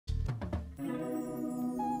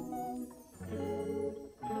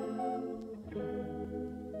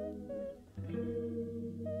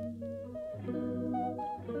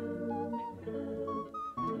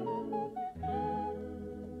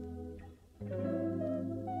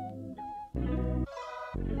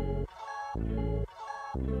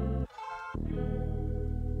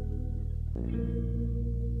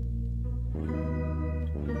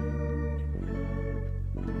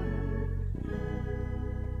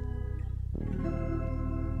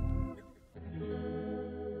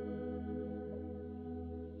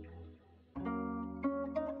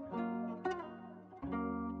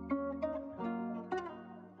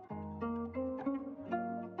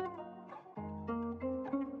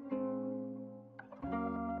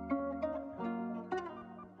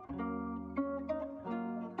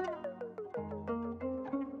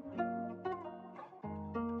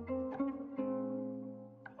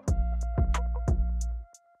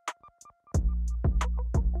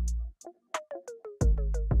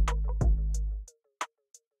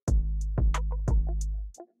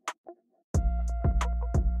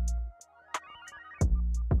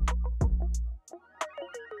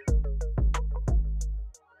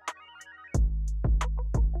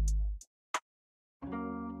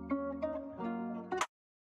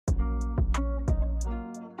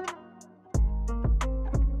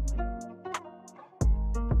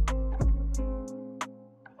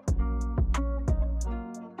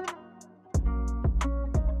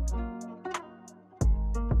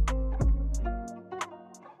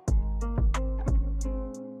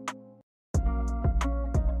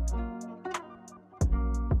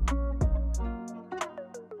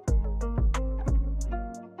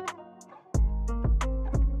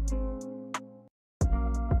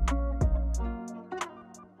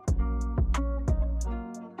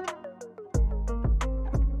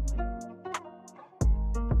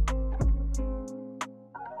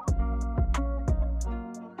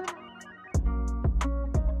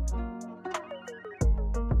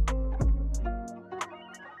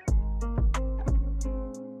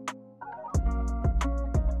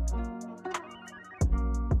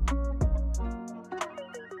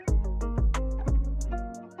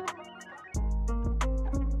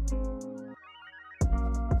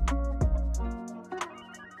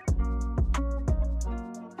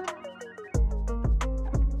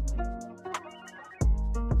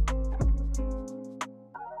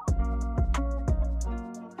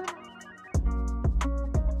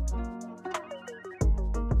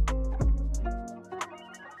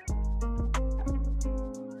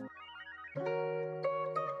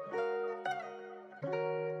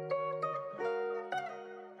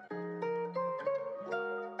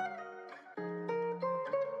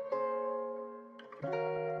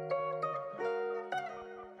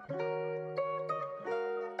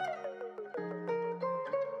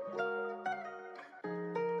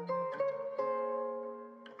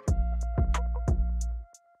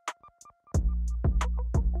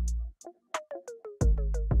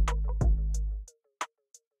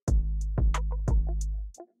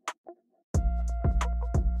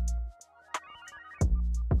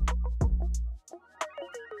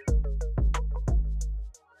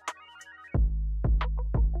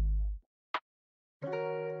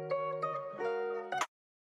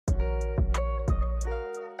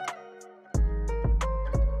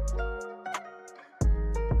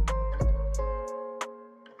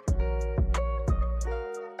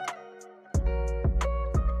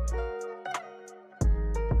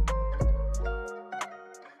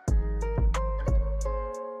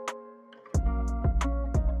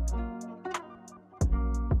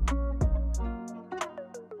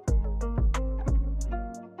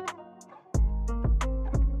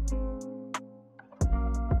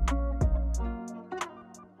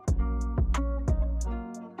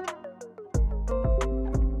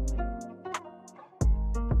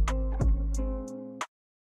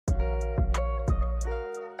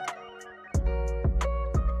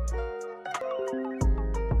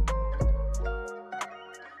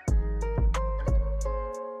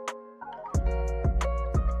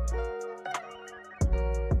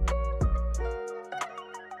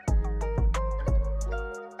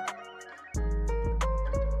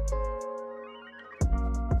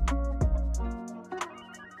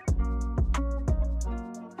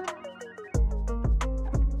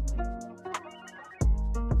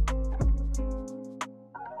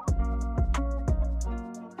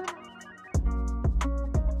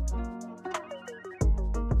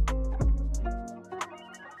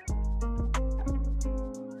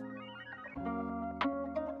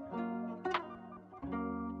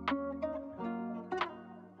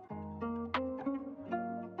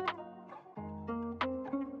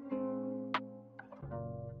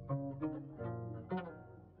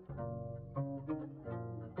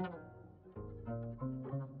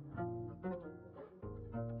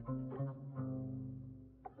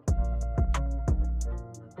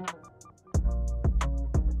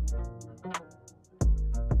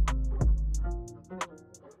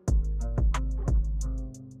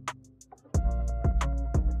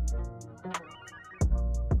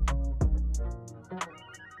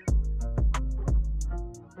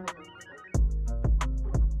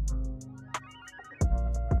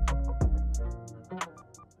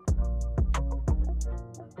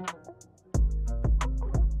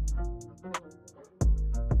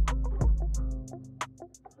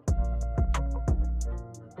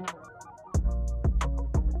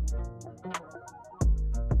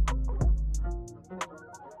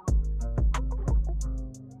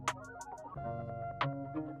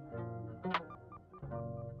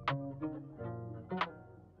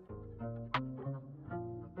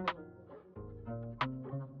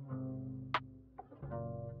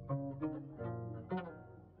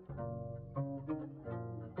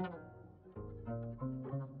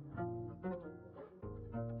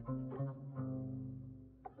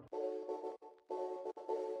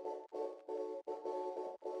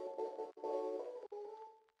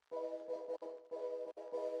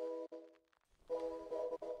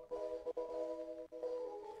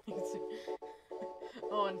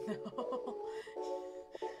Oh no.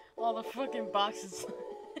 All the fucking boxes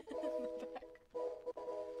in the back.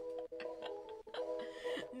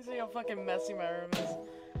 You see how fucking messy my room is.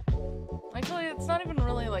 Actually, it's not even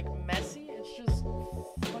really like messy, it's just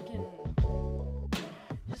fucking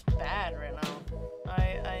just bad right now.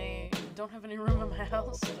 I don't have any room in my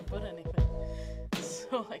house to put anything.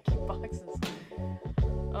 So I keep boxes.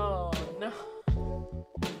 Oh no.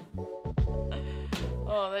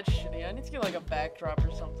 Oh, that's shitty. I need to get like a backdrop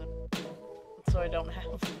or something. So I don't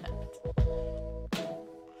have that.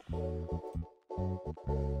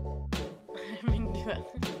 I mean, do that.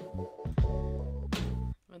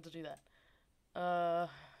 I meant to do that.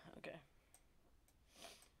 Okay.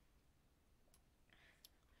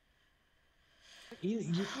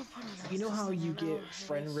 You know how you get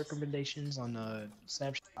friend recommendations on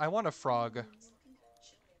Snapchat? I want a frog.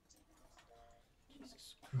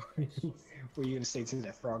 What are you gonna say to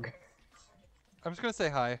that frog? I'm just gonna say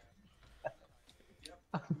hi.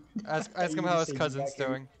 Ask You him gonna how his say cousin's back in-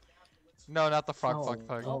 doing. No, not the frog Oh, fuck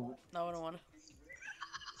pug. oh. No, I don't want to.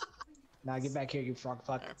 Nah, get back here, you frog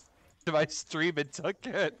fuck. My stream and took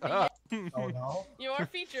it. Yeah. Oh no. You are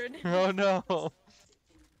featured. Oh no.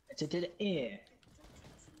 To the air.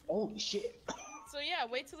 Holy shit. So yeah,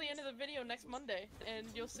 wait till the end of the video next Monday, and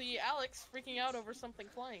you'll see Alex freaking out over something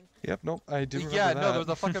flying. Yep, nope, I do remember Yeah, that. no, there was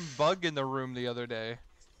a fucking bug in the room the other day.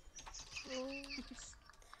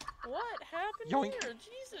 What happened Yoink. here?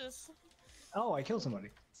 Jesus. Oh, I killed somebody.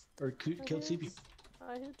 Or killed two people.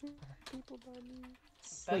 I hit 2 people by me.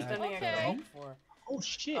 Best Wait, ending I okay. could hope for. Oh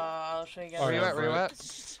shit. I'll show you guys. Where you yeah, at? Where you Brett.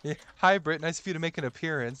 at? Yeah. Hi, Britt. Nice of you to make an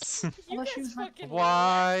appearance. You thought she guys was right. fucking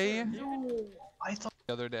Why? No, I thought.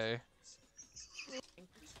 The other day.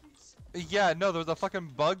 Yeah, no, there was a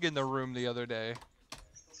fucking bug in the room the other day.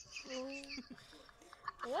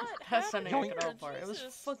 What Best happened ending I here? could hope for. It was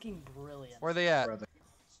Jesus. fucking brilliant. Where they at? Brother.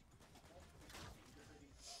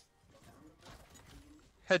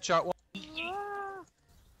 Headshot one.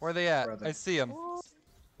 Where they at? Brother. I see him.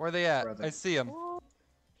 Where they at? Brother. I see him.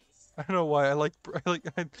 I don't know why I like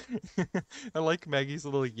I like Maggie's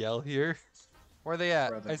little yell here. Where they at?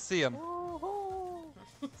 Brother. I see him.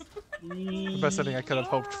 The best ending I could have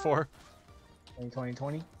hoped for.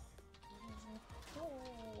 2020.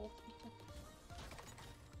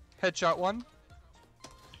 Headshot one.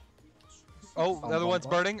 Oh, the other one's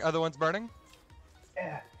burning. Other one's burning.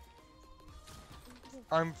 Yeah.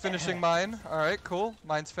 I'm finishing mine. Alright, cool.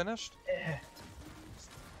 Mine's finished.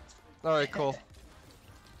 Alright, cool.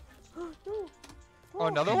 Oh,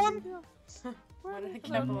 another one? Why did I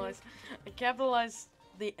capitalize? I capitalized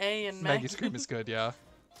the A in Maggie. Maggie's scream is good, yeah.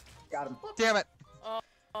 Got him. Damn it.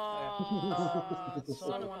 So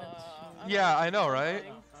I wanted to... Yeah, I know, right?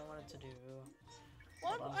 I wanted to do...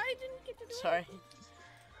 What? Hold on. I didn't get to do Sorry.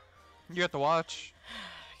 You have to watch.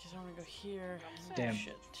 Because I want to go here. Damn.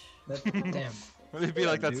 Shit. Damn. It'd be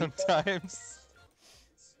like that Dude. sometimes.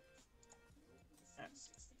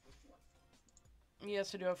 He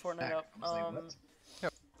has to do a Fortnite up. I was like, what?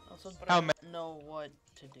 Yep. Also, but How I don't know what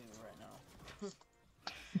to do right now.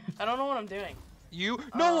 I don't know what I'm doing. You?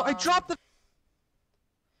 No, I dropped the.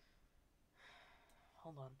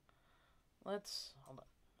 Hold on. Hold on.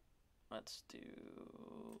 Let's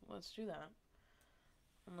do that.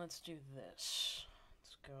 And let's do this.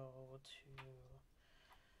 Let's go to...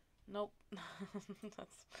 Nope.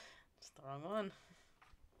 That's the wrong one.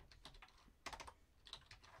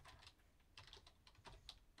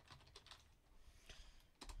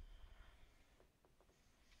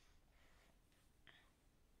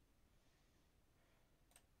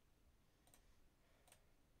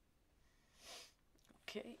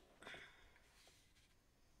 Okay.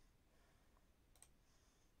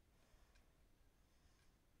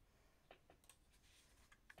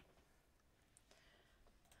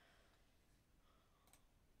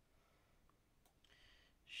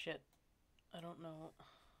 Shit. I don't know.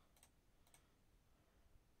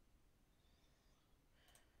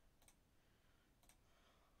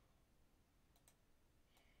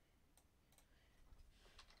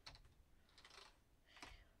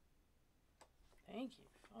 Thank you.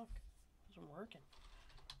 Fuck. It wasn't working.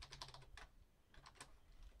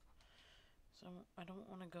 So I don't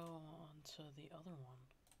want to go on to the other one.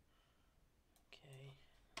 Okay.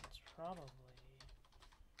 It's probably...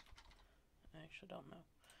 I actually don't know.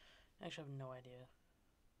 I actually have no idea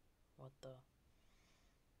what the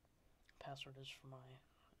password is for my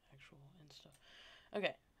actual Insta.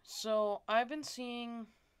 Okay, so I've been seeing...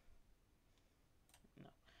 No.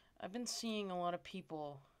 I've been seeing a lot of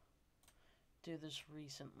people do this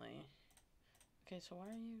recently. Okay, so why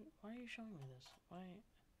are you showing me this? Why?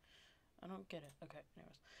 I don't get it. Okay,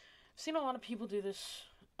 anyways. seen a lot of people do this.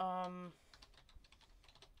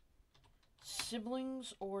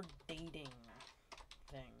 Siblings or dating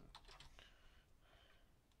thing.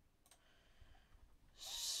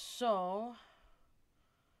 So,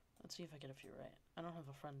 let's see if I get a few right. I don't have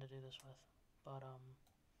a friend to do this with, but,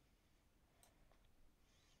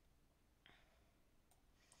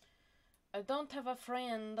 I don't have a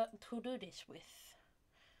friend to do this with,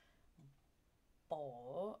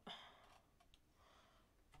 but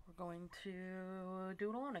we're going to do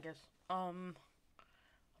it alone, I guess. Hold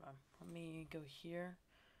on. Let me go here,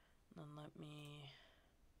 and then let me,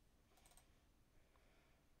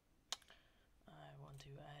 I want to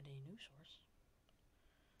add a new source.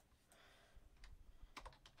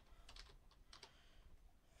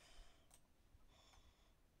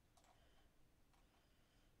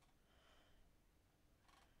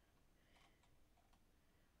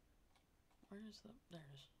 Where is the, there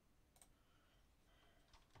it is.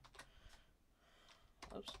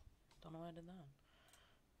 Oops, don't know why I did that.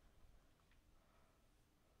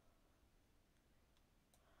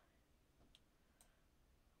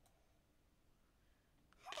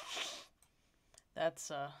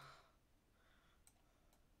 That's, I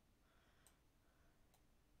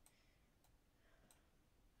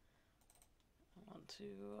want to,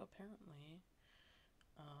 apparently,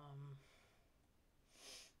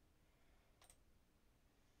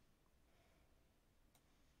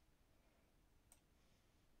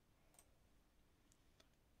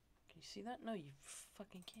 can you see that? No, you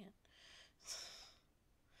fucking can't.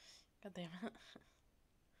 God damn it.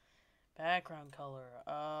 Background color.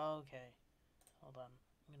 Okay. Hold on.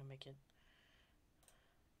 I'm gonna make it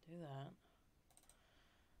do that.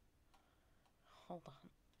 Hold on.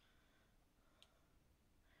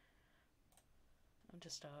 I'm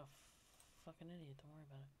just a fucking idiot. Don't worry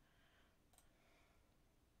about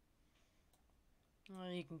it.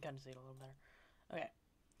 Well, you can kind of see it a little better. Okay.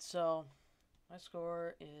 So, my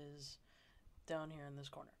score is down here in this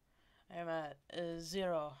corner. I am at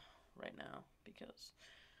 0 right now because,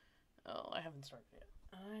 oh, I haven't started yet.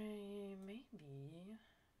 Maybe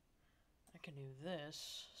I can do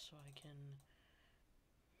this so I can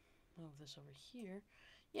move this over here.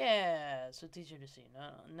 Yeah, so it's easier to see.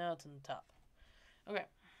 Now it's in the top. Okay.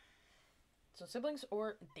 So siblings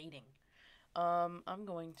or dating. I'm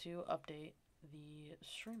going to update the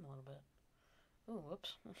stream a little bit. Oh,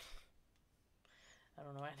 whoops. I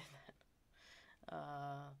don't know why I did that.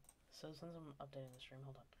 So since I'm updating the stream,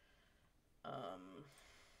 hold on.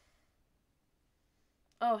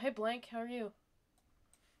 Oh, hey Blank, how are you?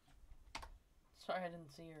 Sorry I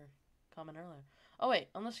didn't see your comment earlier. Oh wait,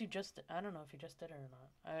 unless you just, I don't know if you just did it or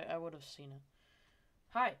not. I would have seen it.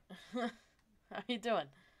 Hi. How you doing?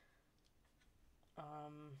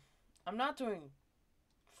 I'm not doing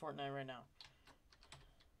Fortnite right now.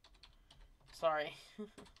 Sorry.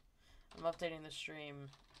 I'm updating the stream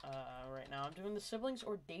right now. I'm doing the siblings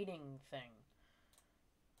or dating thing.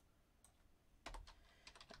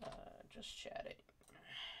 Just chatting.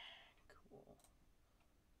 Cool.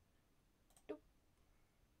 Doop.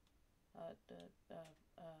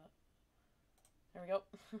 There we go.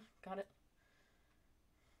 Got it.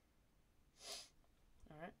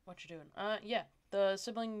 Alright, what you doing? Yeah, the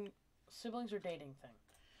siblings or dating thing.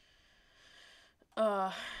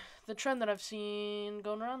 The trend that I've seen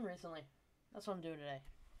going around recently. That's what I'm doing today.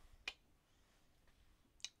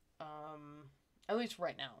 At least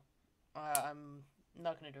right now. I'm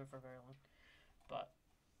not gonna do it for very long. But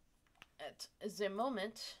at the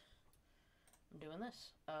moment, I'm doing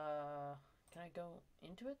this. Can I go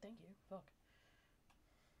into it? Thank you. Fuck.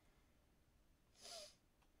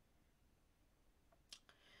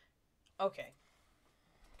 Okay.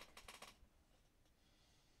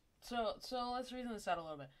 So let's reason this out a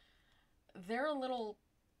little bit. They're a little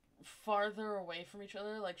farther away from each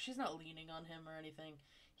other. Like, she's not leaning on him or anything.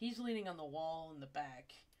 He's leaning on the wall in the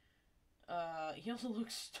back. He also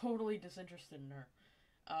looks totally disinterested in her.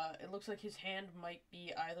 It looks like his hand might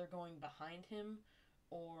be either going behind him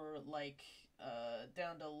or, like,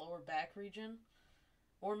 down to lower back region.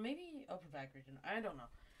 Or maybe upper back region. I don't know.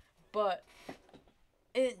 But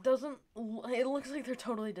it doesn't... It looks like they're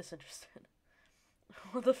totally disinterested.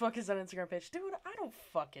 What the fuck is that Instagram page? Dude, I don't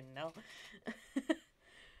fucking know.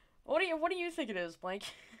 What do you think it is, Blank?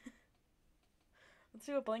 Let's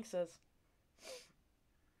see what Blank says.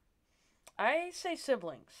 I say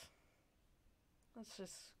siblings. Let's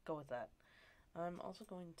just go with that. I'm also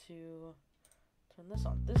going to turn this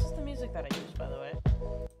on. This is the music that I use, by the way.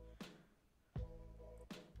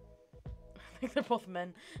 I think they're both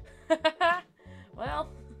men. Well,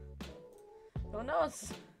 who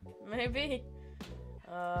knows? Maybe.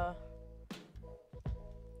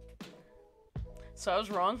 So I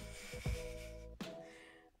was wrong.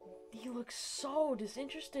 He looks so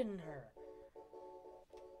disinterested in her.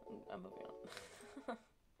 I'm moving on.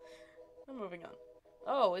 I'm moving on.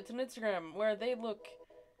 Oh, it's an Instagram where they look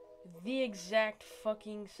the exact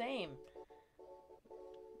fucking same.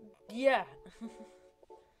 Yeah.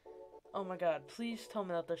 Oh my god, please tell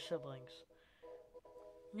me that they're siblings.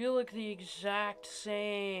 You look the exact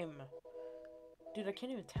same. Dude, I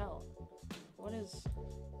can't even tell. What is...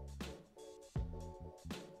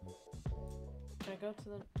 Can I go to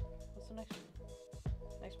the... What's the next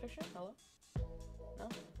picture? Hello? No?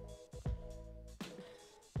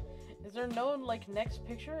 Is there no, like, next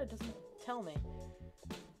picture? It doesn't tell me.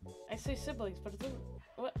 I say siblings, but it doesn't...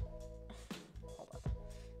 What? Hold on.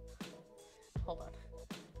 Hold on.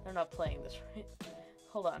 They're not playing this right.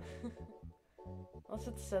 Hold on. Unless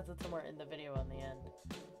it says it somewhere in the video on the end.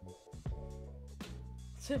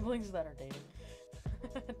 Siblings that are dating.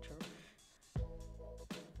 True.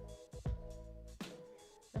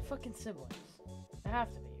 They're fucking siblings. They have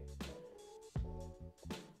to be.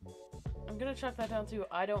 I'm gonna chuck that down to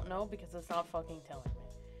I don't know because it's not fucking telling me.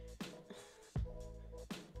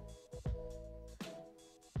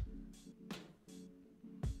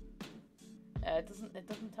 It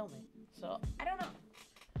doesn't tell me. So I don't know.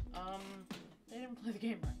 They didn't play the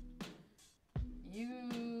game right.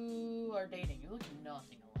 You are dating. You look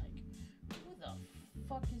nothing alike. Who the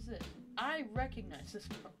fuck is this? I recognize this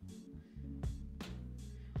girl.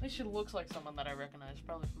 At least she looks like someone that I recognize,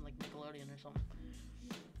 probably from like Nickelodeon or something.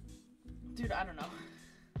 Dude, I don't know.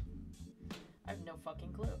 I have no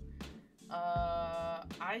fucking clue.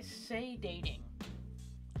 I say dating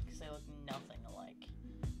because they look nothing alike.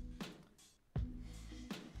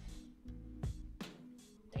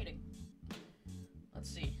 Dating. Let's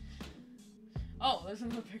see. Oh, there's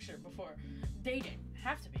another picture before. Dating.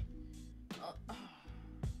 Have to be.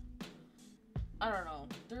 I don't know.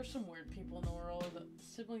 There's some weird people in the world.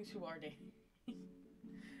 Siblings who are dating.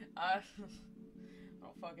 I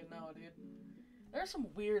don't fucking know, dude. There are some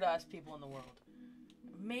weird ass people in the world.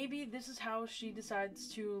 Maybe this is how she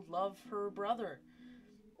decides to love her brother.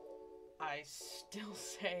 I still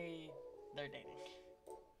say they're dating.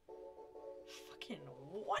 Fucking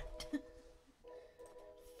what?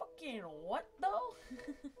 Fucking what though?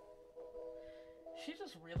 She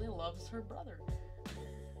just really loves her brother.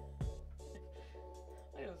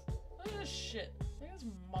 Look at this shit. Look at this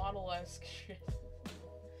model-esque shit.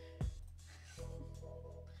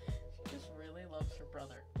 She just really loves her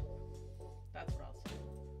brother. That's what I'll say.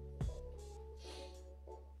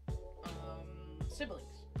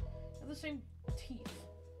 Siblings. They have the same teeth.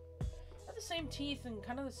 They have the same teeth and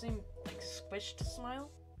kind of the same, like, squished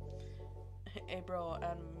smile. Hey, bro,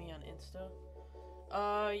 add me on Insta.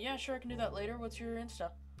 Yeah, sure, I can do that later. What's your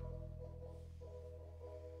Insta?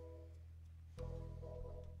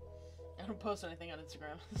 I don't post anything on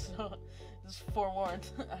Instagram, so just forewarned.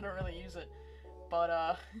 I don't really use it. But,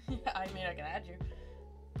 yeah, I mean, I can add you.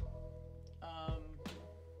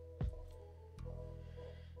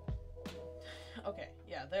 Okay,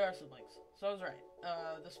 yeah, they are siblings. So I was right.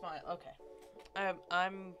 The smile, okay.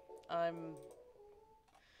 I'm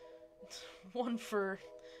one for,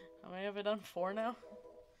 how many have I done? 4 now?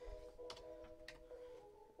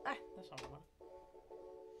 Ah, that's not one.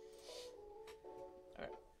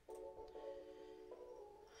 Alright.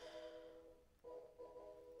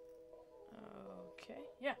 Okay,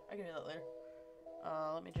 yeah, I can do that later.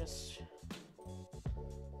 Let me just...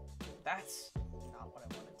 That's not what I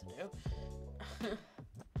wanted to do.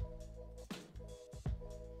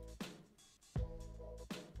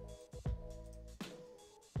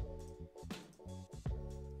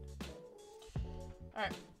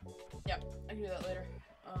 Alright. Yeah, I can do that later.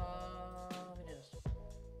 Let me do this.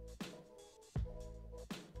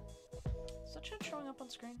 Is that shit showing up on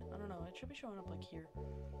screen? I don't know. It should be showing up like here.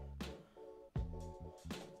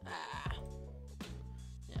 Ah.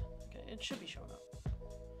 Yeah, okay. It should be showing up.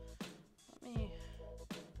 Let me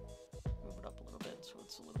move it up a little bit so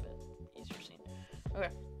it's a little bit easier seen.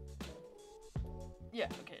 Okay. Yeah,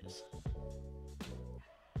 okay, it is.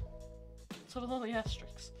 So with all the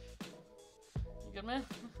asterisks. You good, man?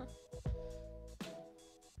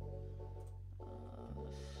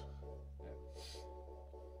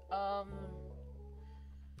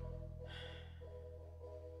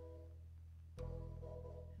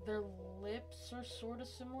 Their lips are sort of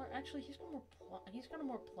similar. Actually, he's got a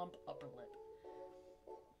more plump upper lip.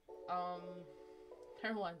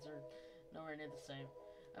 Hairlines are nowhere near the same.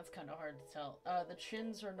 That's kind of hard to tell. The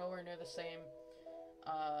chins are nowhere near the same.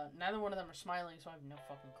 Neither one of them are smiling, so I have no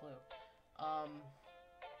fucking clue.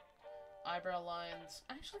 Eyebrow lines,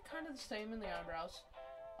 actually kind of the same in the eyebrows.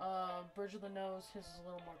 Bridge of the nose, his is a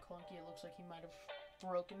little more clunky. It looks like he might have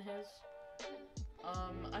broken his.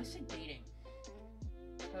 I say dating.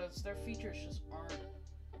 Because their features just aren't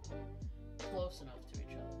close enough to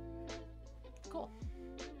each other. Cool.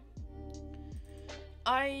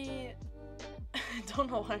 I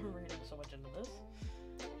don't know why I'm reading so much into this.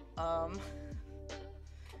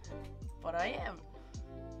 But I am.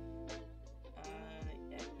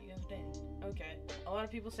 Yeah, you guys are dating. Okay. A lot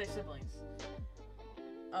of people say siblings.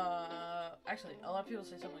 Actually, a lot of people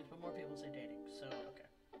say siblings, but more people say dating, so, okay.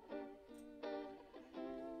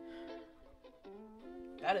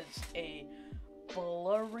 That is a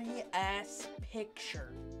blurry-ass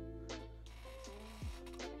picture.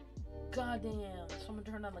 Goddamn, someone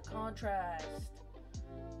turned on the contrast.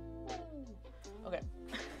 Ooh. Okay.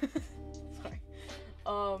 Sorry.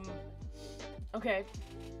 Okay.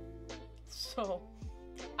 So,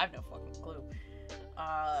 I have no fucking clue.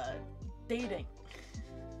 Dating.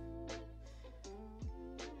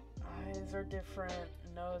 Eyes are different,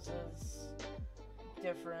 noses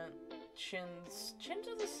different, chins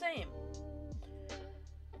are the same.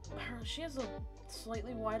 She has a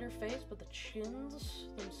slightly wider face, but the chins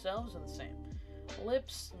themselves are the same.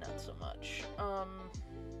 Lips, not so much. I'm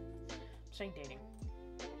saying dating.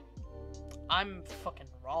 I'm fucking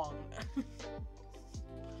wrong.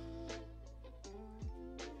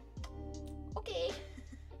 Okay.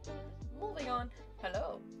 Moving on.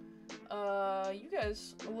 Hello. You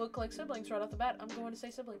guys look like siblings right off the bat. I'm going to say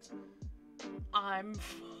siblings. I'm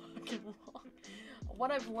fucking wrong. What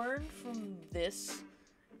I've learned from this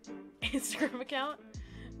Instagram account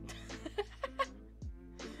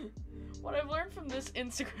what I've learned from this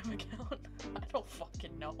Instagram account, I don't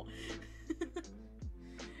fucking know.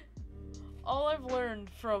 All I've learned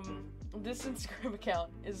from this Instagram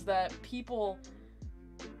account is that people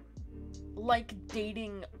like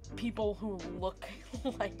dating people who look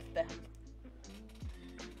like them.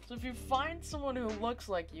 So if you find someone who looks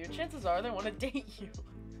like you, chances are they want to date you.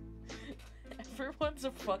 Everyone's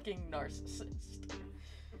a fucking narcissist.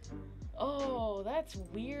 Oh, that's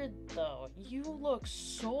weird though. You look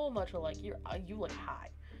so much alike. You look high.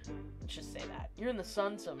 Let's just say that. You're in the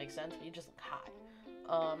sun, so it makes sense, but you just look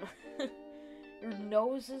high. Your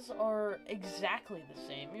noses are exactly the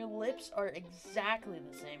same. Your lips are exactly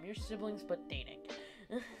the same. You're siblings, but dating.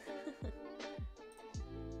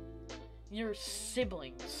 You're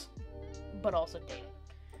siblings, but also dating.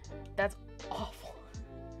 That's awful.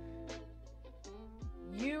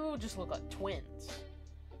 You just look like twins.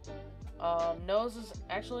 Noses,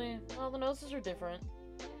 actually, well, the noses are different.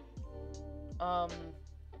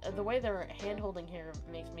 The way they're hand-holding here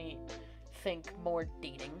makes me think more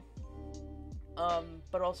dating.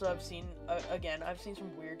 But also I've seen, again, I've seen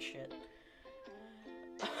some weird shit.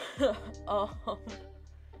 You're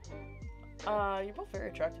both very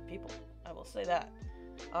attractive people, I will say that.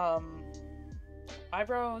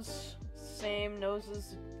 Eyebrows, same,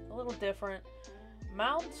 noses, a little different.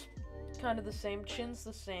 Mouths, kind of the same, chin's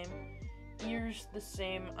the same, ears the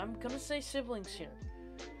same. I'm gonna say siblings here.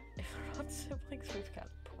 If we're not siblings, we've got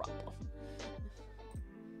a problem.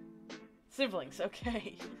 Siblings,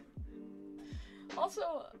 okay.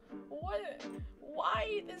 Also, why?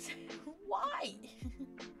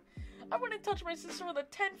 I wouldn't touch my sister with a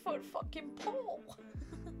 10-foot fucking pole.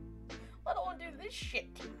 Let alone do this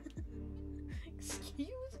shit.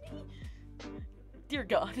 Excuse me? Dear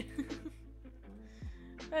God.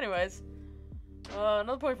 Anyways,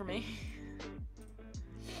 another point for me.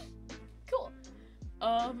 Cool.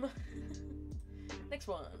 Next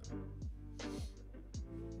one.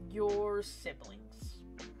 Your siblings.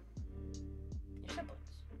 Your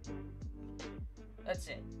siblings. That's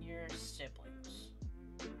it. Your siblings.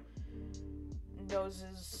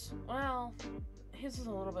 Noses, well, his is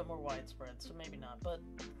a little bit more widespread, so maybe not, but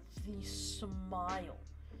the smile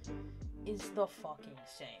is the fucking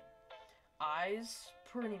same. Eyes,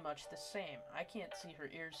 pretty much the same. I can't see her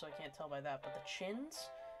ears, so I can't tell by that, but the chins,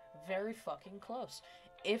 very fucking close.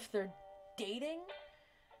 If they're dating,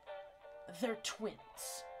 they're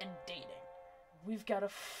twins and dating. We've got a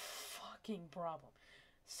fucking problem.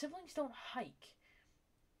 Siblings don't hike.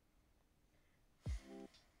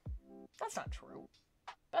 That's not true.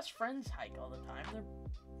 Best friends hike all the time.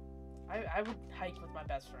 I would hike with my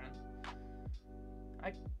best friend.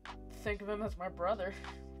 I think of him as my brother.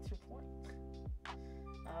 What's your point?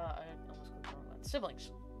 I almost clicked the wrong one.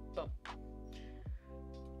 Siblings. Boom.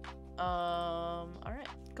 Alright,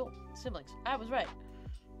 cool. Siblings. I was right.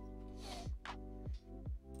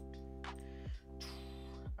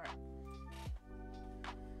 Alright.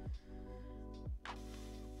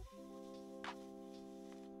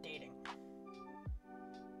 Dating.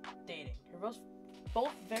 You're both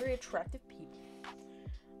both very attractive people.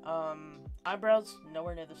 Eyebrows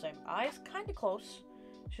nowhere near the same. Eyes kind of close.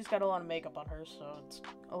 She's got a lot of makeup on her, so it's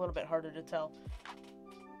a little bit harder to tell.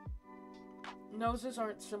 Noses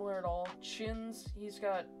aren't similar at all. Chins, he's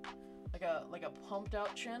got like a pumped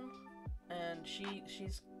out chin, and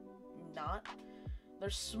she's not. Their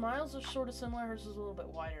smiles are sort of similar. Hers is a little bit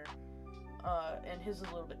wider, and his is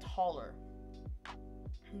a little bit taller.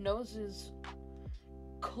 Nose is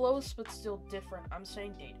close but still different. I'm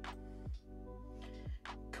saying dating.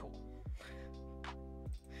 Cool.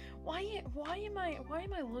 Why am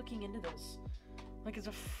I looking into this? Like it's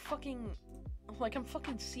a fucking, like I'm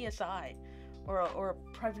fucking CSI or a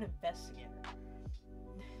private investigator.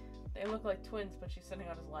 They look like twins, but she's sitting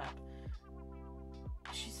on his lap.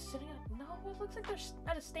 She's sitting at, no, it looks like they're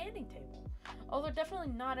at a standing table. Oh, they're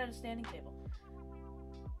definitely not at a standing table.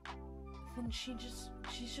 Then she's just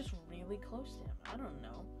really close to him. I don't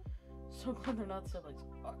know. So glad they're not siblings.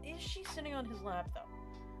 Is she sitting on his lap, though?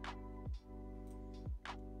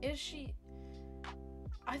 Is she?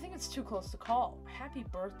 I think it's too close to call. Happy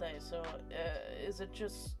birthday. So, is it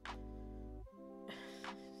just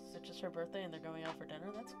her birthday and they're going out for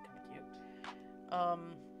dinner? That's kind of cute.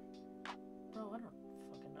 Bro, I don't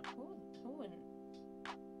fucking know. Who and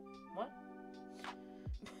what?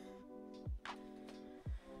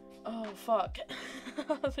 Oh, fuck.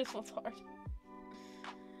 This one's hard.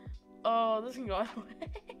 Oh, this can go either way.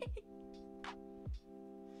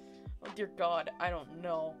 Oh, dear God. I don't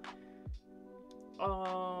know.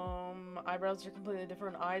 Eyebrows are completely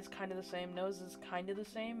different. Eyes kind of the same. Nose is kind of the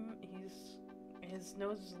same. His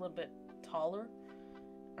nose is a little bit taller.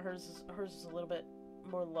 Hers is a little bit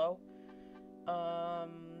more low.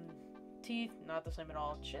 Teeth, not the same at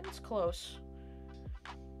all. Chin's close.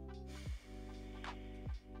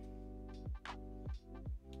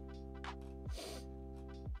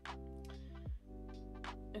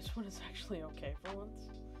 This one is actually okay for once.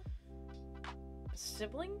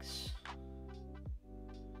 Siblings?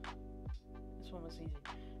 This one was easy.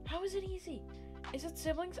 How is it easy? Is it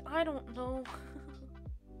siblings? I don't know.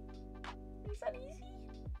 Is that easy?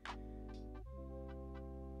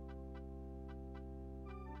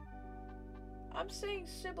 I'm saying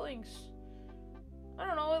siblings. I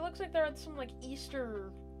don't know, it looks like they're at some like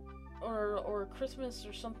Easter or Christmas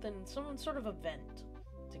or something, some sort of event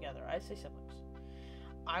together. I say siblings.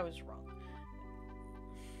 I was wrong.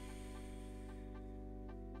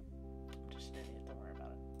 I'm just an idiot, don't worry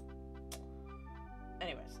about it.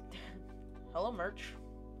 Anyways. Hello, merch.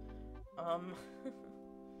 Oh,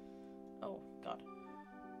 God.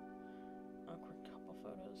 Awkward couple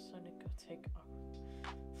photos. I need to go take awkward.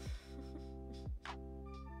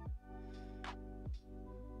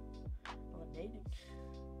 Oh, dating.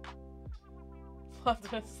 Plot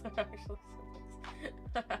twist, they're actually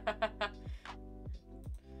siblings.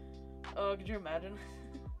 Oh, could you imagine?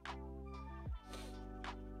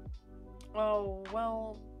 Oh,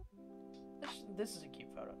 well. This is a cute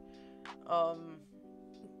photo.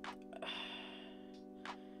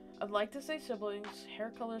 I'd like to say siblings.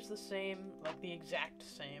 Hair color's the same, like the exact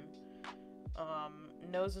same.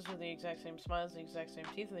 Noses are the exact same. Smiles the exact same.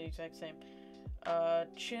 Teeth are the exact same.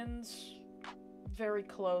 Chins, very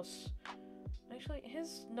close. Actually,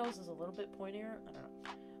 his nose is a little bit pointier. I don't know.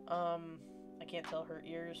 I can't tell her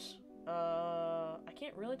ears. I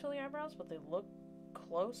can't really tell the eyebrows, but they look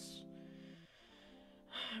close.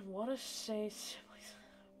 I want to say siblings.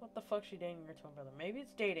 What the fuck's she dating her twin brother? Maybe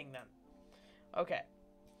it's dating then. Okay.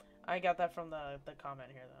 I got that from the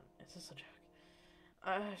comment here then. Is this a joke?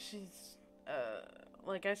 She's,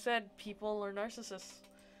 like I said, people are narcissists.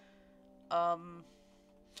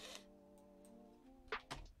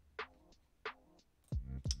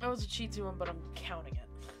 That was a cheatsy one, but I'm counting it.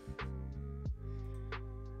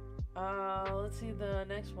 Let's see the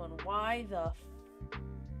next one. Why the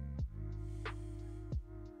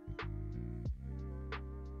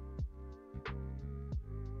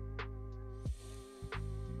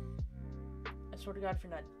I swear to God, if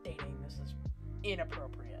you're not dating, this is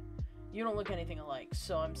inappropriate. You don't look anything alike,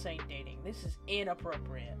 so I'm saying dating. This is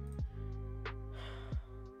inappropriate.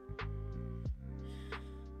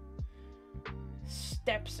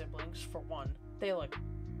 Step siblings, for one. They look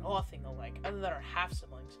nothing alike. Other than our half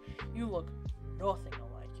siblings, you look nothing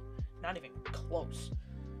alike. Not even close.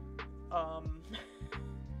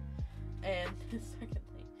 And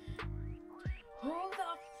secondly, who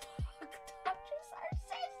the fuck touches our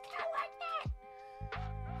sister like that?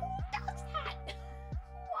 Who does that?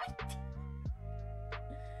 What?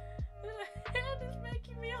 The hand is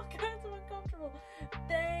making me all kinds of uncomfortable.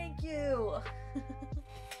 Thank you.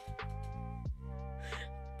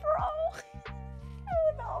 Bro. Who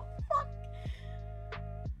the fuck?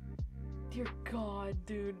 Dear God,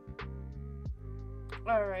 dude.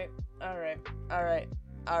 Alright, alright, alright,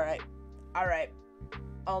 alright, alright.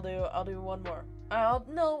 I'll do one more. I'll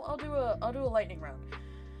do a lightning round.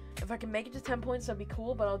 If I can make it to 10 points, that'd be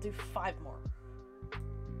cool, but I'll do 5 more.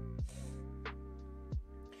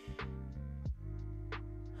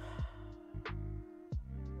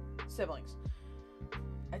 Siblings.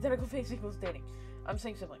 Identical face equals dating. I'm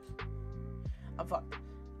saying siblings. I'm fucked.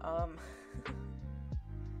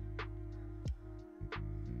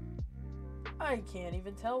 I can't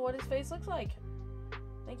even tell what his face looks like.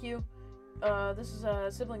 Thank you. This is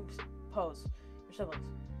a siblings pose. Your siblings.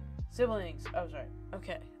 Siblings. Oh, sorry.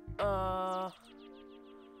 Okay.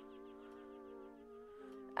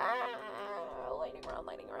 Lightning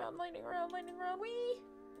round, wee!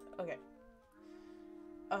 Okay.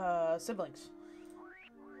 Siblings.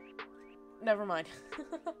 Never mind.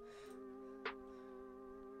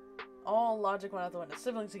 All logic went out the window.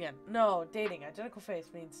 Siblings again. No, dating. Identical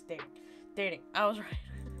face means dating. Dating. I was right.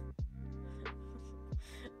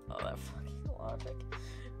 Oh, that fucking logic.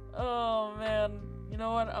 Oh, man. You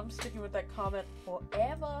know what? I'm sticking with that comment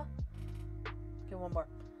forever. Okay, one more.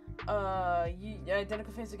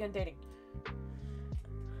 Identical face again, dating.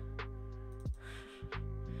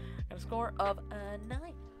 Got a score of a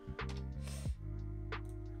 9.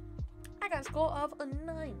 I got a score of a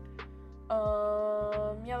 9.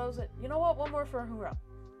 Yeah, that was it. You know what? One more for Hoorah.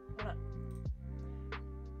 Why not?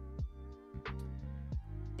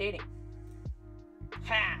 Dating.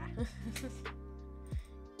 Ha!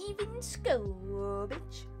 Even score,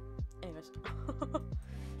 bitch. Anyways.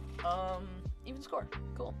 Even score.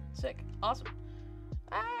 Cool. Sick. Awesome.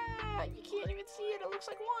 Ah, you can't even see it. It looks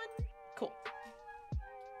like 1. Cool.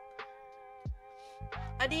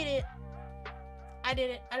 I did it. I did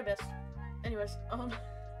it. I did best. Anyways,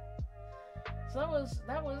 so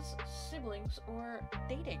that was siblings or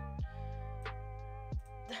dating.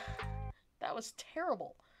 That was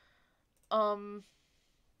terrible.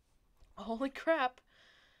 Holy crap,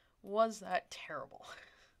 was that terrible.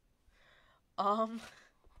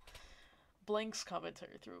 Blank's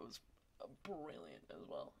commentary through it was brilliant as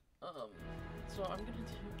well. So I'm gonna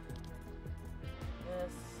do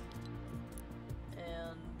this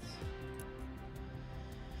and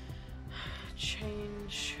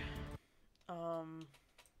change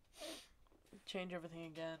everything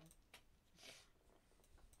again.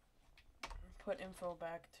 Put info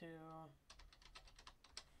back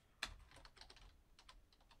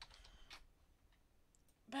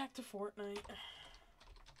to Fortnite,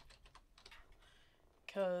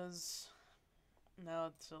 because now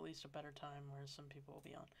it's at least a better time where some people will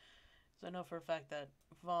be on. So I know for a fact that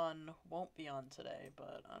Vaughn won't be on today,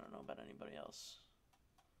 but I don't know about anybody else.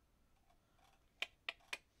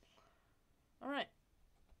 Alright.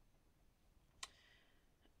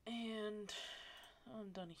 And I'm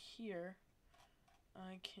done here.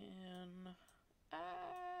 I can...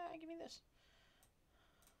 give me this.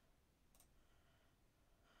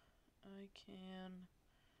 I can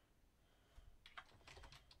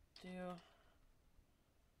do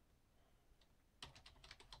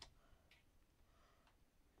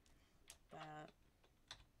that.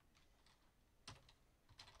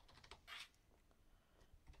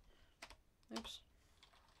 Oops.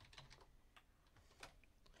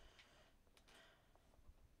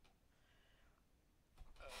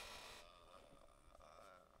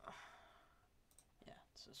 Yeah,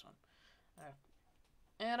 it's this one. Alright.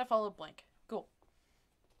 And I followed blank. Cool.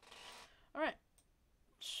 Alright.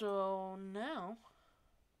 So now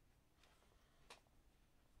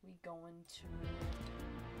we going to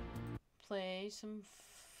play some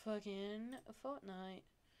fucking Fortnite.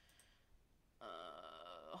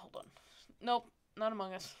 Hold on. Nope, not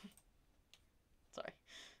Among Us. Sorry.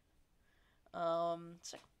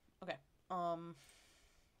 Sick. Okay.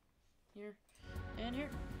 Here and here.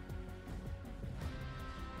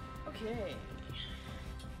 Okay.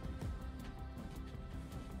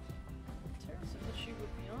 Tara said that she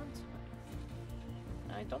would be on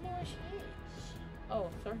tonight. I don't know where she is. Oh,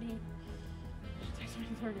 30. She texted me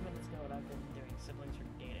 30 minutes ago and I've been doing siblings or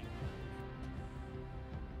dating.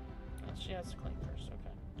 Oh, she has to clean first,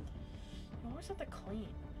 okay. You always have to clean.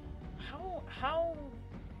 How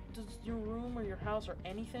does your room or your house or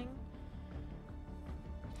anything,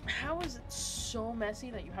 how is it so messy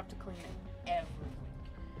that you have to clean it every week?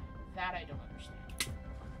 That I don't understand.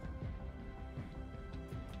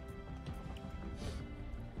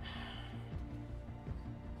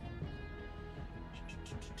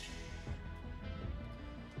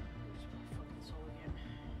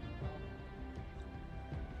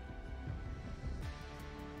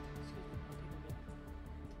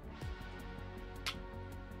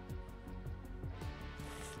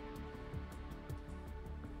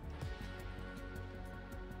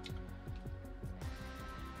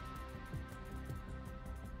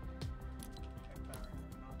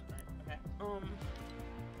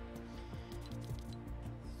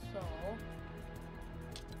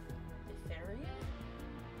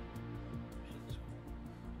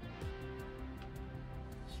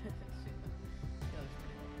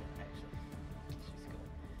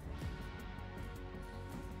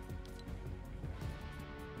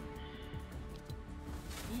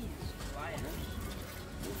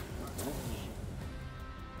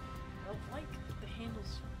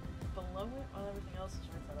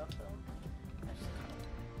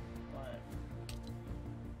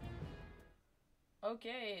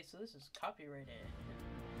 Okay, so this is copyrighted.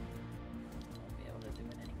 I'll be able to do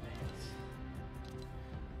it anyways.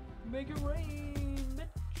 Make it rain,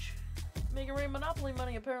 bitch. Make it rain Monopoly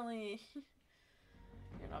money, apparently.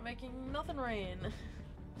 You're not making nothing rain.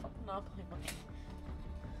 Fuck Monopoly money.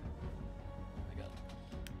 Oh my god.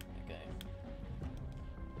 Okay.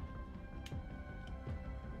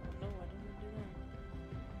 No, I didn't do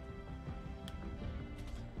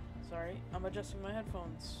that. Sorry, I'm adjusting my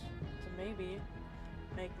headphones to maybe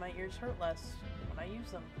make my ears hurt less when I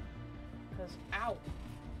use them. Because, ow!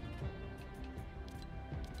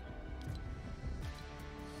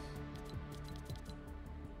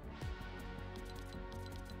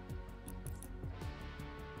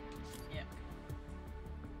 Yeah.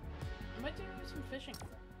 I might do some fishing.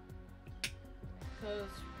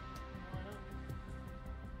 Because, why not?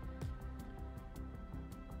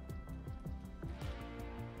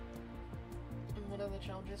 And what are the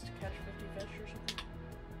challenges to catch 50 fish or something?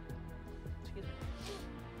 Excuse me.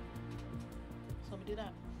 So let me do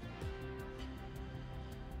that.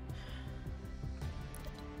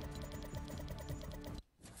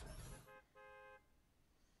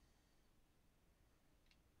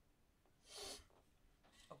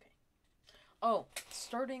 Okay. Oh,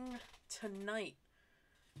 starting tonight,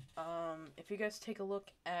 if you guys take a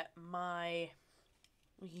look at my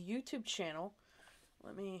YouTube channel,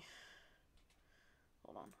 let me,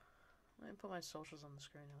 hold on, let me put my socials on the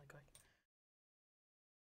screen really quick.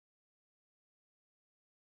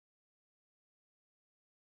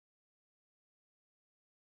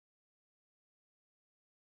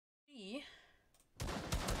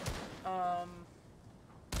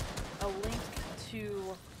 A link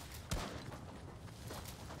to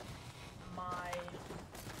my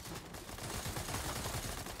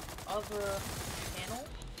other channel.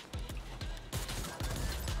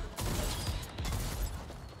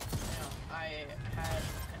 I had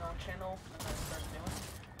an old channel and I started doing.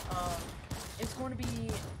 It's going to be,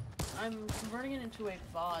 I'm converting it into a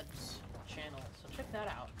VODs channel, so check that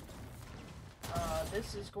out.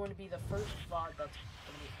 This is going to be the first VOD that's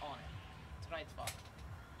going to be on it. Tonight's VOD.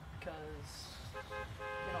 Because,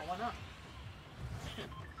 you know, why not?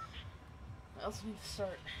 I also need to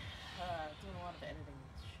start doing a lot of editing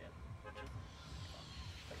and shit, which isn't fun.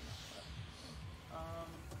 But, you know, whatever.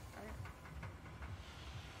 Alright.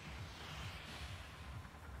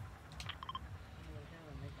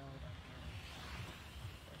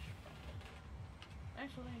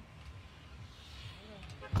 Actually,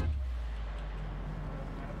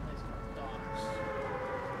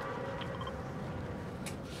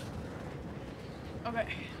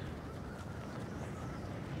 okay.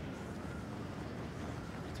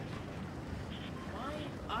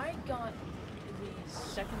 I got the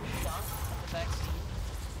second shot of the vaccine.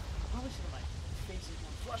 Probably see my face is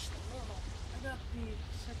more flushed than normal. I got the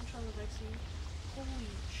second shot of the vaccine. Holy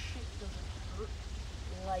shit, does it hurt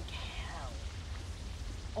like hell.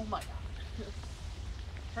 Oh my god.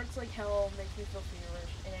 Hurts like hell, makes me feel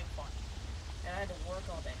feverish, it ain't fun. And I had to work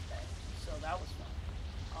all day today, so that was fun.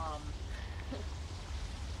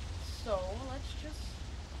 So, let's just...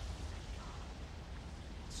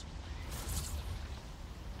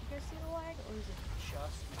 You guys see the lag, or is it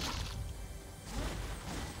just me?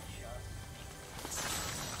 Just.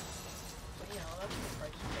 But you know, that's the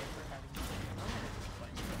price you pay for having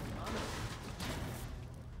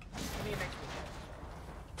I mean, it makes me happy.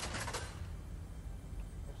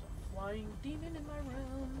 There's a flying demon in my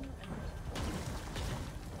room, and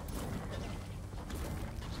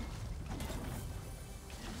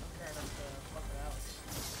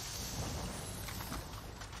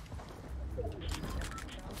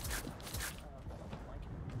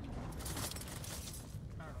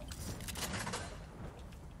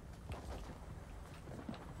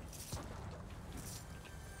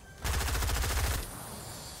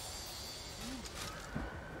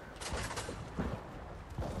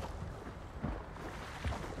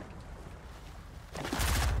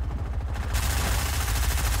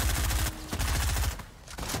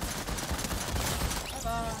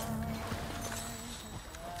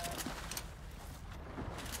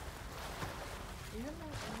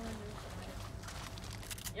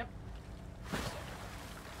yep.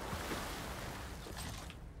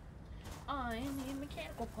 I need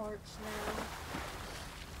mechanical parts now.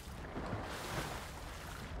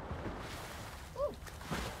 Ooh.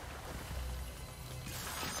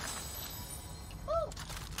 Ooh.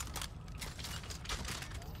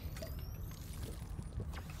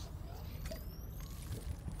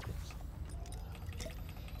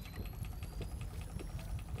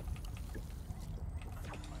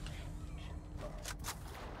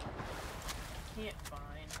 Can't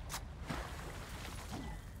find.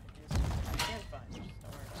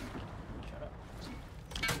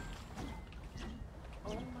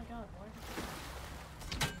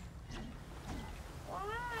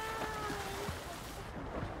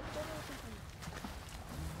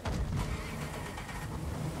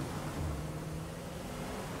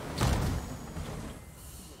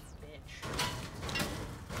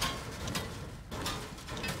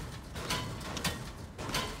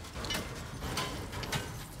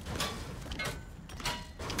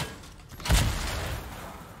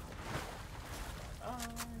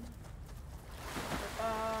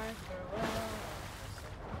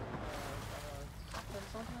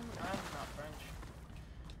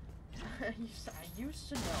 I used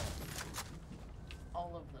to know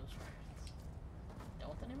all of those words.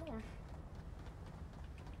 Don't anymore.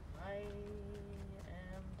 I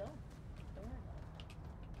am done. Don't worry about it.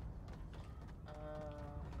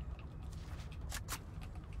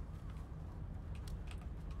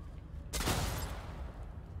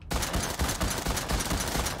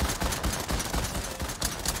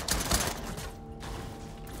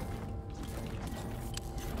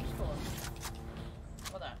 Just cool.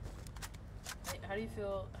 What that? Hey, how do you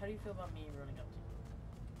feel? How do you feel about me running up to you?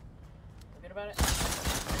 Feel good about it?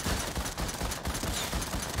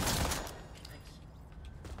 Thanks.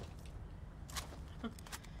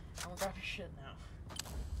 I'll grab your shit now. I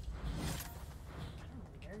don't know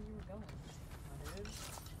where you were going, my dude.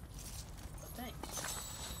 But thanks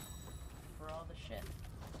for all the shit.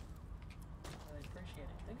 Really appreciate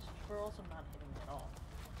it. Thanks for also not hitting me at all.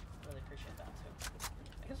 Really appreciate that too.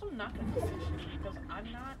 I guess I'm not gonna go fishing because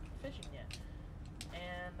I'm not fishing yet.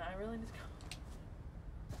 And I really need to go.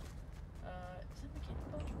 Is it mechanical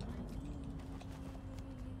boat? I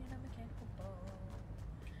need a mechanical boat.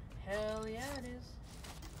 Hell yeah, it is.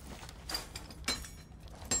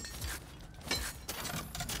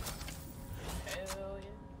 Hell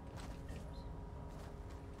yeah.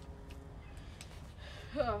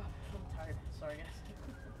 Oh, I'm tired. Sorry, guys.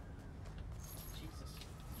 Jesus.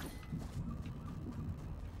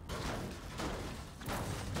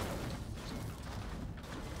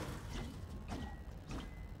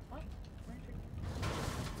 What? Where did you...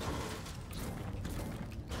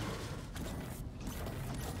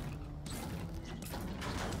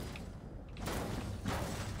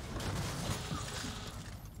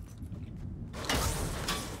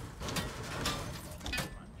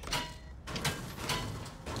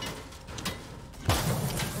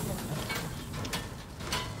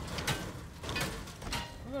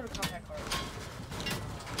 We'll go to contact card.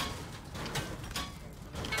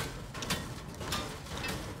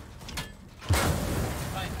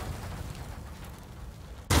 Fine.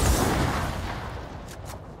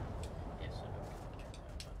 Yes, I know we can check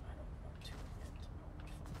that, but I don't want to yet.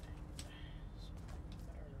 No, so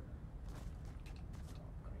better.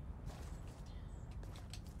 Oh, great.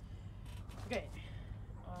 Okay.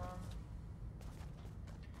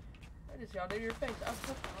 I just yelled at your face. I'm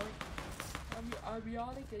so sorry. I'm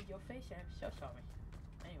yawning in your face and I'm so sorry.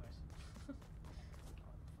 Anyways. Oh,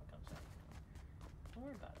 what the fuck I'm saying. Don't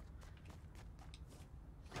worry about it.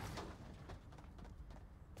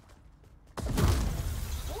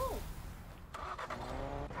 Whoa!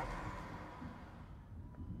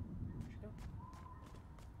 Where'd you go?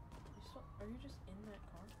 Are you just in that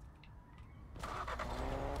car?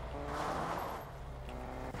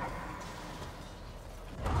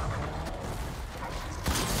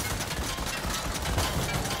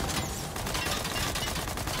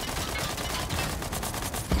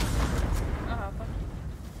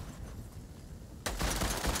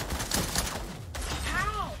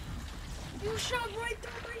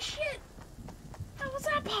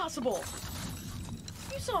 Possible.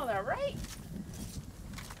 You saw that, right?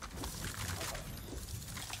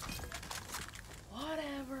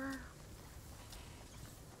 Whatever.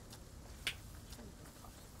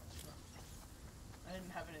 I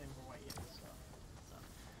didn't have anything for white yet, so.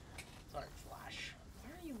 Sorry, Flash.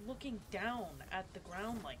 Why are you looking down at the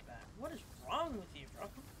ground like that? What is wrong with you, bro?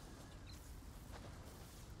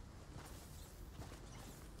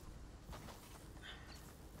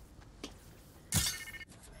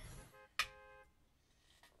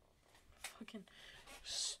 Fucking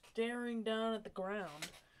staring down at the ground.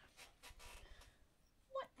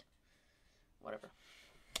 What? Whatever.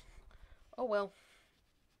 Oh well.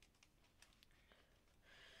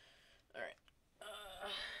 Alright.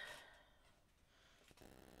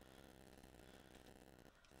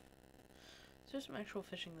 Let's do some actual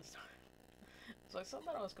fishing this time. So I thought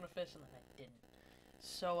that I was gonna fish and then I didn't.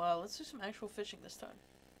 So let's do some actual fishing this time.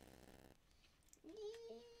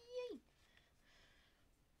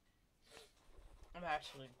 I'm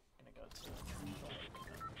actually gonna go to the lake.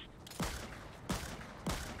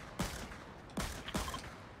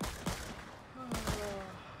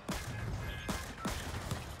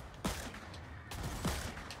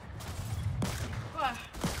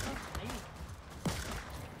 That's me. I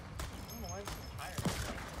don't know why I'm so tired.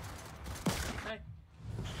 Hey.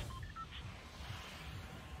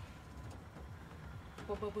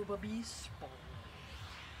 Beast.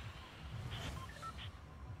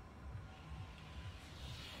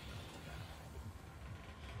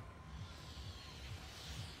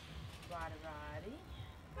 Righty.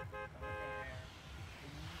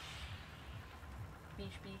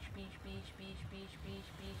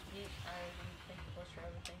 Beach. I think the bus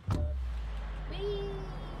driver thinks that.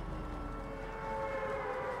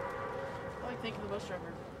 think of the bus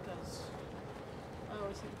driver? Because I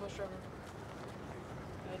always think the bus driver.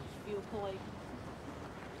 I just feel polite.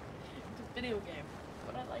 It's a video game,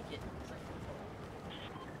 but I like it. 'Cause I feel polite.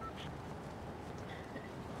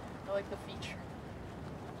 I like the feature.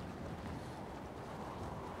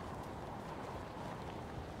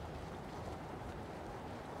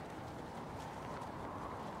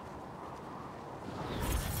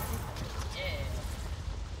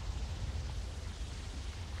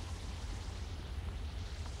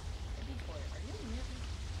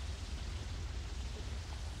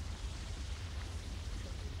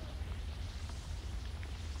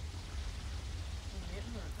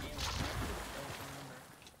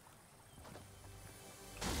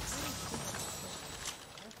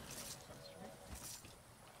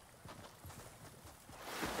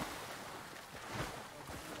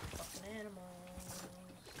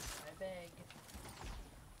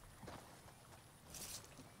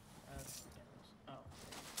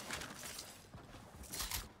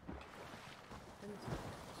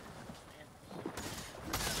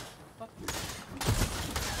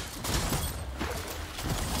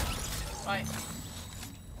 Bye.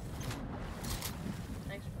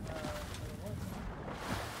 Thanks for the work.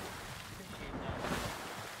 Appreciate that.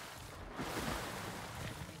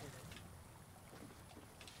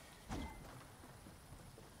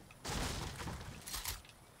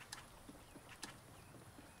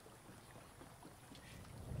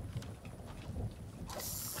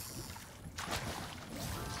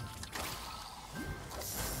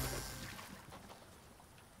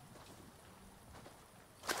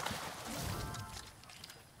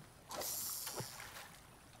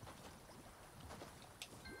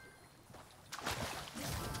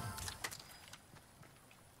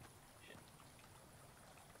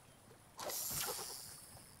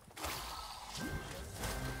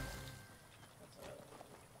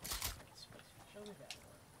 Show me that one.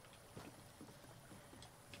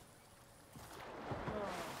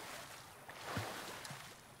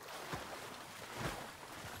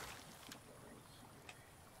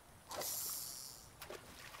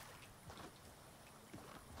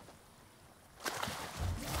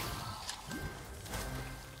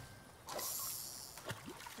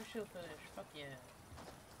 Shield finish, fuck yeah.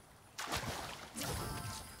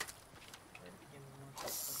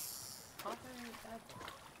 Hopper, that one.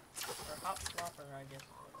 Or hop flopper, I guess is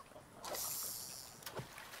what it's called.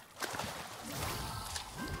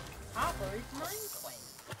 Hopper is Minecraft.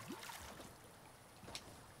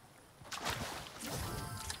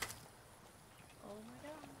 Oh my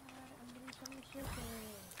god, I'm getting so many shield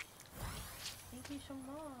finish. Thank you so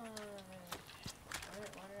much.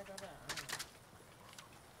 Alright, why did I go that? I don't know.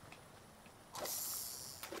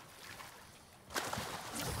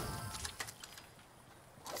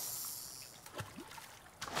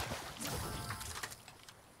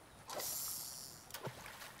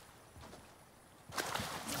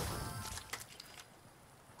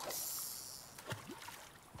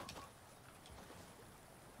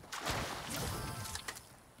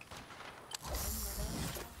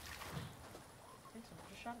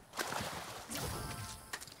 Shot it.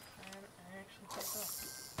 And I actually picked up.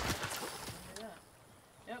 Look at that.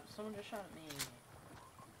 Yep, someone just shot at me.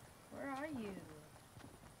 Where are you?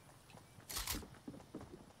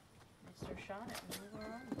 Mr. Shot at me, where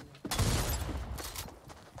are you?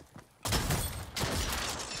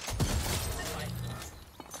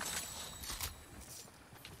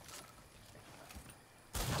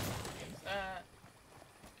 That.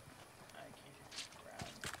 I can't grab.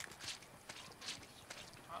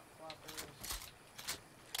 Hot floppers.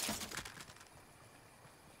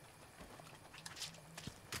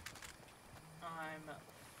 I'm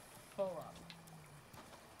full up.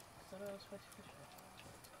 So do I was supposed to fish it.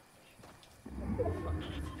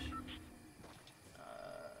 Fucking fish.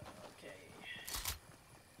 Okay.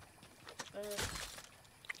 This.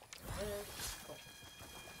 Cool.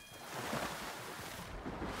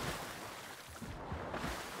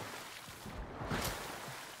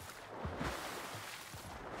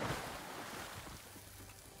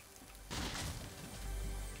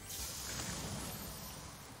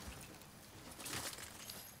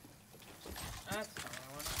 That's not what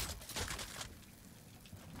I want.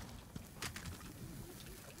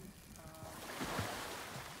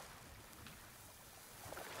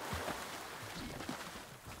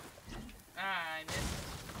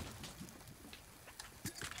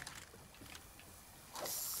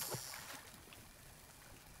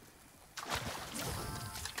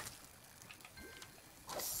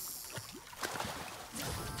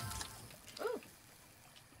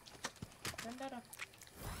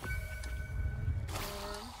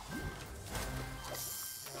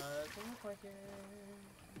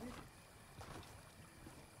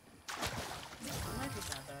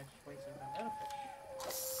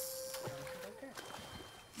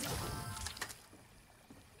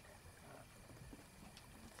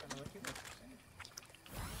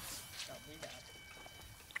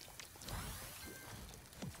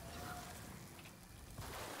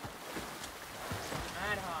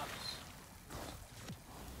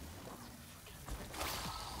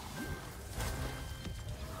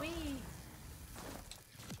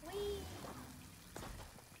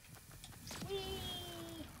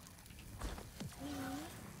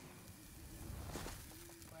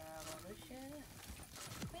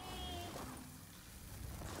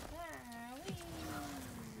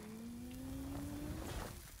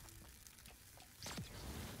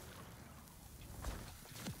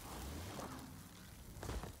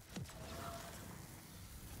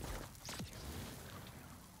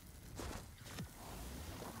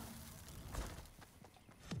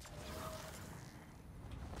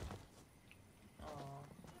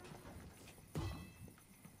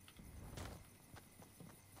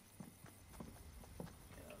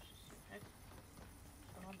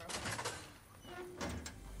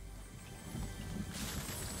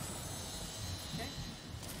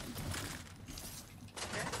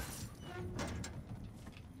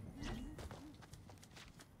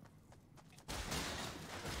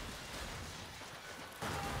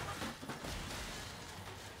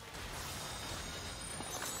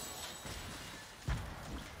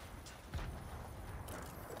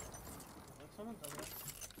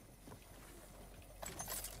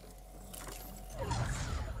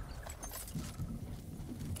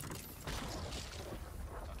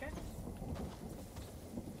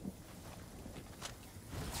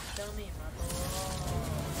 dummy, my boy.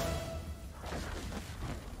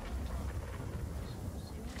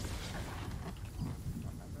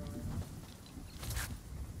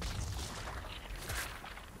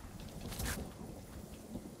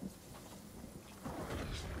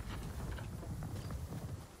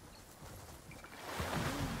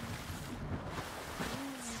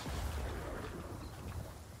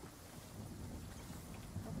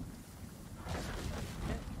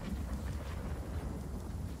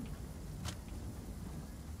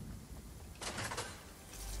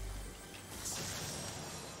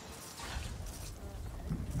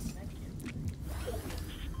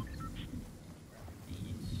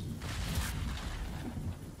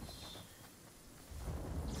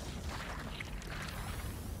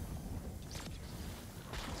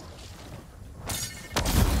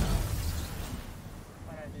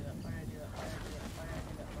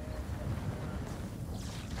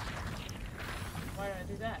 Why did I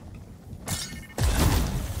do that?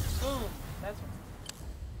 Boom! That's what.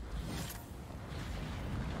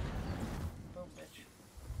 Boom, bitch.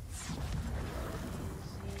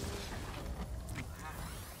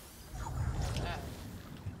 Ah.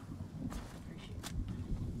 Appreciate it.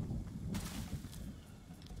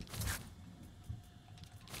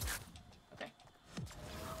 Okay.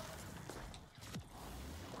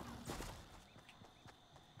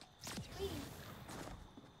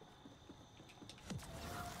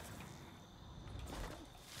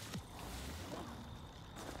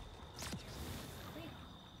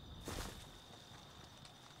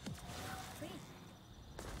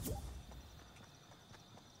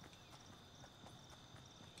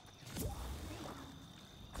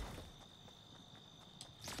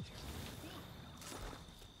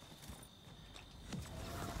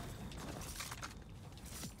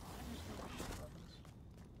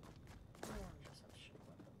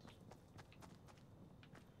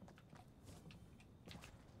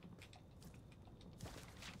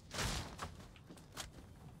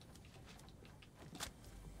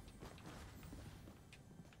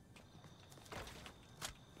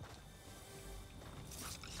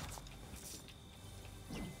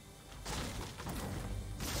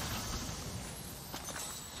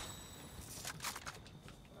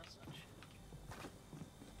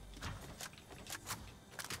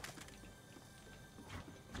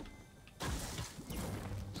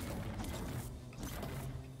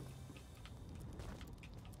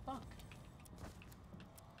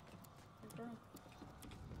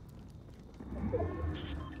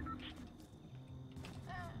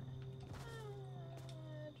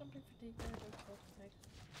 Jumping fatigue,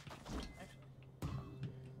 actually,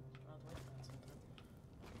 I'd like that sometime.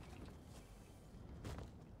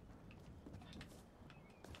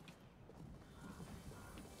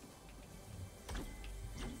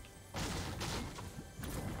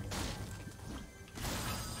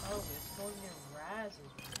 Oh, it's going near Raz's.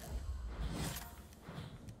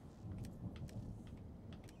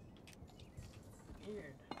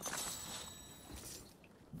 Weird.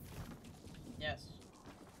 Yes.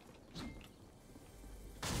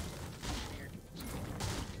 Weird.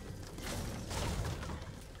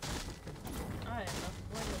 I have enough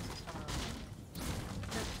windows this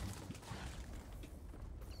time.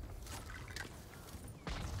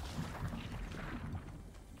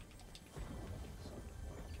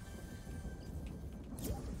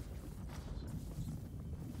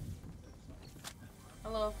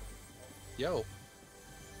 Hello. Yo.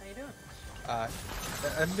 How you doing?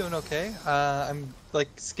 I'm doing okay. I'm like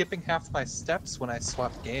skipping half my steps when I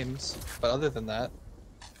swap games, but other than that,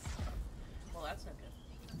 Well, that's not good.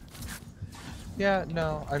 yeah,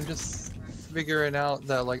 no, I'm just figuring out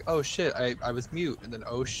that like, oh shit, I was mute, and then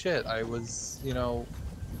oh shit, I was,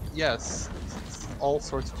 yes, all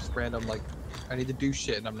sorts of just random like, I need to do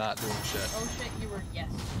shit and I'm not doing shit. Oh shit, you were yes.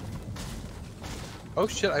 Oh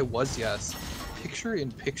shit, I was yes. Picture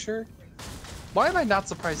in picture? Why am I not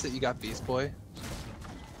surprised that you got Beast Boy?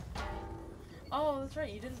 Oh, that's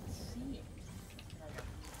right, you didn't see it.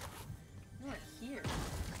 You weren't here.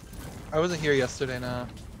 I wasn't here yesterday, no.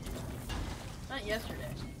 Not yesterday.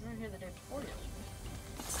 You weren't here the day before yesterday.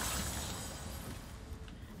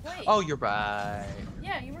 Wait. Oh, you're right.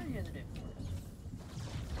 Yeah, you weren't here the day before yesterday.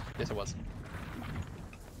 Yes, I was.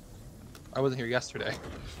 I wasn't here yesterday.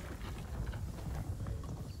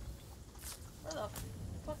 Where the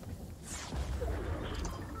fuck?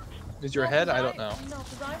 Is your No, head? 'cause I don't know. No,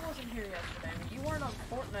 because I wasn't here yesterday. But you weren't on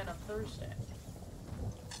Fortnite on Thursday.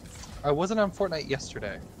 I wasn't on Fortnite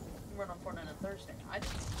yesterday. You weren't on Fortnite on Thursday.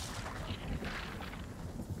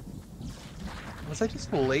 Was I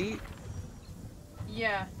just late?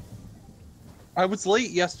 Yeah. I was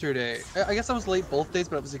late yesterday. I guess I was late both days,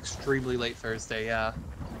 but I was extremely late Thursday, yeah.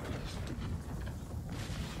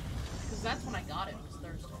 Because that's when I got it, was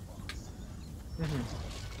Thursday. Mm-hmm.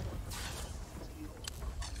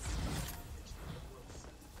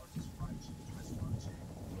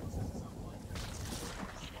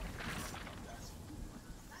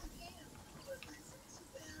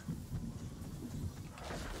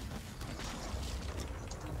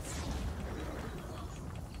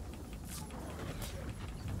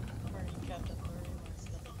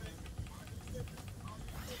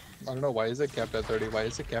 I don't know, why is it capped at 30? Why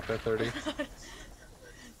is it capped at 30?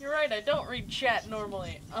 You're right, I don't read chat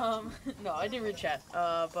normally. No, I do read chat,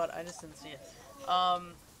 but I just didn't see it.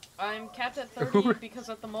 I'm capped at 30 because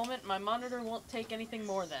at the moment my monitor won't take anything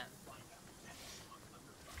more than.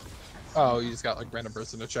 Oh, you just got like random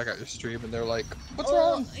person to check out your stream and they're like, what's Oh,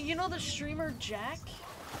 wrong? you know the streamer Jack?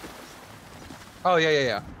 Oh,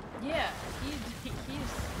 yeah. Yeah, he's...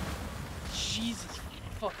 Jesus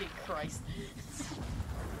fucking Christ.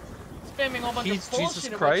 Spamming a whole bunch He's of bullshit Jesus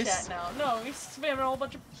in my Christ? chat now. No, he's spamming a whole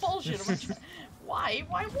bunch of bullshit in my chat. Why?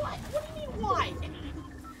 Why? What? What do you mean, why?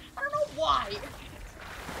 I don't know why.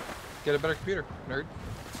 Get a better computer, nerd.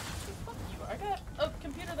 Fuck you. I got a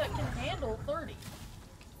computer that can handle 30.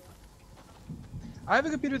 I have a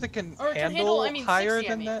computer that can Or it can handle I mean, higher 60, I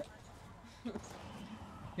than mean. that.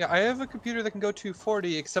 Yeah, I have a computer that can go to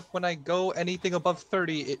 40, except when I go anything above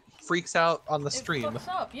 30, it freaks out on the stream. It fucks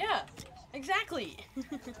up, yeah. Exactly.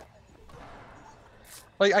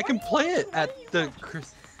 Like, I can play it why at are you the... watching-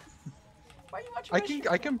 Why are you watching my stream?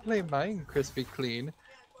 I can play mine crispy clean,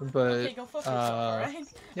 but... Okay, go fuck yourself,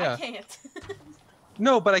 alright? yeah. I can't.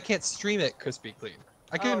 No, but I can't stream it crispy clean.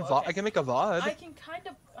 I can Oh, okay. I can make a VOD. I can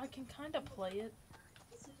kind of play it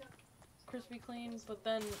crispy clean, but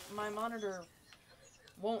then my monitor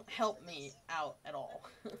won't help me out at all.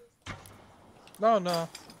 No.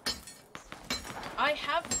 I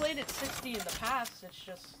have played it 60 in the past, it's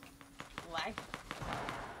just lag.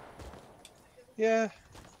 Yeah.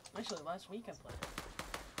 Actually, last week I played it.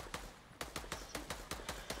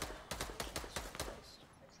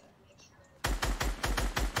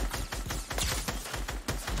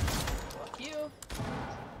 Fuck you.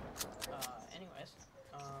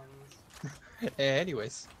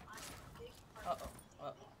 Anyways. Uh-oh.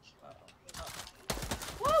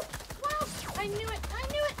 Whoa! Whoa! I knew it!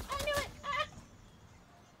 Ah!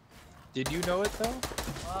 Did you know it though?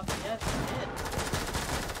 Fuck yes, I did.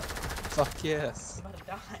 Fuck yes. I'm about to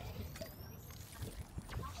die.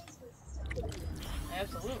 I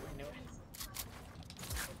absolutely knew it.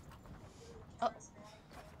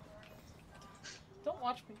 Don't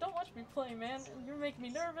watch me play, man. You're making me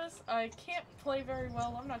nervous. I can't play very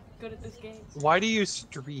well. I'm not good at this game. Why do you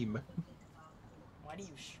stream? Why do you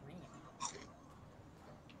stream?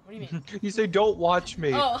 What do you mean? You say don't watch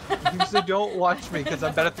me. Oh. You say don't watch me because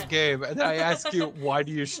I'm bad at the game, and then I ask you why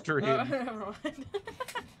do you stream? Oh, never mind.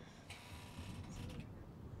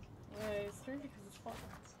 I stream because it's fun.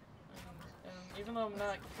 And even though I'm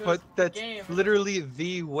not good But at the that's game, literally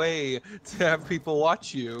the way to have people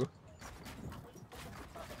watch you.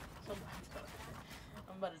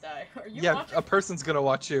 I'm about to die. Are you Yeah, watching? a person's gonna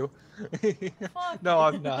watch you. Fuck No,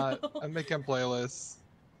 I'm you. not. I'm making playlists.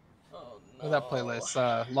 Oh Or no. not playlists,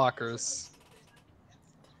 lockers.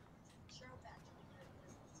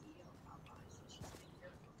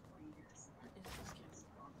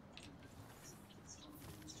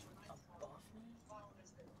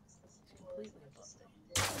 Completely above me.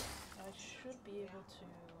 I should be able to.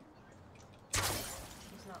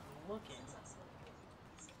 He's not looking.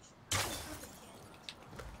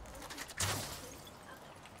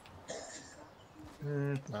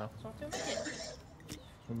 No. So I'm doing it.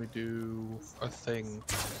 Let me do a thing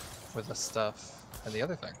with the stuff and the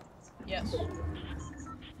other thing. Yes.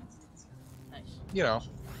 Nice. You know.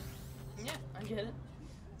 Yeah, I get it.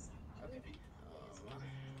 Okay.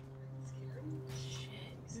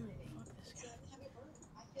 Shit, dude, fuck this guy.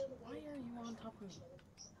 Why are you on top of me?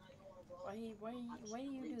 Why do you do this? Why do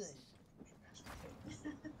you do this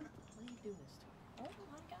to me? Oh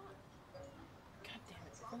my god. God damn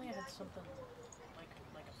it. If only I had something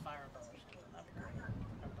like a fire emblem or something. That'd be great.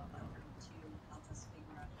 Never done that.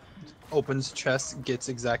 Opens chest, gets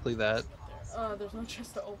exactly that. There's no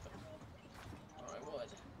chest to open. Or I would.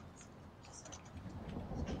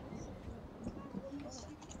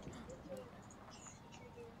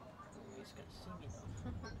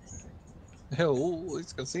 He's gonna see me though. Oh,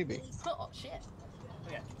 it's gonna see me. Oh shit.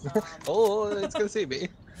 Okay. Oh, it's gonna see me.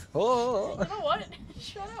 Oh. You know what?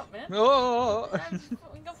 Shut up, man. Oh.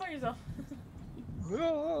 Go fuck yourself.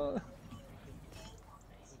 Oh.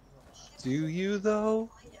 Do you though?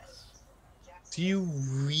 Yes. Do you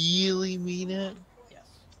really mean it? Yes.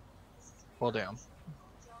 Well, damn. I'm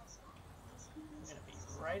gonna be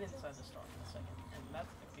right inside the storm in a second, and that's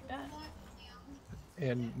gonna be bad.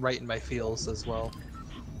 And right in my feels as well.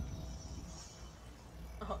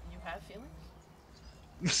 Oh, you have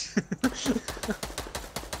feelings?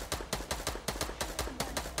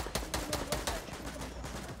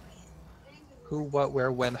 Who, what,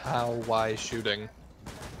 where, when, how, why shooting?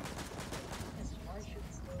 Yes, why should...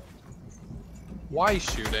 Why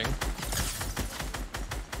shooting?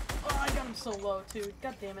 Oh, I got him so low, too.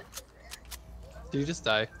 God damn it. Did you just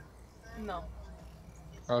die? No.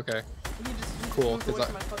 Okay. He just Cool, moved away 'cause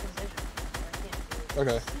from my fucking vision. I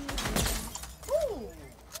Okay. can't. Woo!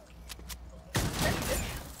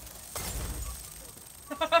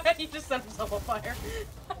 He just set himself on fire.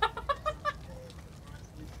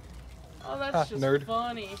 Oh, that's Ha, just nerd.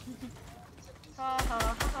 funny. Ha ha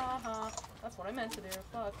ha ha ha. That's what I meant to do.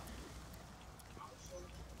 Fuck.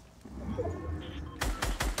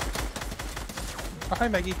 Oh, hi,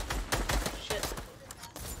 Maggie. Shit.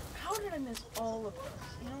 How did I miss all of this?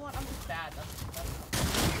 You know what? I'm just bad. That's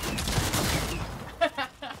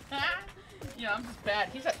yeah, I'm just bad.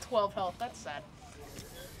 He's at 12 health. That's sad.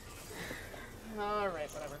 Alright,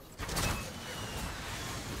 whatever.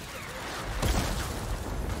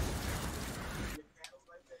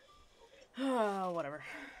 Whatever.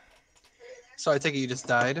 So I take it you just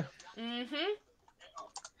died? Mm-hmm.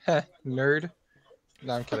 Heh, nerd.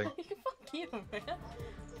 No, I'm kidding. Fuck you, man.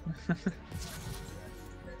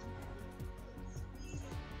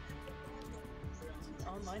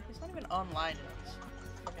 Online? He's not even online. He's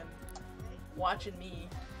fucking watching me.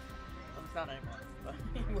 Well, he's not anymore. But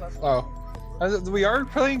he was. Oh. We are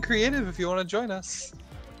playing creative if you want to join us.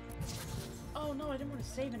 Oh no, I didn't want to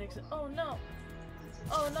save and exit. Oh no.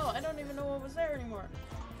 Oh no, I don't even know what was there anymore.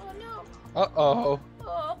 Oh no. Uh-oh.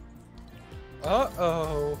 Oh.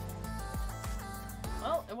 Uh-oh.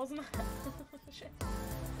 Well, it wasn't that. Shit.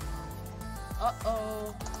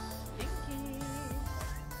 Uh-oh. Stinky.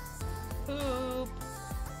 Poop.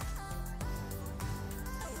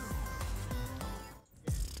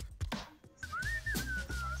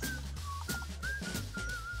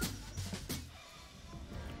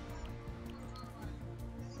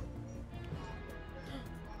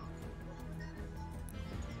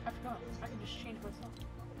 I forgot. I can just change myself.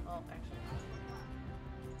 Well, actually.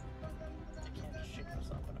 I can't just change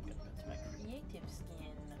myself, but I'm gonna go to my creative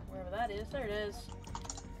skin. Wherever that is. There it is.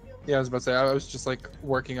 Yeah, I was about to say, I was just like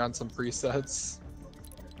working on some presets.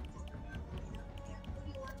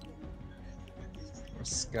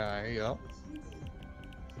 Sky, yep.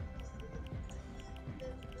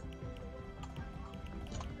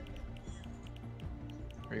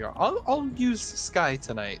 There you go. I'll use Sky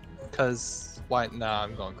tonight, cause why? Nah,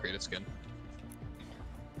 I'm going creative skin.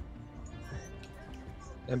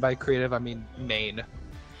 And by creative, I mean main.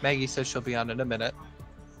 Maggie says she'll be on in a minute.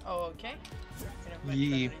 Oh, okay. Gonna invite Yee.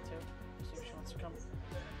 Trinity too. See if she wants to come.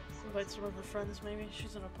 Invite some of her friends, maybe.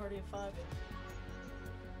 She's in a party of 5.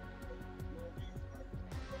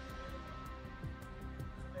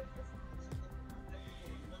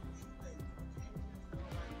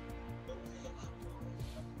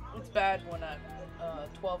 It's bad when at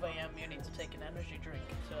 12 a.m. you need to take an energy drink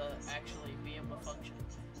to actually be able to function.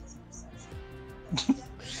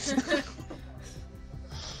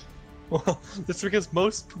 Well, that's because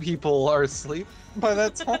most people are asleep by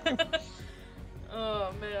that time.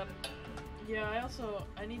 Oh man. Yeah,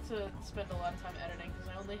 I need to spend a lot of time editing because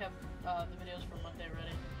I only have the videos for Monday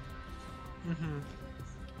ready. Mm-hmm.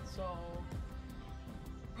 So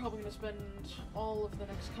probably gonna spend all of the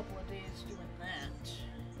next couple of days doing that to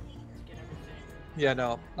get everything. Yeah,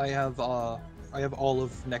 no, I have all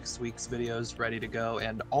of next week's videos ready to go,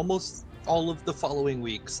 and almost all of the following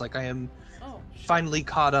weeks. Like I am Oh, shit. finally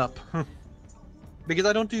caught up. Because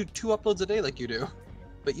I don't do 2 uploads a day like you do.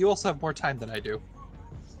 But you also have more time than I do.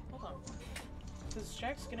 Hold on. Because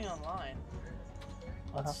Jack's getting online.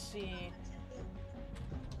 Let's see.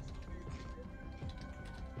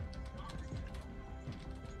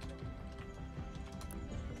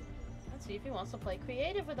 Let's see if he wants to play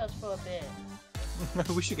creative with us for a bit.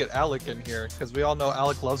 We should get Alec in here, because we all know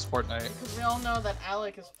Alec loves Fortnite. Because we all know that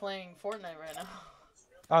Alec is playing Fortnite right now.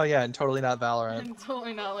 Oh yeah, and totally not Valorant. And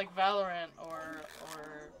totally not like Valorant or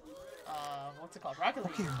what's it called? Rocket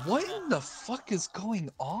League. Okay, what in the fuck is going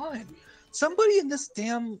on? Somebody in this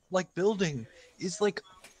damn, like, building is, like,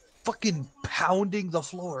 fucking pounding the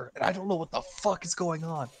floor, and I don't know what the fuck is going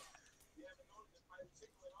on.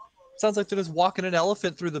 Sounds like they're just walking an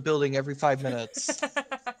elephant through the building every 5 minutes. I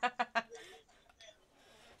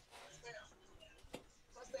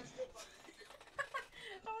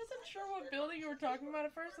wasn't sure what building you were talking about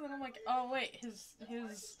at first, and then I'm like, oh wait, his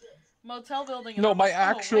motel building. And No, I'm my like,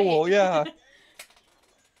 actual, wait. yeah.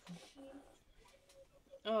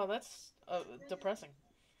 Oh, that's depressing.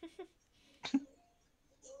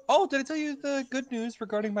 Oh, did I tell you the good news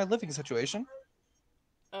regarding my living situation?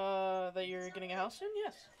 That you're getting a house soon?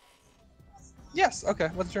 Yes. Yes, okay,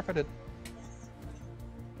 wasn't sure if I did.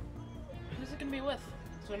 Who's it gonna be with?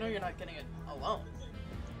 So I know you're not getting it alone.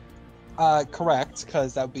 Correct,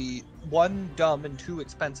 because that would be 1, dumb, and 2,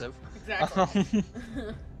 expensive. Exactly.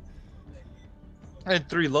 And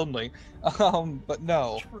 3, lonely. But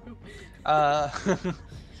no. True.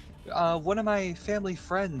 One of my family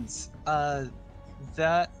friends,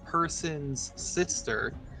 that person's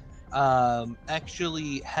sister,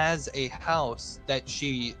 actually has a house that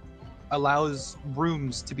she allows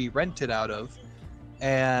rooms to be rented out of,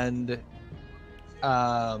 and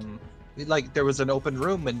like there was an open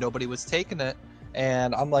room and nobody was taking it,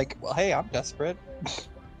 and I'm like, well, hey, I'm desperate.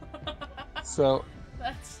 So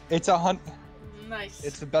That's it's nice.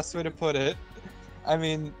 it's the best way to put it. I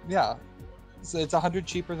mean, yeah, so it's 100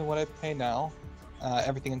 cheaper than what I pay now,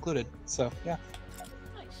 everything included. So yeah.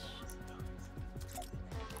 Nice.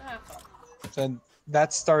 Ah, fun. And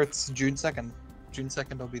that starts June 2nd. June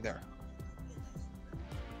 2nd, I'll be there.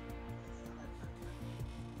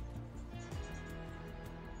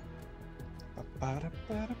 No,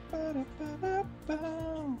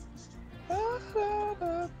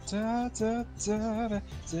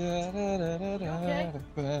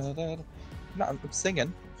 I'm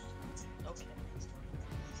singing. Okay.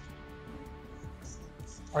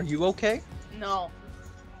 Are you okay? No.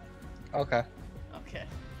 Okay. Okay.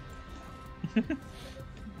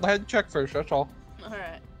 I had to check first, that's all.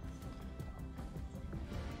 Alright.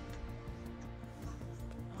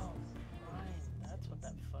 Oh, Ryan, that's what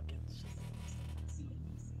that fucking...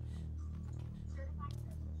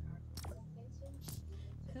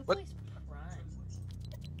 Who What? plays Prime?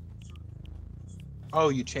 Oh,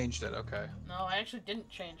 you changed it, okay. No, I actually didn't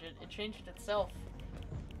change it. It changed itself.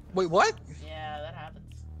 Wait, what? Yeah, that happens.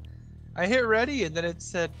 I hit ready and then it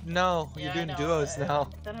said, no, Yeah, you're I doing know. duos now.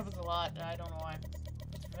 That happens a lot. I don't know why.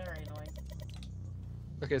 It's very annoying.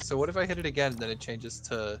 Okay, so what if I hit it again and then it changes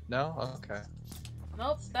to no? Okay.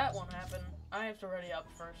 Nope, that won't happen. I have to ready up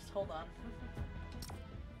first. Hold on.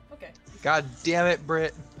 Okay. God damn it,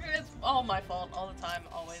 Britt. It's all my fault all the time,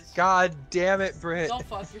 always. God damn it, Britt. Don't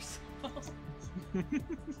fuck yourself.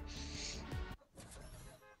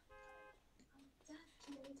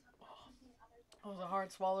 That was a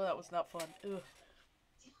hard swallow. That was not fun. Ugh.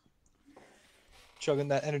 Chugging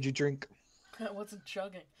that energy drink. I wasn't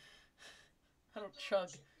chugging. I don't chug.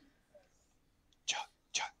 Chug,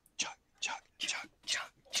 chug, chug, chug, chug, chug,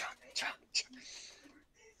 chug, chug,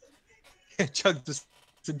 chug. Chug this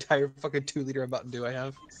entire fucking 2-liter of Mountain Dew I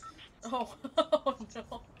have. Oh, oh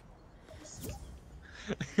no.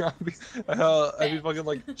 I'd be fucking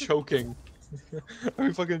like choking. I'd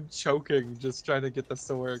be fucking choking just trying to get this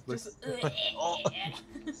to work. Like, Just,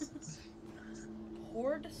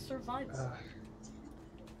 Horde survival.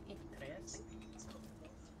 Interesting.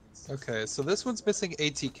 Okay, so this one's missing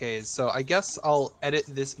ATKs, so I guess I'll edit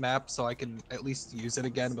this map so I can at least use it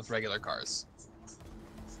again with regular cars.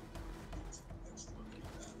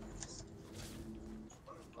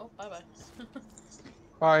 Oh, bye-bye.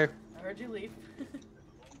 Bye. I heard you leave.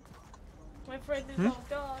 My friend is all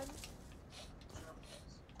gone.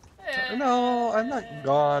 No, I'm not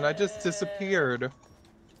gone. I just disappeared. That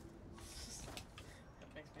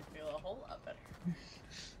makes me feel a whole lot better.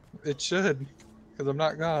 It should, because I'm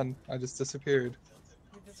not gone. I just disappeared.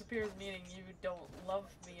 You disappeared, meaning you don't love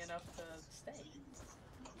me enough to stay.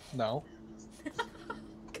 No.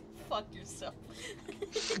 Fuck yourself.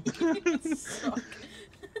 You suck.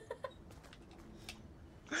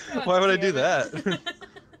 God Why would I do damn it. that?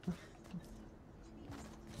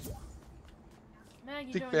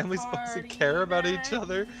 Maggie, Think join families the supposed to party, care about each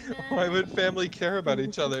other? Why would family care about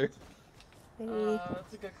each other?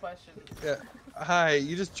 That's a good question. Yeah. Hi,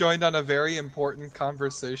 you just joined on a very important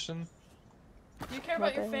conversation. Do you care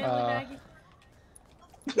about your Okay. family, Maggie?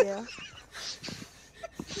 Yeah.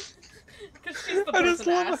 Because she's the I just person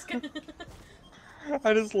to love ask.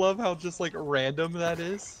 I just love how just like random that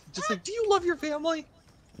is. Just like, do you love your family?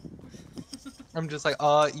 I'm just like,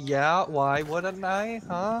 yeah, why wouldn't I,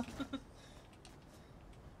 huh?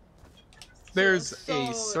 There's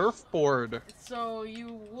a surfboard. So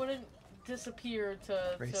you wouldn't disappear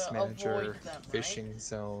to Race avoid manager, them, fishing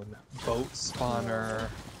zone, boat spawner. right?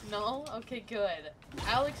 No? Okay, good.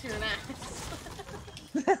 Alex, you're an ass.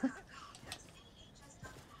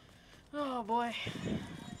 Oh boy.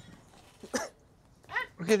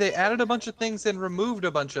 Okay, they added a bunch of things and removed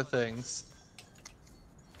a bunch of things.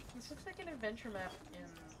 adventure map in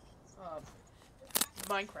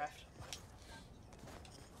Minecraft.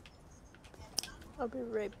 I'll be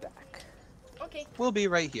right back. Okay. We'll be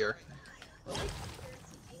right here.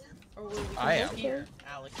 Or will we I come am. here,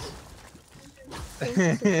 Alex? Don't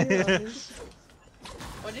disappear on me.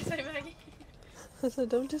 What did you say, Maggie? I said,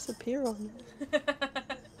 don't disappear on me.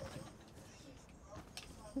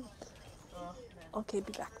 Oh, man. Okay,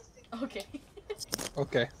 be back. Okay.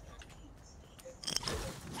 Okay.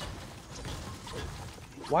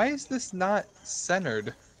 Why is this not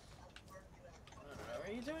centered? I don't know.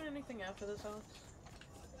 Are you doing anything after this,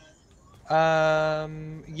 Alex?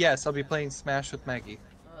 Yes, I'll be playing Smash with Maggie.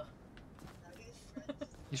 Ugh.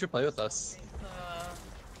 You should play with us. I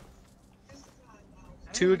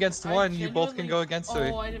 2 don't- against I 1, you both can genuinely- go against me.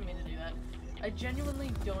 Oh, I didn't mean to do that. I genuinely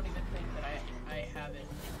don't even think that I have it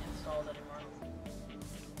installed anymore.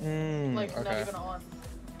 Like, not Okay. even on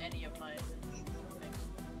any of my things.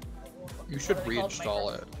 You should What are they called?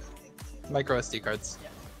 reinstall it. Micro SD cards. Yeah.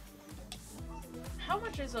 How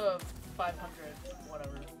much is a 500,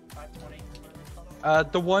 whatever, 520, whatever it's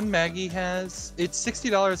called? The one Maggie has, it's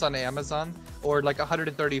 $60 on Amazon, or like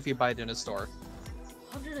 130 if you buy it in a store.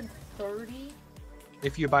 130?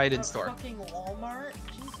 If you buy it in At store. fucking Walmart?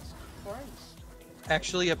 Jesus Christ.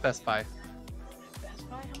 Actually, at Best Buy. Best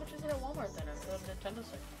Buy? How much is it at Walmart then? At the Nintendo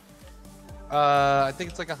section? I think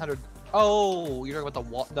it's like 100. Oh, you're talking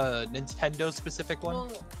about the Nintendo specific one?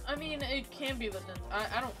 Well, I mean, it can be the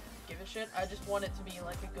I don't give a shit. I just want it to be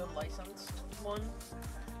like a good licensed one. You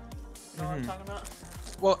know what I'm talking about?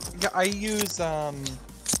 Well, yeah, I use oh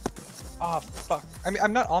fuck. I mean,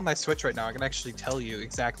 I'm not on my Switch right now. I can actually tell you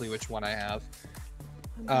exactly which one I have,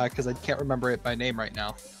 because I can't remember it by name right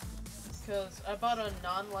now. Because I bought a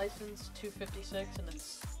non-licensed 256 and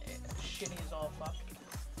it's shitty as all fuck.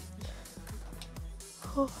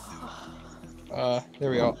 There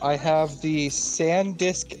we go. I have the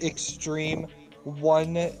SanDisk Extreme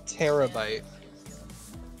 1 terabyte.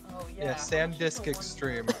 Oh yeah. Yeah, how much is SanDisk the one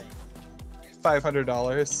Extreme. terabyte?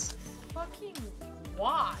 $500. Fucking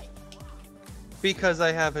why? Because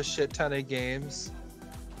I have a shit ton of games.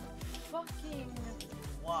 Fucking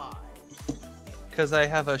why? Because I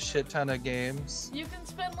have a shit ton of games. You can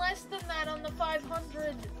spend less than that on the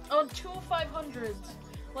 500, on 2 500s,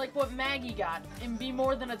 like what Maggie got, and be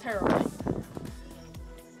more than a terabyte.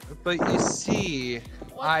 But you see,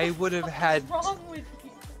 What I the would have fuck had. is wrong with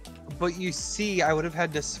you? But you see, I would have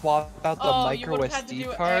had to swap out the Oh, you micro would have had to SD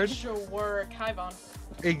do card. extra work. Hi, Vaughn.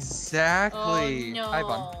 Exactly. Oh no. Hi,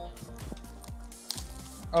 Vaughn.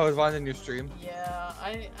 Oh, is Vaughn in your stream? Yeah,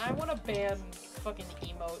 I want to ban fucking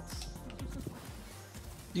emotes.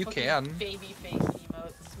 You Fucking can. Baby face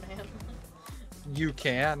emotes, man. You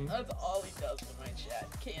can. That's all he does in my chat.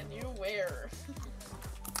 Can you wear?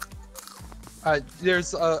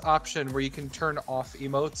 There's an option where you can turn off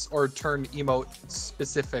emotes or turn emote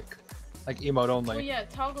specific, like emote only. Oh yeah,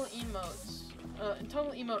 toggle emotes.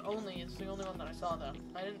 Toggle emote only is the only one that I saw though.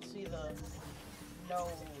 I didn't see the no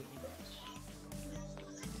emotes.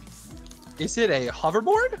 Is it a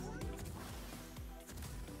hoverboard?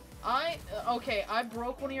 Okay, I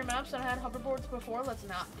broke one of your maps and I had hoverboards before. Let's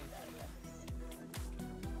not do that again.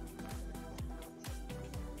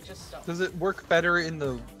 Just so. Does it work better in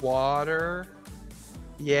the water?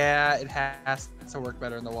 Yeah, it has to work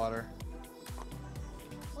better in the water.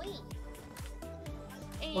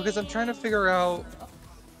 Well, because I'm trying to figure out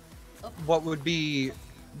what would be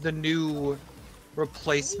the new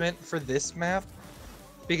replacement for this map.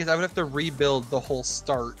 Because I would have to rebuild the whole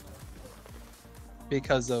start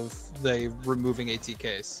because of the removing ATKs.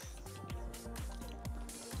 Okay,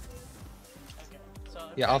 so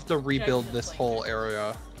Yeah, I'll have to Jack's rebuild just this playing whole Jack.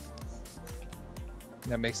 area.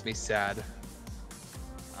 That makes me sad.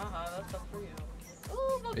 That sucks for you.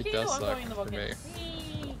 Ooh, volcano! It does I'm suck going in the for volcano. me.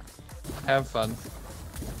 Whee! Have fun.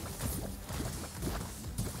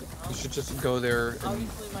 You should just go there and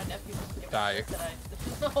Obviously, my nephew doesn't give a die. shit that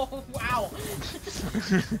Oh, wow!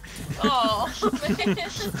 Oh,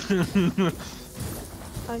 man!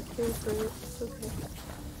 I care for it. It's okay.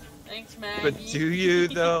 Thanks, Maggie. But do you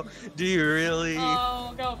though? Do you really?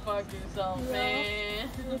 Oh, go fuck yourself, Yeah. man.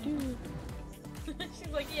 I do. She's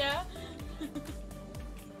like, yeah.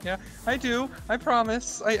 Yeah, I do. I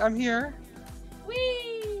promise. I'm here.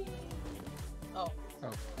 Whee! Oh, Oh, I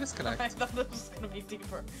disconnect. thought this was gonna be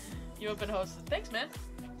deeper. You have been hosted. Thanks, man.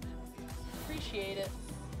 Appreciate it.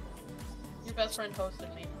 Your best friend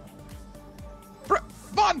hosted me.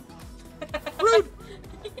 Vaughn! Rude!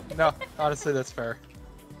 No, honestly, that's fair.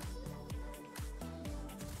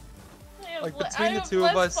 Like, between the two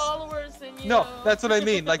of us- followers than you. No, that's what I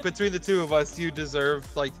mean. Like, between the two of us, you deserve,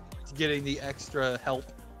 like, getting the extra help.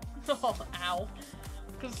 Oh, ow.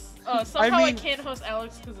 Because somehow I mean- can't host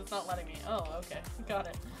Alex because it's not letting me. Oh, okay. Got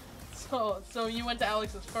it. So you went to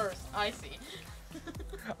Alex's first. I see.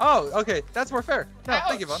 Oh, okay. That's more fair. No,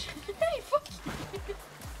 thank you, Vaughn. Ouch. Hey, fuck you.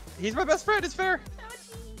 He's my best friend. It's fair.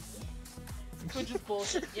 Which is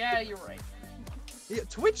bullshit. Yeah, you're right. Yeah,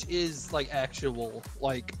 Twitch is like actual.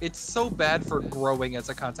 Like, it's so bad for growing as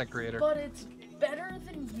a content creator. But it's better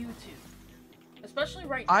than YouTube. Especially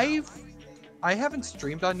right now. I haven't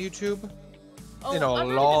streamed on YouTube Oh, in a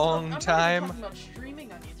I'm long not even time. talking about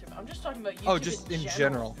streaming on YouTube. I'm just talking about YouTube. Oh, just in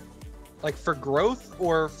general. Like for growth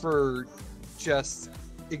or for just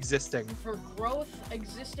existing? For growth,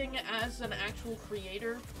 existing as an actual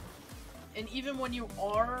creator, and even when you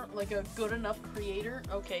are like a good enough creator.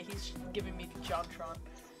 Okay, he's giving me JobTron.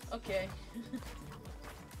 Okay.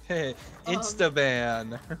 Hey,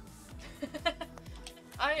 Instaban.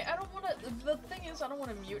 I don't want to. The thing is, I don't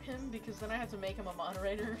want to mute him because then I have to make him a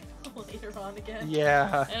moderator later on again.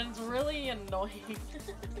 Yeah. And it's really annoying.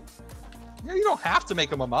 Yeah, you don't have to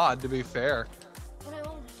make him a mod, to be fair.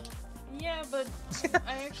 Well, yeah, but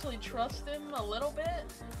I actually trust him a little bit.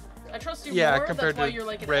 I trust you Yeah, more. compared That's why to you're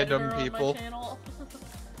like an random editor people. on my channel.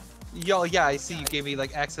 Yo, yeah, I see you gave me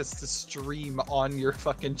like access to stream on your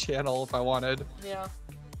fucking channel if I wanted. Yeah.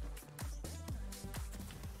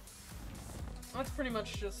 That's pretty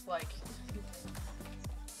much just like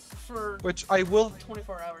for Which I will.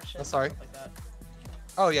 24-hour shit. Oh, sorry. Stuff like that.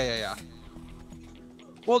 Oh, yeah.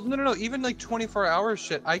 Well, no. Even like 24-hour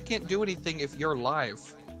shit, I can't do anything if you're live.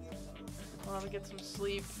 Well, I'm gonna get some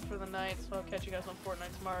sleep for the night, so I'll catch you guys on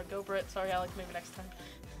Fortnite tomorrow. Go Brit. Sorry, Alex. Maybe next time.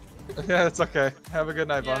 Yeah, it's okay. Have a good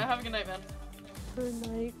night, Yeah, Vaughn. have a good night, man. Good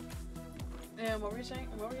night. And what were you saying?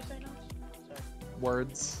 What were you saying, Alex? Sorry.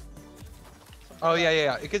 Words. Something Oh, about-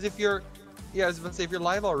 yeah. Because if you're... Yeah, I was about to say, if you're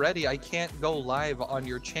live already, I can't go live on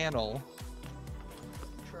your channel.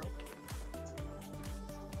 True.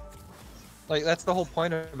 Like, that's the whole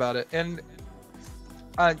point about it. And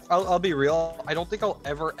I'll be real, I don't think I'll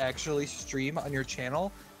ever actually stream on your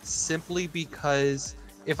channel, simply because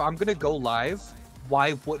if I'm gonna go live,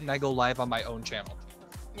 why wouldn't I go live on my own channel?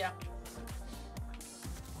 Yeah.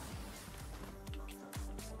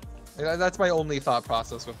 And that's my only thought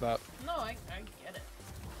process with that. No, I get it.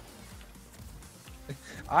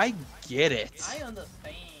 I get it. I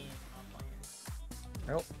understand.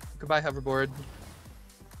 Oh, goodbye, hoverboard.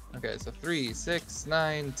 Okay, so 3, 6,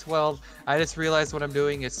 9, 12. I just realized what I'm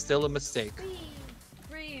doing is still a mistake.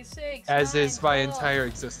 3, 6, As 9, is my 12, entire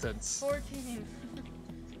existence. 14.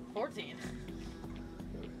 14.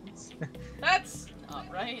 That's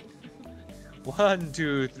not right. 1,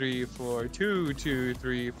 2, 3, 4. 2, 2,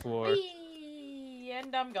 3, 4. Whee!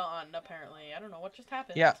 And I'm gone, apparently. I don't know what just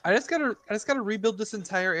happened. Yeah, I just gotta rebuild this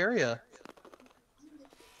entire area.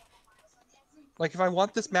 Like, if I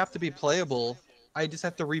want this map to be playable, I just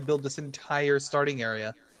have to rebuild this entire starting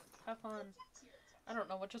area. Have fun. I don't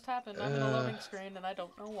know what just happened. I'm in a loading screen and I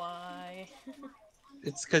don't know why.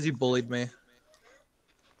 It's because you bullied me.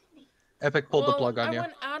 Epic pulled the plug on I you.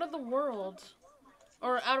 went out of the world.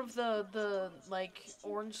 Or out of the like,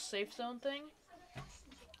 orange safe zone thing.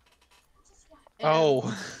 And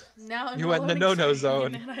Oh, now I'm you in a went in the loading no-no screen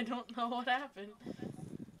zone. And I don't know what happened.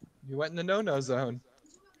 you went in the no-no zone.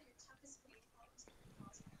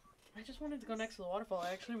 I just wanted to go next to the waterfall.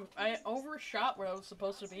 I overshot where I was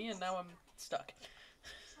supposed to be, and now I'm stuck.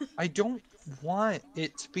 I don't want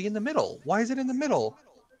it to be in the middle. Why is it in the middle?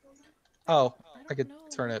 Oh, I could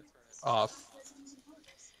turn it off.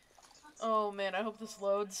 Oh man, I hope this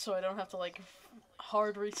loads so I don't have to like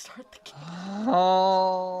hard restart the game.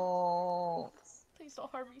 Oh. Please don't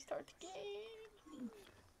hard restart the game.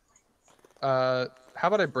 How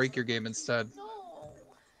about I break your game instead? No.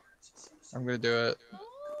 I'm gonna do it. No.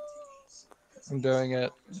 I'm doing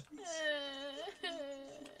it.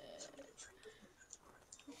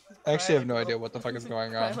 I actually have no idea what the fuck is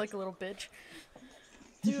going Cry on. like a little bitch.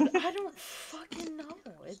 Dude, I don't fucking know.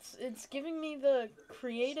 It's giving me the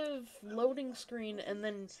creative loading screen and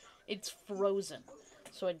then it's frozen.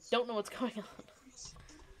 So I don't know what's going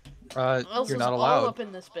on. Else You're is not all allowed. up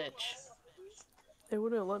in this bitch. It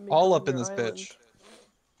wouldn't let me. All go up on in your this island. bitch.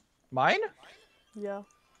 Mine? Yeah.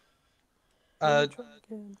 Uh, Try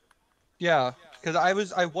again. yeah, because I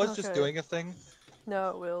was just Okay. doing a thing.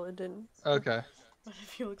 No, it will. It didn't. Okay. But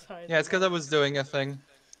if you look high. Yeah, it's because I was doing a thing.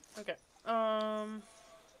 Okay. I'll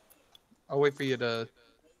wait for you to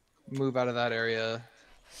move out of that area.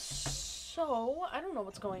 So, I don't know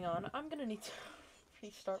what's going on. I'm gonna need to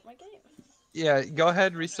restart my game. Yeah, go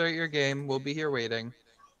ahead, restart your game. We'll be here waiting.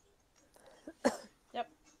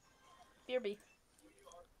 BRB.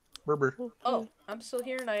 Berber. Oh, I'm still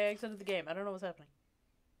here and I exited the game. I don't know what's happening.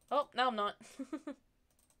 Oh, now I'm not.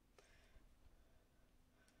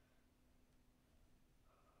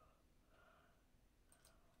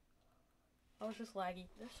 I was just laggy.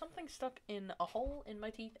 There's something stuck in a hole in my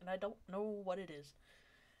teeth, and I don't know what it is.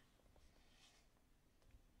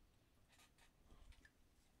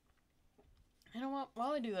 You know what?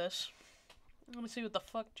 While I do this, I'm gonna see what the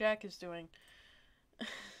fuck Jack is doing.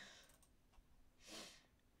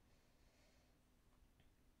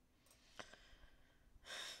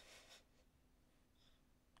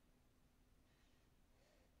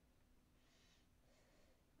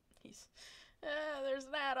 He's... there's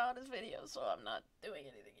an ad on his video, so I'm not doing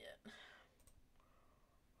anything yet.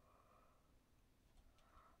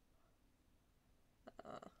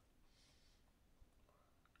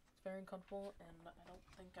 It's very uncomfortable, and I don't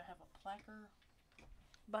think I have a placard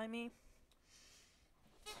by me.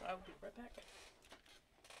 So I will be right back.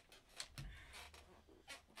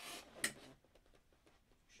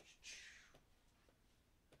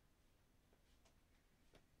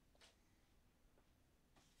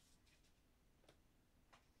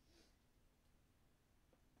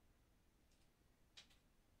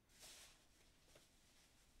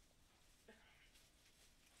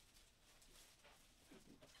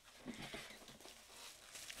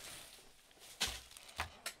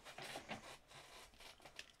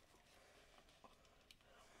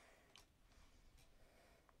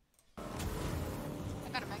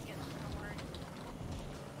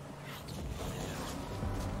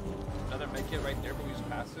 Another med kit right there, but we just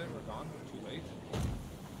passed it. We're gone. We're too late.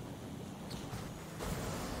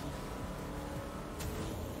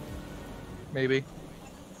 Maybe.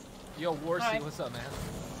 Yo, warsee, Hi. what's up, man?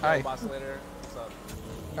 Hi. Yo, boss later. What's up?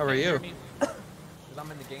 How are Can't hear you? me? 'Cause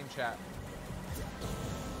I'm in the game chat.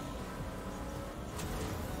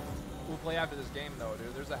 We'll play after this game, though,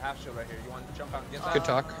 dude. There's a half shield right here. You want to jump out and get that? Good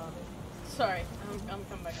talk. Sorry, I'm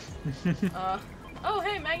coming back. Oh,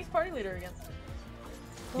 hey, Maggie's party leader again.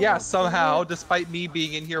 Yeah, somehow, despite me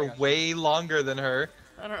being in here way longer than her.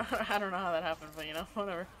 I don't know how that happened, but you know,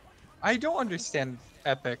 whatever. I don't understand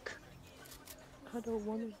Epic. I don't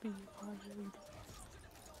want to be American.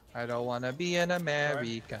 I don't wanna be an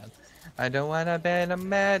American. I don't wanna be an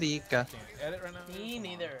America. Can't edit right now. Me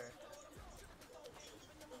neither.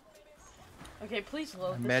 Okay, please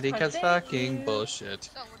load this America's time. Thank fucking you. bullshit.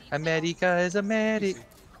 So, what do you think? America is America.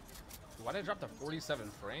 Why did I drop to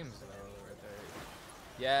 47 frames, though, right there?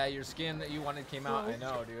 Yeah, your skin that you wanted came out. I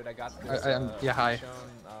know, dude. I got this. Yeah, hi. Shown,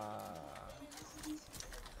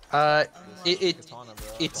 It's katana,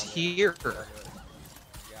 bro. here. Got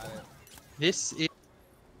it. This is.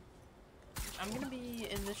 I'm gonna be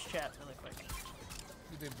in this chat really quick.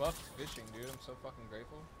 Dude, they buffed fishing, dude. I'm so fucking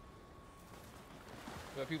grateful.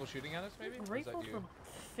 We have people shooting at us, maybe? Or is that Grateful you? for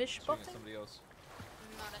fish Shooting at buffing? somebody else.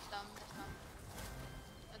 No, that's dumb. That's dumb.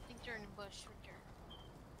 I think you're in the bush right there.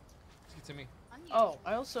 Let's get to me. I need Oh, to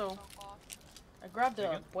I also fuck off. I grabbed a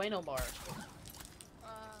Again? Bueno bar.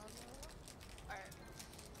 Alright.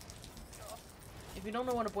 If you don't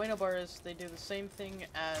know what a Bueno bar is, they do the same thing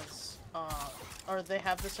as or they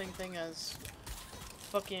have the same thing as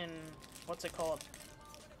fucking what's it called?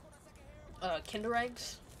 Kinder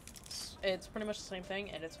eggs. It's pretty much the same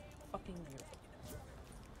thing, and it's fucking beautiful.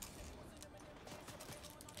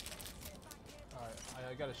 Alright,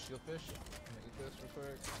 I got a shield fish. I'm gonna eat this real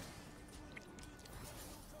quick.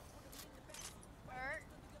 Alright.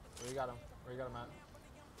 Where you got him? Where you got him at?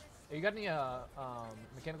 Hey, you got any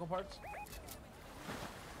mechanical parts? No.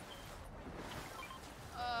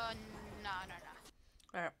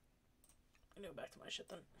 Alright. I go back to my shit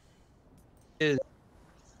then.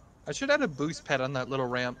 I should add a boost pad on that little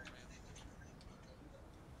ramp.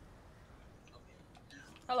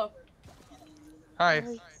 Hello. Hi.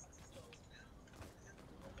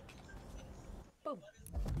 Boom.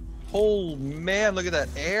 Oh man, look at that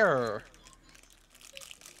air.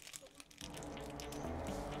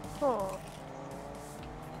 Oh,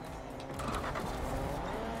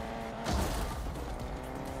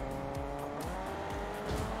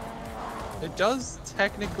 It does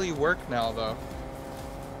technically work now, though.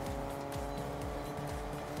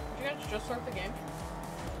 Did you guys just start the game?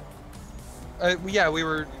 Yeah, we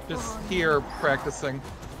were just here practicing.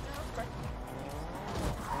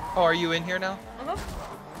 Oh, are you in here now?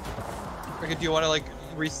 Okay, do you want to like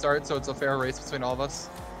restart so it's a fair race between all of us?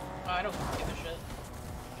 I don't give a shit.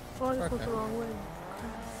 oh, I just went Okay. the wrong way.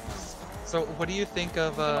 So, what do you think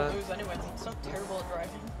of I'm gonna lose anyways. I'm so terrible at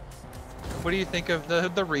driving. what do you think of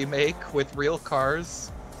the remake with real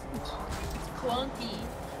cars? It's clunky.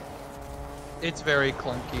 It's very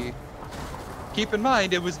clunky. Keep in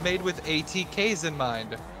mind, it was made with ATKs in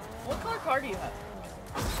mind. What color car do you have?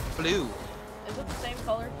 Blue. Is it the same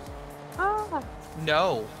color? Ah!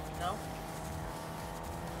 No. No?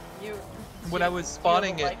 You... When I was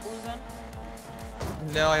spawning you have it. a light blue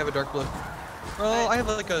then? No, I have a dark blue. Well, I- I have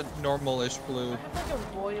like a normal-ish blue. I have like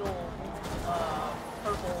a royal,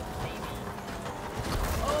 purple, maybe.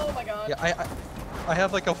 Oh my god. Yeah, I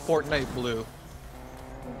have like a Fortnite blue.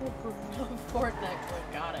 Fortnite blue,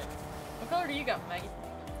 got it. What color do you got, Maggie?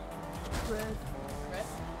 Red. Red?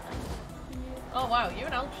 Oh wow, you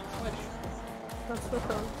and Alex should switch. That's what I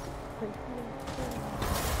was thinking.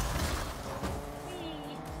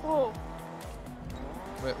 Oh!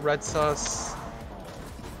 Red sus.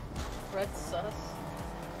 Red sus?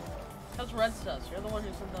 How's red sus? You're the one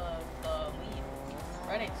who's in the lead.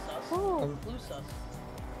 Red ain't sus. Oh! Blue sus.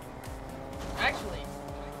 Actually,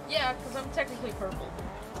 yeah, because I'm technically purple.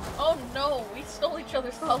 Oh no, we stole each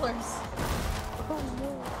other's colors. Oh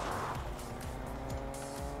no.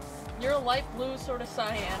 You're a light blue, sort of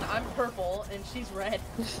cyan. I'm purple, and she's red.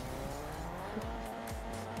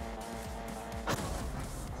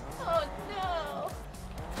 Oh no.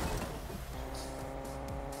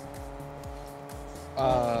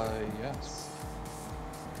 Yes.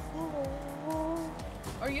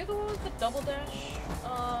 Are you the one with the double dash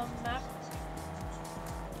map?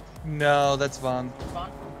 No, that's Vaughn.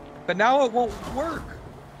 Vaughn? But now it won't work.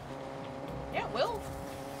 Yeah, it will.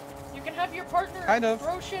 You can have your partner Kind of.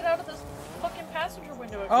 throw shit out of this fucking passenger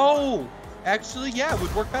window if you want. Oh! Actually, yeah, it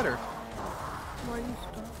would work better. Why are you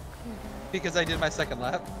stuck? Because I did my second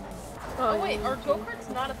lap. Oh wait, are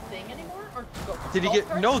go-karts not a thing anymore? Or Did he get...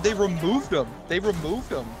 golf No, carts they not a thing removed them. They removed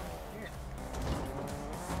them. Weird.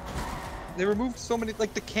 They removed so many...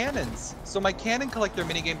 Like, the cannons. So my cannon collector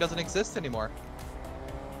minigame doesn't exist anymore.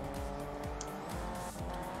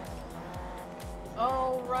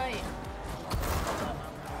 Oh, right.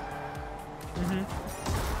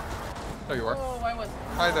 Mm-hmm. There you are. Oh, I went...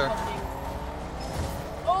 Hi there. fucking-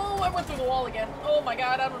 Oh, I went through the wall again. Oh my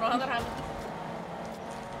god, I don't know how that happened.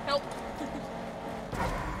 Help.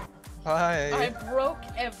 Hi. I broke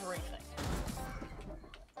everything.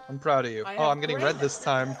 I'm proud of you. I Oh, have I'm getting great- red this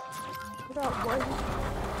time. Get out, why?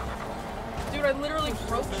 Dude, I literally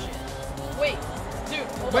broke shit. Wait, dude,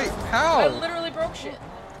 hold Wait, on. how? I literally broke shit.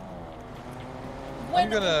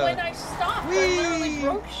 When I stopped, I literally Whee!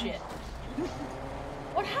 broke shit.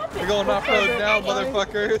 What happened? We're going What off-road happened? now,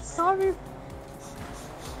 motherfuckers. Sorry.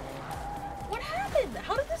 What happened?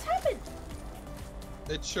 How did this happen?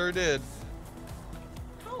 It sure did.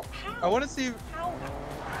 How? I want to see... How?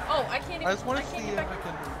 Oh, I can't even. I just want to can't see get if back I in.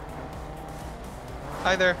 can...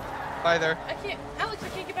 Hi there. Hi there. I can't. Alex, I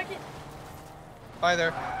can't get back in. Hi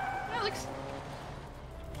there. Alex.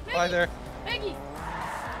 Maggie, Hi there. Maggie.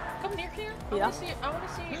 Come near here. I Yeah? want to see. I want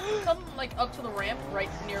to see. Come like up to the ramp right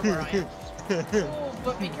near where I am. Ooh,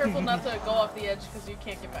 but be careful not to go off the edge because you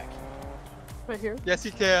can't get back. Right here? Yes,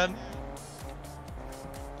 you can.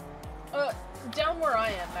 Down where I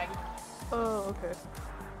am, Maggie. Oh, okay.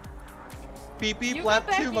 Beep beep, You lap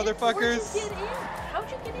got back 2, in? motherfuckers. Where'd you get in?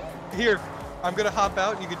 How'd you get in? Here, I'm gonna hop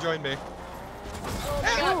out and you can join me. Oh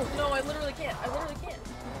my god, no, I literally can't. I literally can't.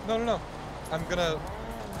 No, no, no. I'm gonna...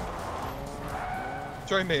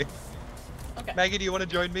 Join me. Okay. Maggie, do you want to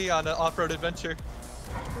join me on an off-road adventure?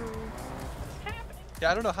 What's happening?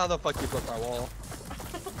 Yeah, I don't know how the fuck you broke my wall.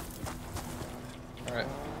 Alright.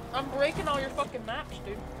 I'm breaking all your fucking maps,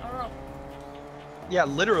 dude. I don't know. Yeah,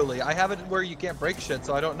 literally. I have it where you can't break shit,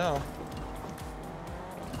 so I don't know.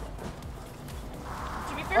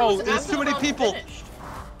 To be fair, Oh, it was there's after too the many round people. finished.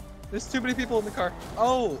 There's too many people in the car.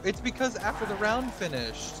 Oh, it's because after the round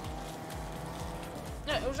finished.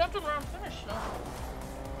 Yeah, it was after the round finished, so.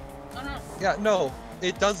 I don't know. Yeah, no,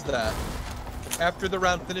 it does that. After the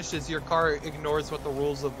round finishes, your car ignores what the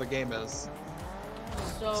rules of the game is.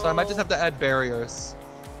 So I might just have to add barriers.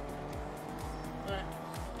 Alright.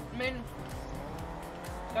 I mean,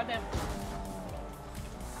 goddamn.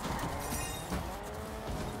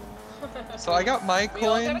 So I got my We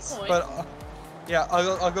all got a coins, coin. but yeah,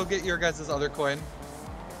 I'll go get your guys' other coin.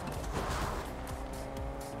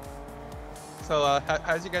 So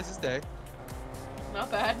how's your guys' day? Not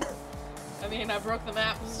bad. I mean, I broke the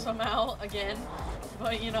map somehow again,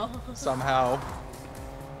 but you know. Somehow.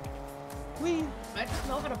 Whee! I just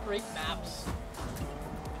know how to break maps.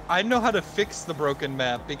 I know how to fix the broken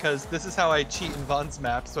map because this is how I cheat in Vaughn's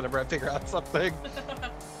maps whenever I figure out something.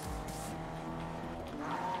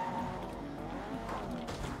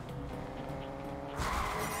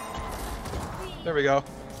 There we go.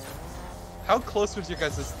 How close was your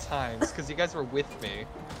guys' times? Because you guys were with me.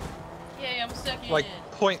 Yay, I'm second. Like,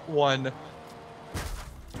 0.1.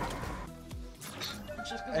 Just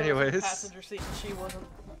 'cause I was in the Anyways. passenger seat and she wasn't.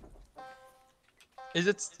 Is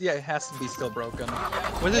it? Yeah, it has to be still broken.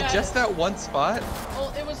 Was it Yeah. just that one spot?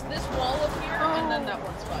 Well, it was this wall up here, and then that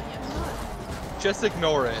one spot, yes. Just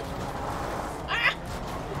ignore it. Ah!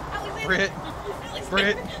 Alexander! Brit.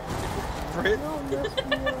 Brit. Brit. No, mess me up.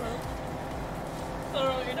 I don't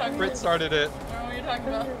know what you're talking Brit about. started it. I don't know what you're talking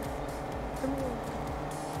Come about. here. Come here.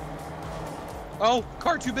 Oh,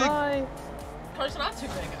 car too big. Bye. Car's not too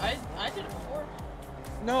big. I did it before.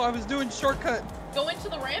 No, I was doing shortcut. Go into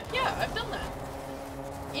the ramp? Yeah, I've done that.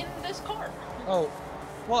 In this car. Oh.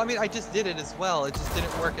 Well, I mean, I just did it as well. It just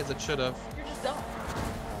didn't work as it should have. You're just dumb.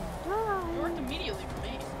 It worked immediately for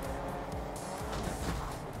me.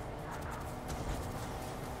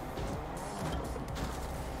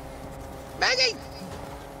 Maggie!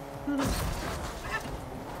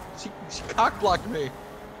 she cock blocked me.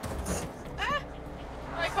 Ah!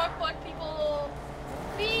 I cockblock people.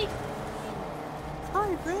 Me!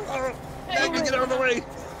 Hi, Brit. Hey, Maggie, get out of the way!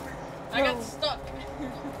 I got stuck.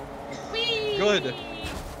 Whee! Good.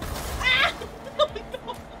 Ah! Oh no!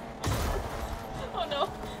 Oh no!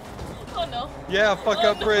 Oh no! Yeah, fuck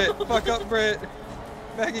Oh, up no. Brit. Fuck up Brit.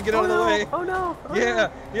 Maggie, get out of the way. Oh no! Oh, Yeah,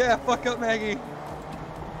 yeah, fuck up Maggie.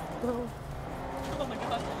 no. Oh my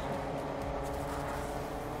god.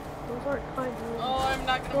 Those aren't kind of you. Oh, I'm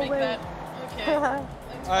not gonna Go make away. that. Okay.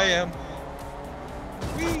 That's I fine. am.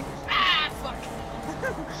 Whee! Ah,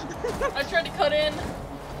 fuck. I tried to cut in.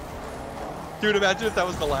 Dude, imagine if that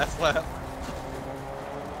was the last lap.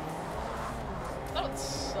 That would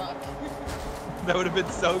suck. That would have been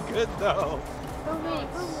so good, though. Oh That no! would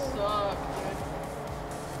Oh suck, dude.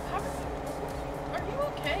 Are you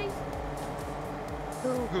okay?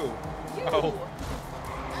 no! Who? You! Oh.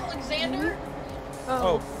 Alexander?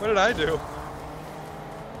 Oh, what did I do?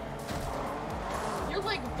 You're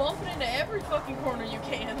like bumping into every fucking corner you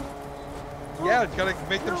can. Yeah, gotta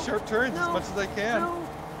make them No, sharp turns as no, much as I can. No.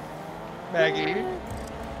 Maggie.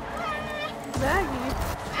 Maggie?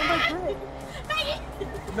 Oh my Brit. Maggie!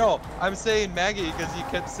 No, I'm saying Maggie because you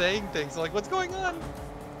kept saying things like, what's going on?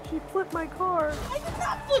 She flipped my car. I did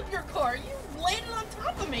not flip your car. You landed on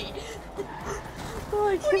top of me. Oh,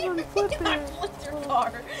 I What do you keep on mean flipping I it. flipped your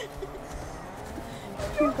car?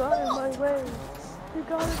 You got in my way. You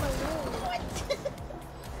got in my way. What?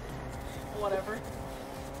 Whatever.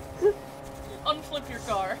 Unflip your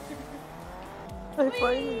car. I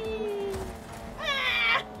finally did. Whee!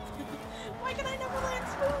 Ah! Why can I never land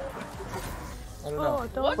smooth? I don't Oh, know.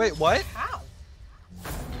 don't. Wait, what? How?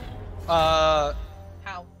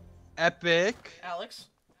 How? Epic. Alex?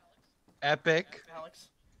 Epic. Alex?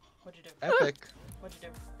 What'd you do? Epic. What'd you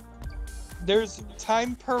do? There's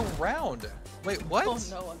time per round. Wait, what? Oh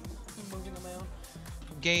no, I'm moving on my own.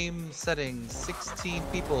 Game settings, 16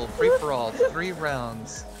 people, free for all, 3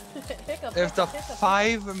 rounds. Hiccup, There's a hiccup, hiccup.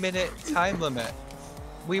 5-minute time limit.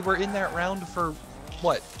 We were in that round for,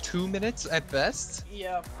 what, 2 minutes at best?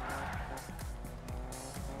 Yeah.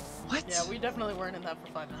 What? Yeah, we definitely weren't in that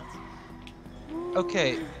for 5 minutes.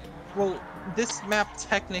 Okay, well, this map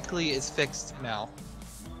technically is fixed now.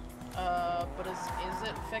 But is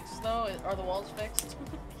it fixed though? Are the walls fixed?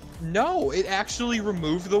 No, it actually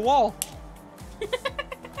removed the wall.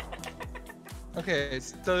 Okay,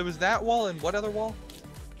 so it was that wall and what other wall?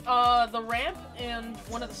 The ramp and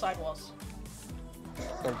one of the side walls.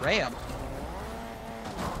 The ramp.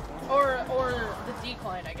 Or the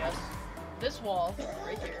decline, I guess. This wall,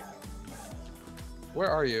 right here. Where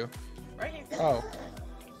are you? Right here. Oh.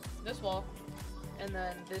 This wall. And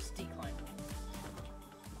then this decline.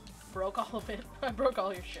 Broke all of it. I broke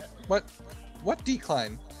all your shit. What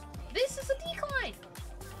decline? This is a decline!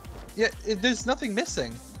 Yeah, there's nothing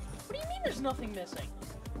missing. What do you mean there's nothing missing?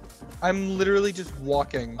 I'm literally just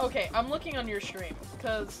walking. Okay, I'm looking on your stream,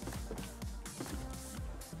 because...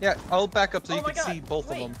 Yeah, I'll back up so Oh you my can God, see both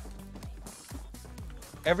wait. of them.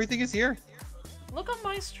 Everything is here. Look on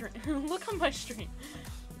my stream. Look on my stream.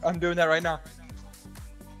 I'm doing that right now.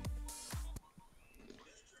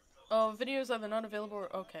 Oh, videos either not available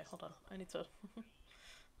or... Okay, hold on. I need to...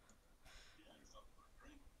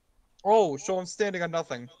 Oh, so I'm standing on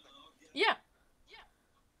nothing. Yeah.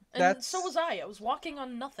 And That's- so was I. I was walking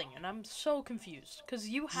on nothing, and I'm so confused. Because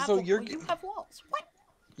you have So a- you're you have walls. What?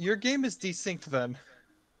 Your game is desynced then.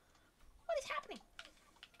 What is happening?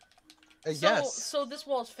 Yes. So this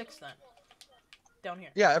wall is fixed then. Down here.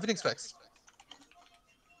 Yeah, everything's fixed.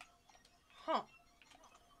 Huh.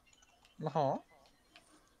 Uh-huh.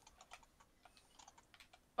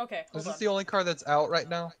 Okay, hold Is this on. the only car that's out right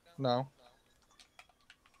now? No.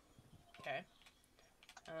 Okay.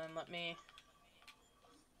 And then let me...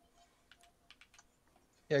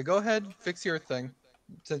 Yeah, go ahead, fix your thing.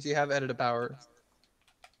 Since you have edited power.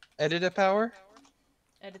 Edited power?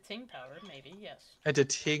 Editing power, maybe, yes.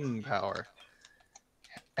 Editing power.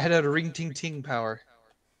 Editing power.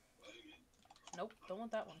 Nope, don't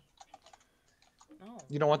want that one. No.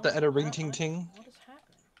 You don't want no, the editing what? ting? What is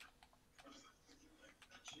happening?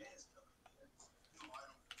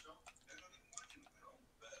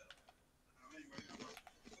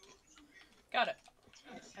 Got it.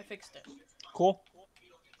 I fixed it. Cool.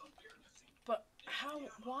 But how?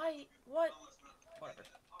 Why? What? Whatever.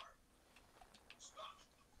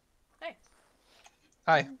 Hey.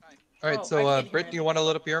 Hi. Alright, Oh, I so can't hear Britt, do you anything. want to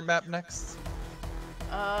load up your map next?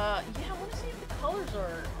 Yeah, I want to see if the colors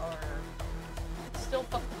are still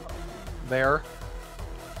fucked up. There.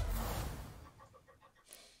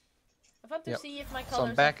 I want to Yep. see if my So colors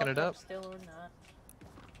I'm backing are it fucked up. still or not.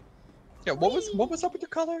 Yeah, what was up with your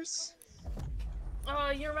colors?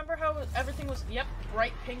 You remember how everything was, yep,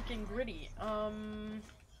 bright pink and gritty.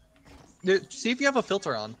 See if you have a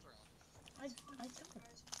filter on. I don't.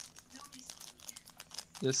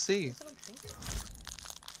 Just see. I don't think so.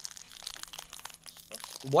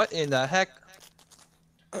 What in the heck?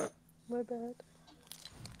 My bad.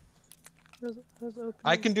 I was opening.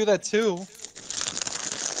 I can do that too.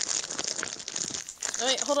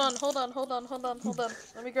 Wait, hold on.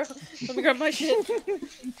 Let me grab my shit.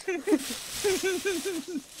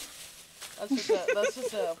 That's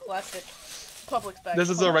just a plastic Publix bag. This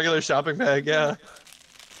is a regular shopping bag, yeah.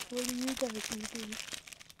 What are you guys eating?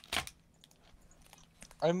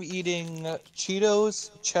 I'm eating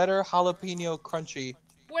Cheetos, cheddar, jalapeno, crunchy.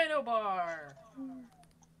 Bueno bar.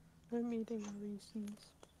 I'm eating Reese's.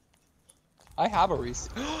 I have a Reese.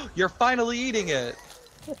 You're finally eating it!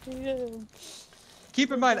 Yeah.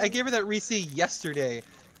 Keep in mind, I gave her that Reese yesterday,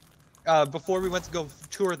 before we went to go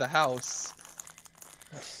tour the house.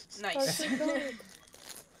 Nice.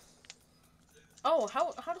 Oh,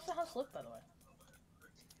 how does the house look, by the way?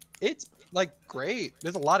 It's, like, great.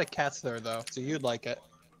 There's a lot of cats there, though, so you'd like it.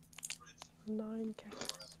 9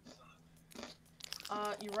 cats.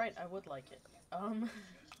 You're right, I would like it.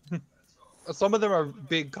 Some of them are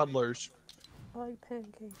big cuddlers. I like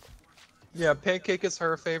Pancake. Yeah, Pancake is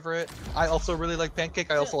her favorite. I also really like Pancake.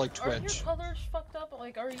 I also like Are your Twitch. colors fucked up?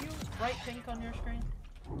 Like, are you bright pink on your screen?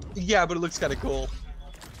 Yeah, but it looks kind of cool.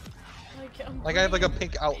 Like, I have like a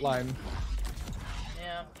pink outline.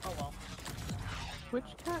 Yeah, oh well. Which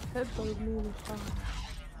cat headbutted me in the side?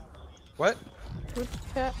 What? Which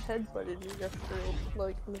cat headbutted you yesterday,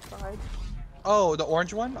 like, in the side? Oh, the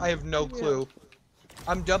orange one? I have no Yeah. clue.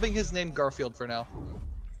 I'm dubbing his name Garfield for now.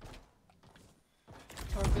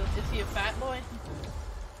 Garfield, is he a fat boy?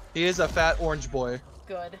 He is a fat orange boy.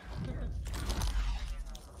 Good.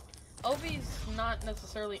 Obi's not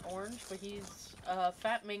necessarily orange, but he's a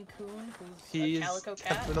fat Maine Coon who's He's a calico cat.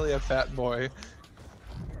 definitely a fat boy.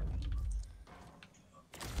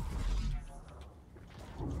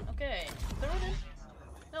 Okay, throw it in.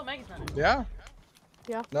 No, Maggie's not in. Yeah?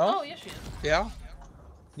 Yeah. No? Oh, yes she is. Yeah?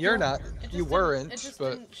 You're No. not. It just You didn't- weren't, It just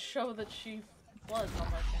but... didn't show that she was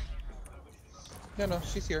on my thing. No,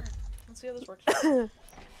 she's here. Let's see how this works.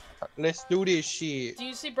 Let's do this shit. Do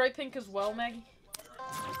you see bright pink as well, Maggie?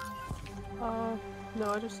 No,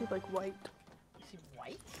 I just see, like, white. You see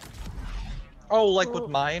white? Oh, like with Oh.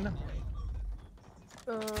 mine?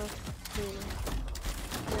 Maybe.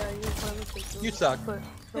 Yeah, you probably think You suck. But,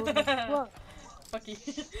 what? Fuck you.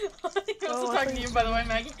 I was Oh, I talking to think you, by the way,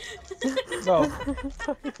 Maggie. No.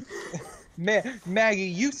 Maggie,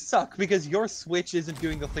 you suck because your Switch isn't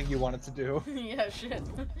doing the thing you want it to do. Yeah, shit.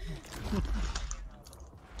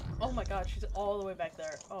 Oh my god, she's all the way back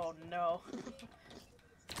there. Oh no.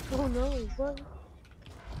 Oh no, what?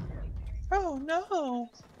 Oh no.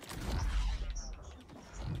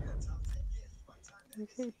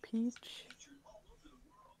 Okay, Peach.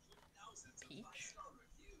 Peach?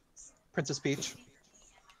 Princess Peach.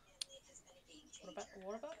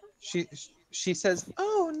 What about her? She says,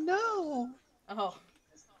 "Oh no," Oh.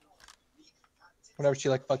 whenever she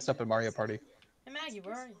like fucks up in Mario Party. Hey Maggie,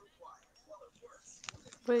 where are you?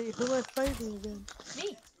 Wait, who am I fighting again?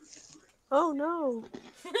 Me! Oh no!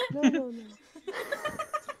 No.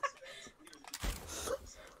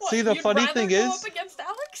 What, See, the you'd funny rather thing go is- up against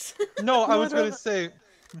Alex? No, I No, was no, gonna no. say.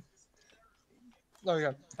 Oh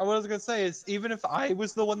yeah, what I was gonna say is even if I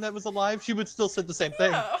was the one that was alive, she would still say the same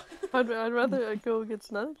thing. Yeah. I'd rather go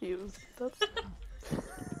against none of you. That's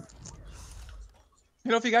You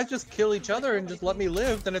know, if you guys just kill each other and just let me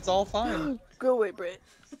live, then it's all fine. go away, Britt.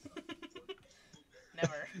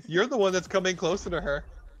 Never. You're the one that's coming closer to her.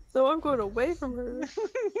 No, I'm going away from her.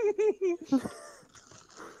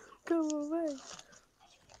 Go away.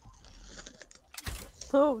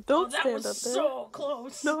 No, don't that stand was up there. so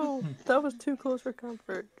close. No, that was too close for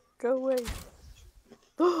comfort. Go away.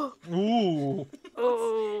 Ooh.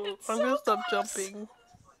 Oh, I'm gonna stop jumping.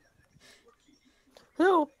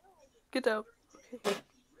 No! Get out.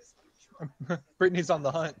 Brittany's on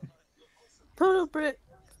the hunt. No, no, Britt!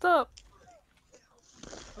 Stop!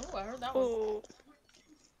 Oh, I heard that one. Oh.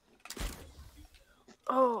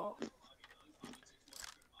 Oh.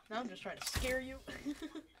 Now I'm just trying to scare you.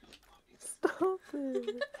 Stop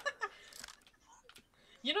it.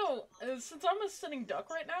 You know, since I'm a sitting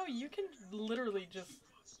duck right now, you can literally just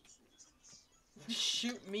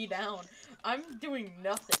shoot me down. I'm doing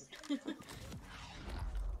nothing.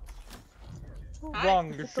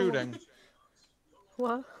 Wrong, you're shooting.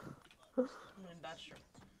 What? I mean, that's true.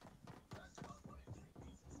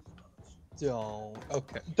 Don't.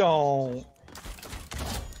 Okay. Don't.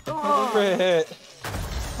 Oh. Frit.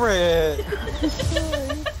 Frit.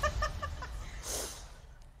 Sorry.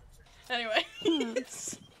 Anyway.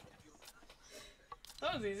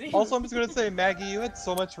 That was easy. Also, I'm just gonna say, Maggie, you had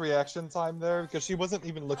so much reaction time there because she wasn't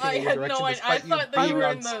even looking I at your had direction no idea. I despite you thought that you being were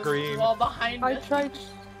on in the screen. wall behind me.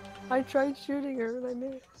 I tried shooting her and I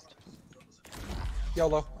missed.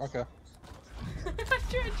 YOLO. Okay. I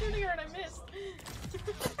tried shooting her and I missed.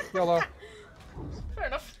 YOLO. Fair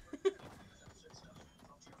enough.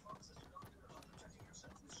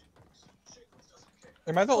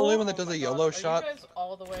 Am I the only one that Oh does my a God. YOLO Are shot? You guys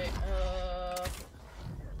all the way.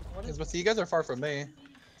 What is? Because you guys are far from me.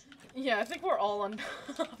 Yeah, I think we're all on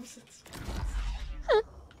opposites.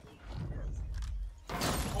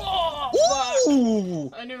 Oh, fuck! Ooh!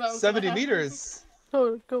 I knew that was 70 gonna happen. meters.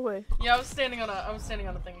 Oh, go away. Yeah, I was standing on a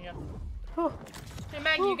thing again. Oh. Hey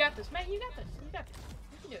Maggie, you got this. Maggie, you got this. You got this.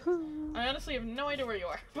 You can do it. I honestly have no idea where you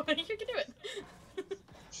are, but you can do it.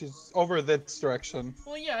 She's over this direction.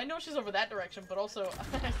 Well, yeah, I know she's over that direction, but also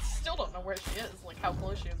I still don't know where she is, like how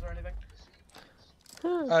close she is or anything.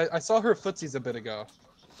 I saw her footsies a bit ago.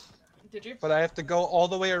 Did you? But I have to go all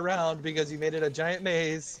the way around because you made it a giant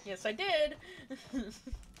maze. Yes, I did.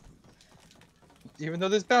 Even though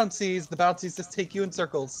there's bouncies, the bouncies just take you in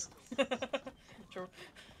circles. True.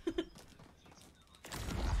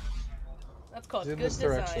 That's called In good this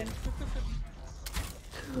design. direction.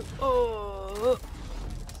 Oh.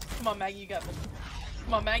 Come on, Maggie, you got this.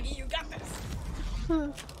 Come on, Maggie, you got this.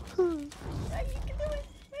 Maggie, you can do it. Maggie, you can do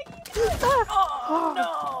it.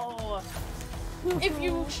 Oh no! If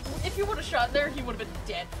you would have shot there, he would have been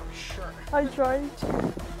dead for sure. I tried. I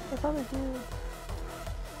thought I did.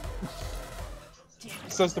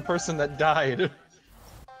 Says the person that died.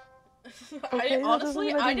 Okay, that Honestly, doesn't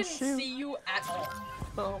mean I I didn't didn't shoot. see you at all.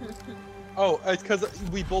 Oh. Oh, it's because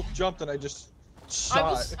we both jumped and I just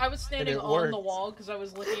shot. I was standing it on the worked. wall because I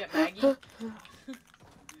was looking at Maggie.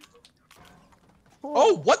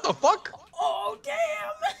 Oh, what the fuck? Oh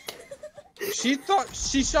damn! She thought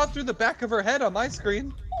she shot through the back of her head on my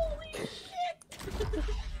screen. Holy shit!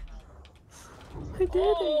 I did it.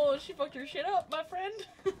 Oh, she fucked her shit up, my friend.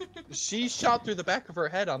 She shot through the back of her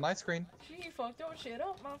head on my screen. She fucked your shit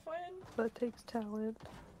up, my friend. That takes talent.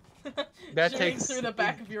 That Shooting takes- through the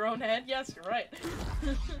back of your own head. Yes, you're right.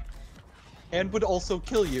 And would also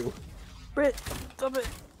kill you. Britt, stop it.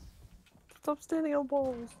 Stop standing on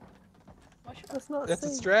balls. Why should I? That's not That's a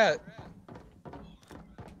safe. strat.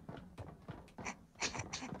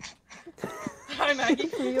 Hi, Maggie.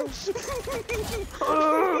 Real.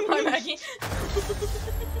 Hi, Maggie.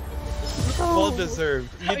 Well deserved.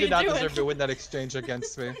 How You you did not doing? deserve to win that exchange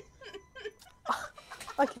against me.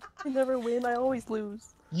 I can never win. I always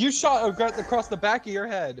lose. You shot across the back of your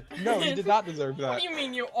head. No, you did not deserve What that. do you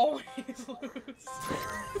mean you always lose?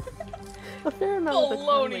 A fair amount of the time. I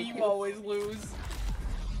Baloney, you do. always lose.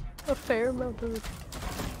 A fair amount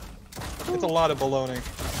of. It's a lot of baloney.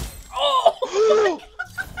 Oh!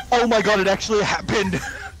 Oh my god, it actually happened!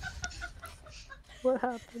 What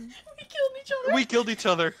happened? We killed each other. We killed each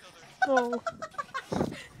other. Oh.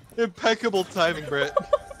 Impeccable timing, Britt.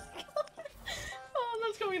 Oh,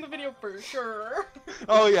 that's going in the video for sure.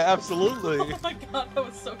 Oh yeah, absolutely. Oh my god, that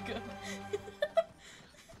was so good.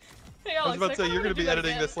 Hey, Alex, I was about to say, you're gonna be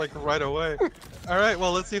editing this like right away. Alright,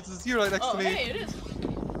 well let's see if this is you right next Oh, to me. hey, it is.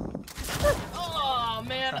 Oh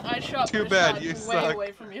man, I shot Too my bad, shot you way suck.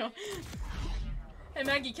 away from you. Hey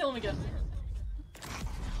Maggie, kill him again.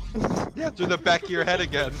 Yeah, through the back of your head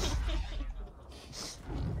again.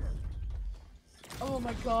 Oh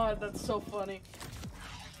my god, that's so funny.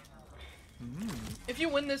 If you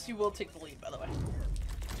win this, you will take the lead, by the way.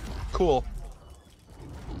 Cool.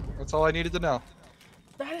 That's all I needed to know.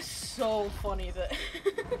 That is so funny that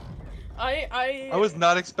I I was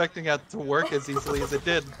not expecting that to work as easily as it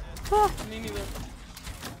did. Me neither.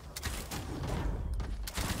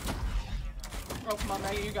 Oh come on,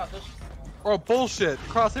 Maggie, you got this. Oh bullshit!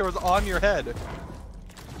 Crosshair was on your head.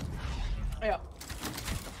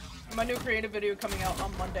 My new creative video coming out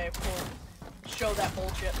on Monday will show that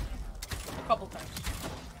bullshit a couple times.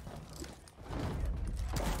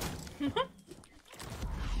 Not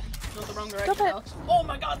the wrong direction, Alex. Oh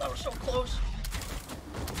my god, that was so close.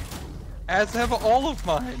 As have all of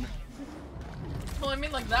mine. Well, I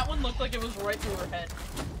mean, like, that one looked like it was right through her head.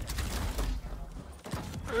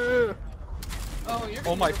 Oh, you're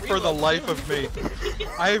Oh my, for the life of me.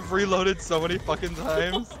 I've reloaded so many fucking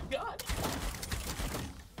times. Oh my god.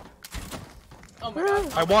 Oh my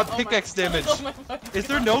god. I want pickaxe damage. Oh my Is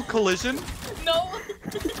there no collision? No.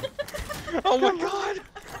 Oh my god.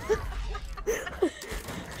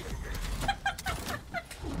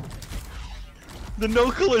 The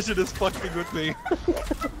no collision is fucking with me.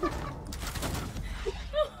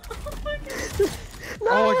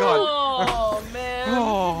 Oh my god. Oh man.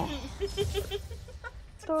 Oh.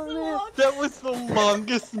 Darn it. That was the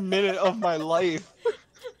longest minute of my life.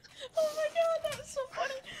 Oh my god, that was so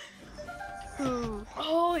funny.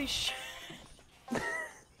 Holy shit.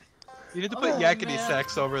 You need to put Oh, yakety man.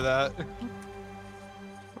 sacks over that.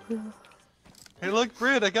 Hey look,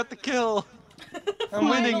 Britt, I got the kill. I'm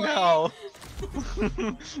winning now.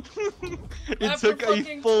 It After took a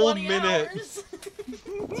fucking full 20 minute. hours.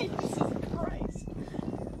 Jesus Christ.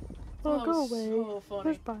 Oh, That go was away. so funny.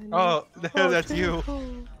 Where's Binding? Oh, that's two you. people.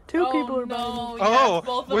 Two Oh, people are no. binding. Yeah, Oh, it's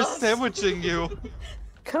both of we're us. sandwiching you.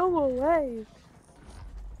 Go away.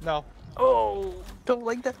 No. Oh, don't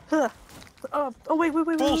like that. Huh. Oh, wait.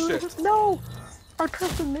 Bullshit. No! I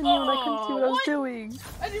pressed the menu and I couldn't see what I was what? doing.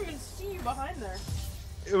 I didn't even see you behind there.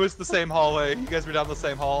 It was the same hallway. You guys were down the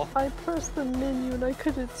same hall. I pressed the menu and I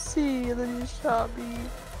couldn't see, and then you shot me.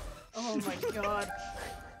 Oh my god.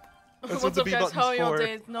 That's what What's the up, B guys? button's How are y'all for.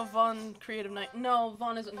 days? No Vaughn creative night. No,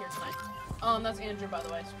 Vaughn isn't here tonight. That's Andrew, by the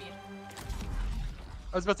way. Speed.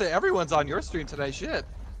 I was about to say, everyone's on your stream today, shit.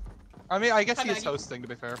 I mean, I guess Hi, he is Maggie. hosting, to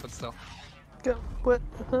be fair, but still. Go. What?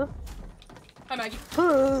 Huh? Hi, Maggie.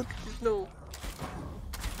 No.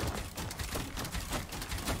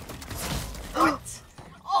 What?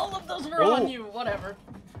 All of those were on you. Whatever.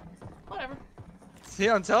 Whatever. See,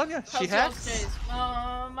 I'm telling you, she How's y'all's hacks. days?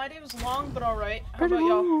 My day was long, but alright. How about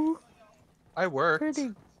y'all? Pretty, I worked.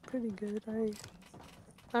 pretty good.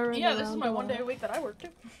 I ran Yeah, this is around my a one day lot. a week that I work too.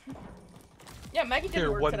 Yeah, Maggie didn't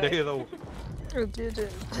Here, work one today. day of the... I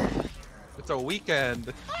didn't. It's a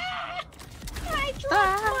weekend. I dropped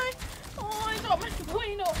my... Oh, I dropped my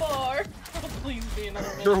Bueno bar. Oh, please be another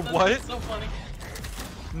minute. Your That's what? so funny.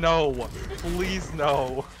 No. Please,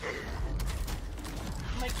 no.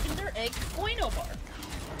 My Kinder Egg Bueno bar.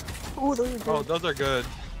 Oh, those are good. Oh, those are good.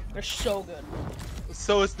 They're so good.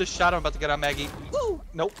 So is the shot I'm about to get on Maggie. Woo!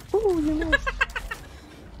 Nope. Ooh, you missed.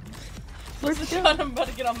 Where's the shot I'm about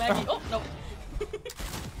to get on Maggie? Oh, no.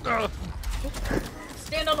 Ugh,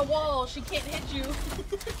 Stand on the wall. She can't hit you.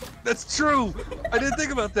 that's true. I didn't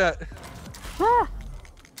think about that. Ah!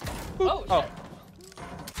 Oh, shit. Oh.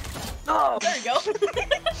 Oh! There you go.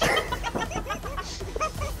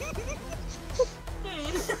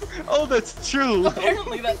 Oh, that's true.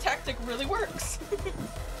 Apparently that tactic really works.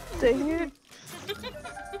 Dang it.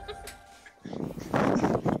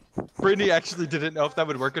 Brittany actually didn't know if that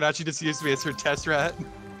would work or not. She just used me as her test rat.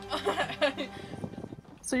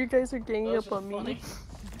 So you guys are ganging Those up are on funny. me.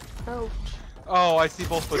 Ouch. Oh, I see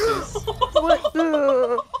both bushes. What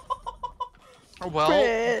the? Well,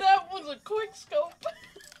 Frick. That was a quick scope.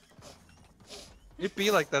 it be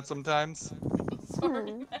like that sometimes.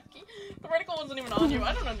 Sorry, Maggie. The reticle wasn't even on you.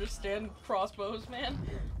 I don't understand crossbows, man.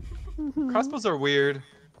 Crossbows are weird.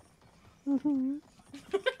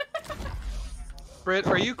 Britt,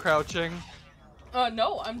 are you crouching?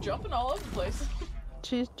 No, I'm jumping all over the place.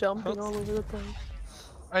 She's jumping all over the place.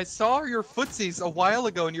 I saw your footsies a while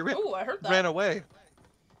ago and you Ooh, I heard that. ran away.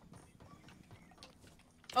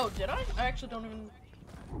 Oh, did I? I actually don't even...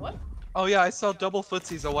 What? Oh yeah, I saw double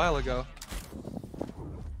footsies a while ago.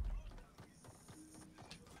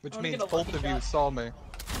 Which I wanna means get a both lucky of you shot. saw me.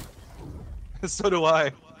 So do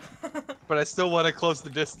I. But I still want to close the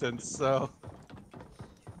distance, so...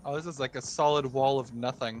 Oh, this is like a solid wall of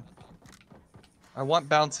nothing. I want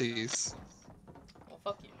bouncies. Well,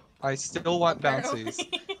 fuck you. I still want Apparently. bouncies.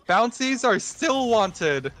 Bouncies are still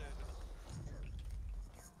wanted!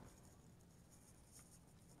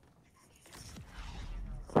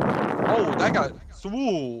 Oh, that got...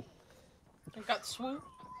 Swoo! I got swoop.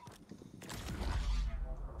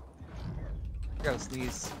 I gotta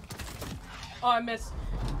sneeze. Oh, I missed.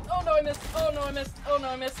 Oh no, I missed. Oh no, I missed. Oh no,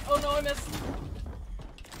 I missed. Oh no, I missed.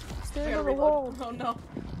 I Stand gotta on the reload. wall. Oh no.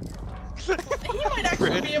 He might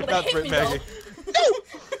actually be able to Not hit Brit me Maggie. though.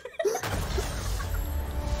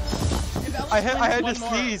 If Alex I had wins to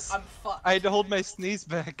one more, sneeze. I'm fucked. I had to hold my sneeze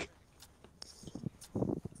back.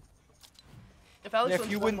 If Alex If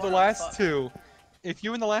wins you one win the more, I'm last fucked. two, I'm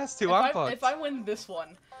fucked. If I win this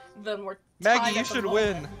one, then we're Maggie, tied you at the should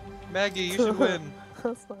moment. win. Maggie, you should win.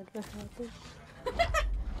 That's not gonna happen.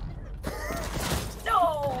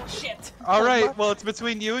 No shit. All right, well it's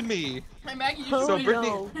between you and me. Hey Maggie, you should Oh, win. Brittany-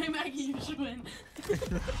 no. Hey Maggie, you should win.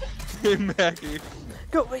 Hey, Maggie.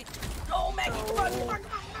 Go, wait. Oh Maggie, come on, come on,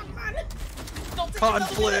 come on, come on. Don't take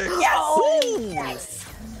Conflict. another minute. Yes. Ooh. Yes.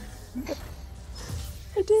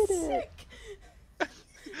 I did it. Sick.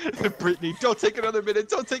 Brittany, don't take another minute.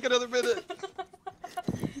 Don't take another minute.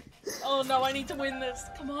 Oh no, I need to win this.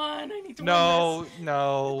 Come on, I need to win No,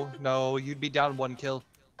 no. You'd be down 1 kill.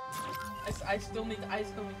 this. I still need to win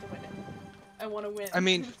it. I want to win. I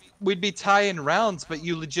mean, we'd be tying rounds, but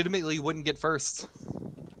you legitimately wouldn't get first.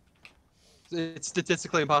 It's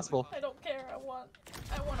statistically impossible. I don't care. I want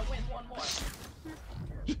to win one more.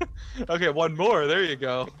 Okay, 1 more. There you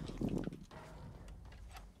go.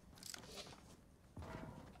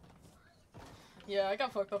 Yeah, I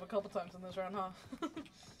got fucked up a couple times in this round, huh?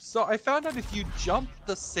 So I found out if you jump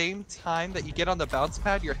the same time that you get on the bounce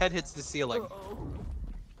pad, your head hits the ceiling. Uh-oh.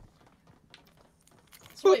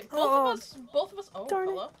 So wait, Oh, both of us. Oh, darn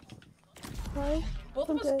it. hello. Hi. Both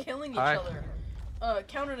of us Okay. killing each Hi. other.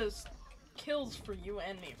 Counted as kills for you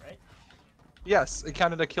and me, right? Yes, it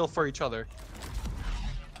counted a kill for each other.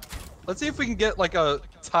 Let's see if we can get like a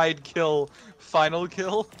tied kill, final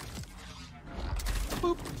kill.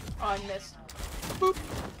 Boop, Oh, I missed. boop,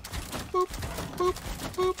 boop, boop,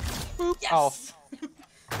 boop, boop. Yes.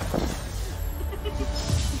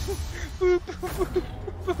 Boop, boop,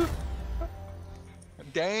 boop.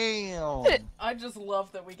 Damn. I just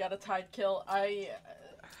love that we got a tied kill.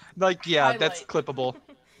 Like, yeah, that's Highlight. clippable.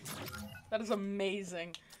 That is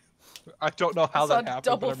amazing. I don't know how I saw that happened,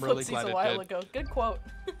 double but I'm really footsies glad a it while did. ago. Good quote.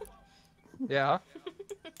 Yeah.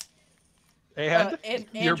 And, and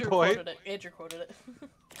your Andrew point. quoted it. Andrew quoted it.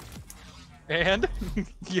 And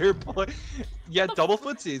your point. Yeah, double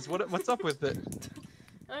footsies. What's up with it?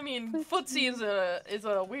 I mean, footsie is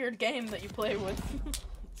a weird game that you play with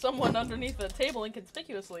someone underneath a table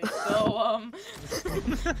inconspicuously. So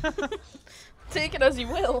take it as you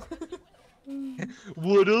will.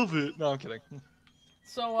 What of it? No, I'm kidding.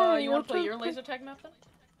 So Yeah, you want to what's play up? your laser tag map then?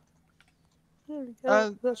 There we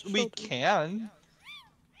go. That's We choking. can.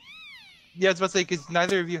 Yeah, I was about to say, because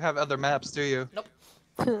neither of you have other maps, do you? Nope.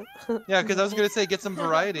 Yeah, because I was going to say, get some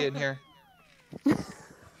variety in here.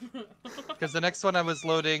 Because the next one I was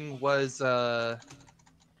loading was, the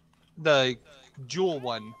jewel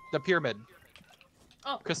one. The pyramid.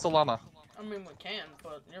 Oh. Crystal Llama. I mean, we can,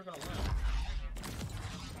 but you're gonna win.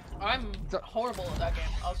 I'm horrible at that game.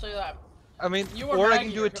 I'll say that. I mean, You or or I Maggie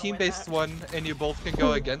can do are a gonna win team-based that. one, and you both can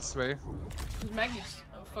go against me. 'Cause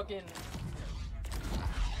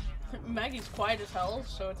Maggie's quiet as hell,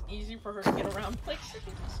 so it's easy for her to get around places.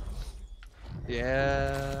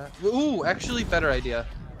 Yeah. Ooh, actually, better idea.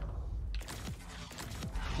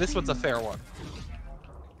 This one's a fair one.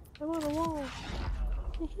 I'm on a wall.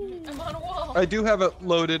 I'm on a wall. I do have it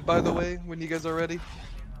loaded, by the way, when you guys are ready.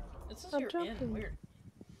 It says I'm you're in. jumping. Weird.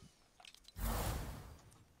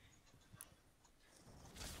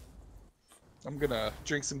 I'm gonna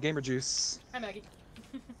drink some gamer juice. Hi, Maggie.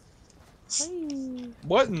 Hey.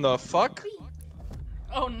 What in the fuck?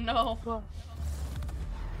 Oh no. What?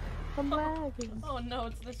 I'm lagging. Oh no,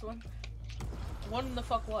 it's this one. What in the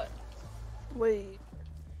fuck what? Wait.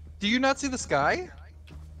 Do you not see the sky?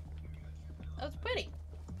 That's pretty.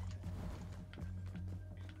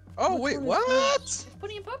 Oh, Which wait, one is what? It's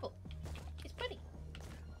pretty and purple. It's pretty.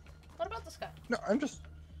 What about the sky? No, I'm just...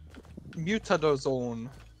 Mutado zone.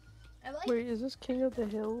 I like Wait, is this King of the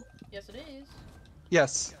Hill? Yes, it is.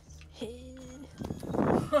 Yes. Ready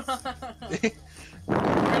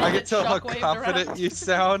I to can tell how shockwaved confident around? you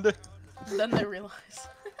sound. Then they realize.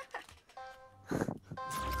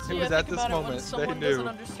 It was at this moment when they someone knew. doesn't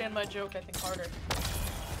understand my joke, I think harder.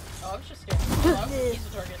 Oh, I was just scared. Oh, he's a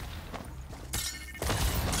target.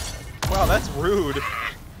 Wow, that's rude.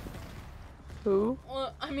 Who?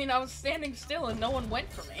 Well, I mean, I was standing still and no one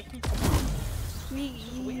went for me. Me.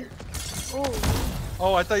 Weird. Oh.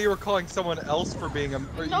 Oh, I thought you were calling someone else for being an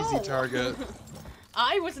No. easy target.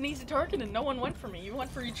 I was an easy target and no one went for me. You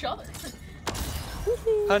went for each other.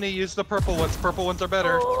 Honey, use the purple ones. Purple ones are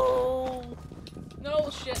better. Oh. No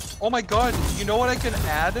shit. Oh my god, you know what I can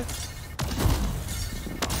add?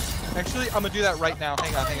 Actually, I'm gonna do that right now.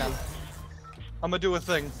 Hang on, hang on. I'm gonna do a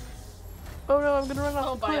thing. Oh no, I'm gonna run off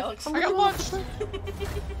Oh, the bye, cliff. Alex. I'm I got gonna run off the launched. cliff.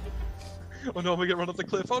 Oh no, I'm gonna get run off the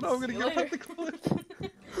cliff. Oh no, I'm gonna See get you run off the cliff.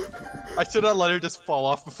 I should not let her just fall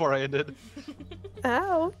off before I ended.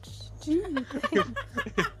 Ouch. Gee.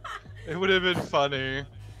 It would have been funny.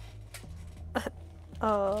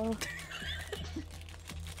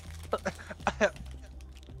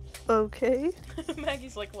 Okay.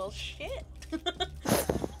 Maggie's like, well, shit.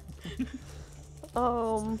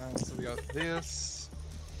 So we got this.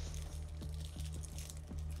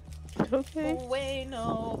 Okay.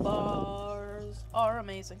 Bueno bars are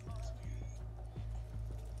amazing.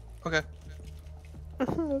 Okay.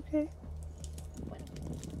 Okay.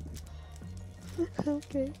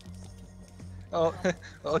 Okay. Oh,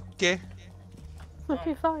 okay.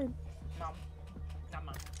 Okay, fine. Nom. Nom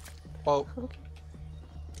nom. Oh,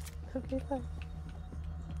 Okay, fine.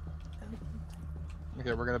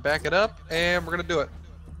 okay, we're gonna back it up and we're gonna do it.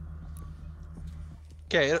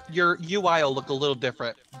 Okay, your UI will look a little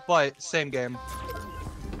different, but same game.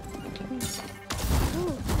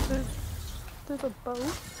 Ooh, there's a bow.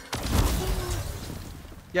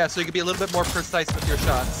 Yeah, so you can be a little bit more precise with your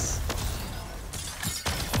shots.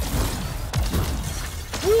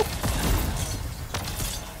 Woo!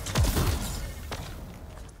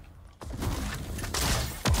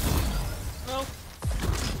 No.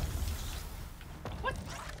 What?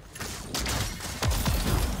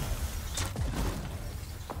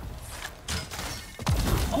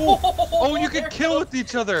 Oh, you can kill with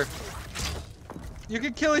each other. You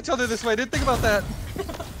can kill each other this way. I didn't think about that.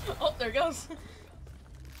 Oh, there it goes.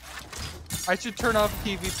 I should turn off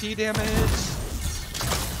PvP damage.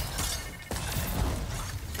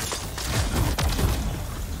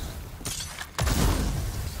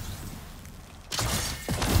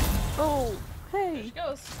 Oh, There hey. she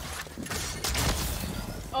goes.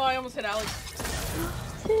 Oh, I almost hit Alex.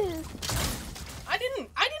 Sis. I didn't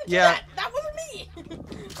do Yeah. that. That wasn't me.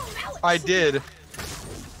 That was Alex. I did.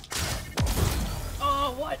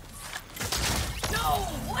 Oh, what? No,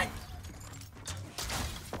 what?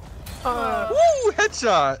 Woo!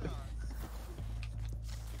 Headshot.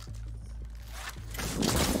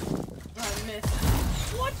 I missed.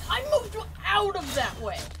 What? I moved out of that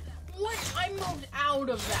way. What? I moved out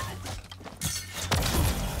of that.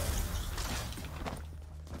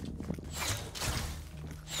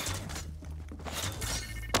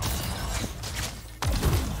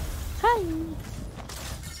 Hi.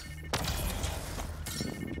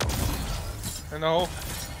 I know.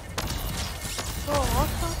 Oh, I'll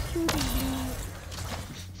stop shooting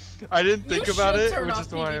you. I didn't think You about should it, turn which off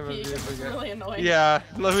is why I'm PvP, 'cause it's really annoying. Yeah,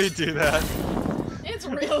 let me do that. It's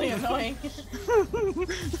really annoying. I don't know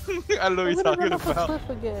what you're I'm gonna talking run off a about. cliff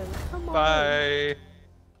again. Come on. Bye.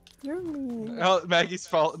 You're mean. Oh, Maggie's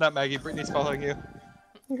fault. Not Maggie. Brittany's following you.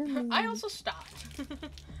 You're mean. I also stopped.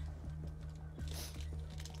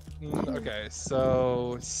 Okay,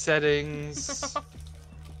 so settings.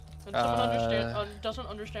 When someone doesn't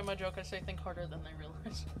understand my joke, I say think harder than they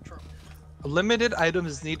realize. True. Limited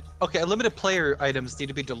items need. Okay, limited player items need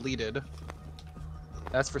to be deleted.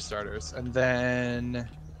 That's for starters, and then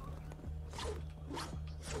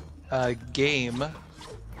game.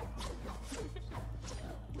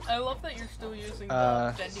 I love that you're still using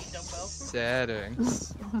the bending dumbbell.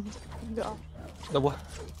 Settings. Yeah. The what?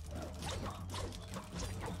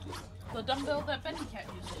 The dumbbell that Bendy Cat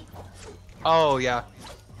uses. Oh yeah.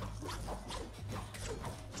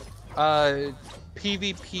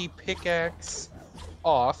 PvP pickaxe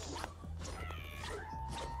off.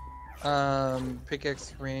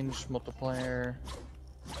 Pickaxe range multiplier.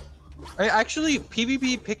 Actually,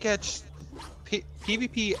 PvP pickaxe.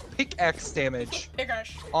 PvP pickaxe damage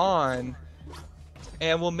Pickaxe. on,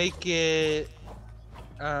 and we'll make it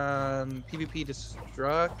PvP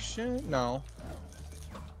destruction. No.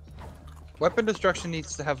 Weapon destruction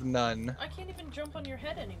needs to have none. I can't even jump on your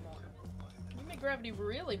head anymore. You make gravity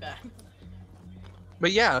really bad.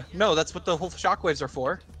 But yeah, no, that's what the whole shockwaves are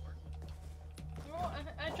for. Well,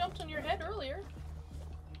 I jumped on your head earlier.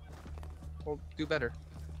 We'll do better.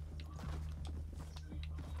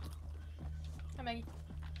 Hi Maggie.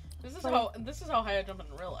 This is how high I jump in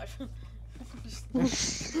real life.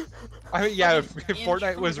 I mean, yeah, if Fucking inch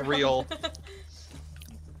Fortnite from was the real. ground.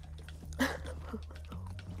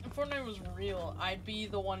 If Fortnite was real, I'd be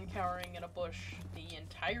the one cowering in a bush the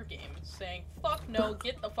entire game, saying, "Fuck no,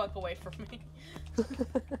 get the fuck away from me."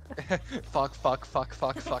 Fuck, fuck, fuck,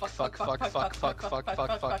 fuck, fuck, fuck, fuck, fuck, fuck, fuck,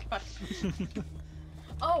 fuck, fuck.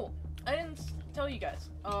 Oh, I didn't tell you guys.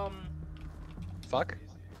 Fuck?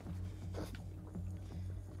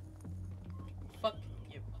 Fuck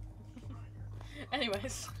you.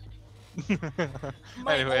 Anyways.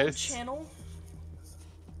 My old channel,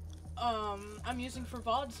 I'm using for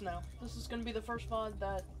VODs now. This is gonna be the first VOD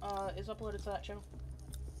that, is uploaded to that channel.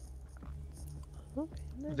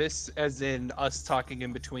 This as in us talking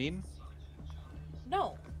in between?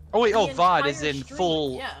 No. Oh wait, The VOD is entire in stream,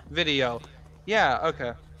 full yeah. video. Yeah,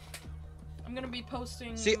 okay. I'm I'm gonna be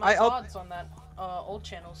posting See, my VODs on that old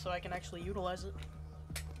channel so I can actually utilize it.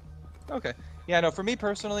 Okay. Yeah, no, for me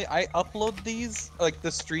personally, I upload these, like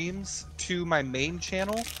the streams, to my main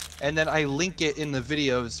channel, and then I link it in the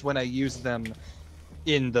videos when I use them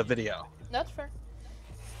in the video. That's fair.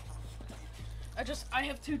 I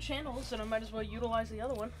have 2 channels and I might as well utilize the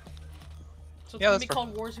other one. So it's gonna be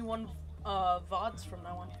called warsee 1 VODs from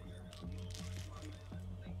now on.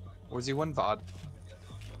 warsee 1 VOD.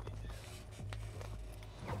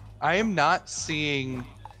 I am not seeing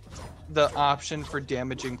the option for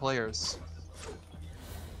damaging players.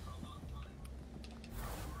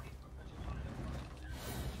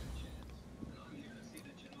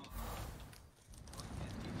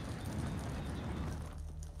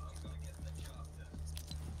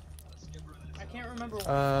 I can't remember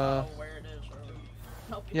where it is.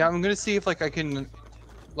 Or... Yeah, I'm gonna see if like I can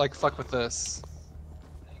like fuck with this.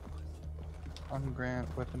 Ungrant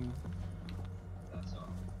weapon.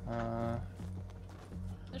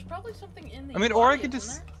 There's probably something in the I mean, UI, or I could isn't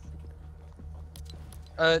just.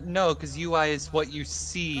 there? No, because UI is what you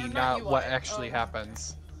see, Or not UI. what actually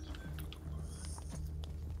happens.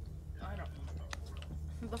 I don't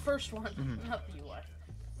know. The first one, not the UI.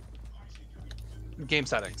 Game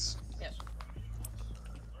settings. Yes.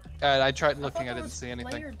 And I tried looking, I I didn't see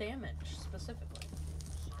anything. Player damage specifically.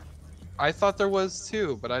 I thought there was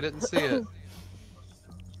too, but I didn't see it.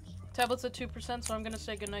 Tablet's at 2%, so I'm gonna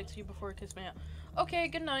say goodnight to you before it kicks me out. Okay,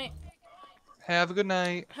 good night. Have a good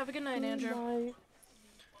night. Have a good night, Andrew. Night.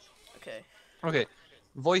 Okay. Okay.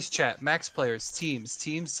 Voice chat, max players, teams,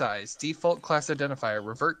 team size, default class identifier,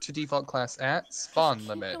 revert to default class at spawn keep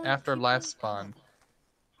limit going, after keep last going. spawn.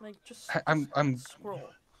 Like, just I'm scroll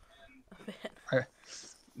a bit.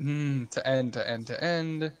 to end, to end, to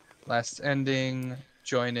end. Last ending,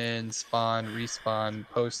 join in, spawn, respawn,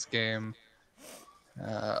 post game.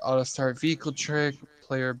 Auto start vehicle trick,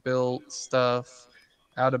 player built stuff,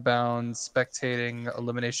 out of bounds, spectating,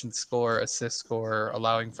 elimination score, assist score,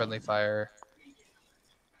 allowing friendly fire.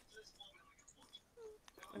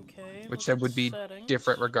 Okay. Which look that would at be settings.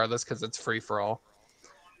 different regardless because it's free for all.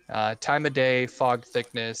 Time of day, fog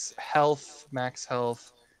thickness, health, max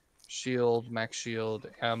health, shield, max shield,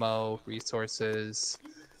 ammo, resources,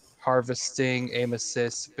 harvesting, aim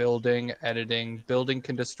assist, building, editing. Building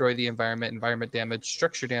can destroy the environment, environment damage,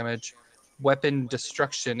 structure damage, weapon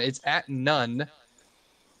destruction. It's at none.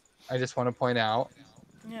 I just want to point out.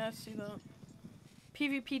 Yeah, I see that.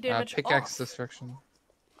 PvP damage Pickaxe off. destruction.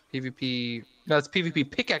 PvP. No, it's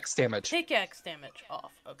PvP pickaxe damage. Pickaxe damage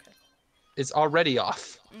off. Okay. It's already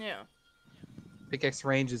off. Yeah. Pickaxe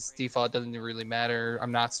range is default, doesn't really matter.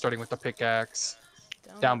 I'm not starting with the pickaxe.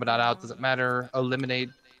 Down but not out doesn't matter. Eliminate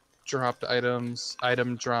dropped items,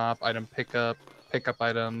 item drop, item pickup, pickup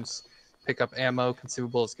items, pickup ammo,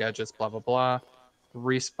 consumables, gadgets, blah blah blah.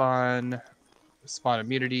 Respawn, spawn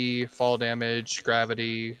immunity, fall damage,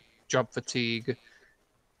 gravity, jump fatigue,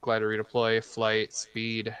 glider redeploy, flight,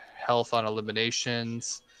 speed, health on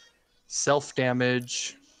eliminations, self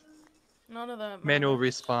damage, None of that manual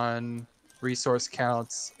matters. respawn, resource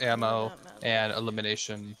counts, ammo, that matters. and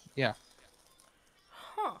elimination. Yeah.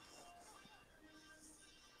 Huh.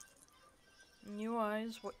 UI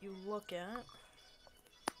is what you look at.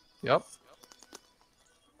 Yep.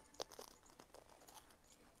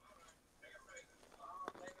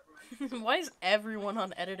 Why is everyone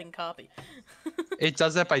on editing copy? It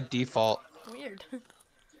does that by default. Weird.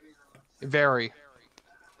 Very.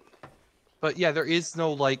 But yeah, there is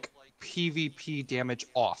no like PvP damage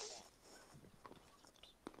off.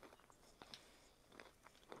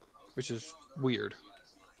 Which is weird.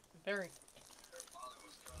 Very.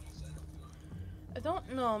 I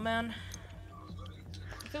don't know, man.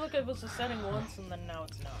 I feel like it was a setting once and then now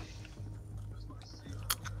it's not.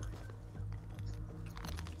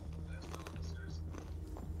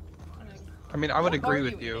 I mean, I would What agree are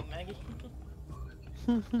with you.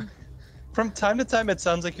 eating, Maggie? From time to time, it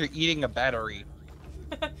sounds like you're eating a battery.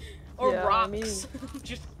 Or Yeah, I rocks. mean-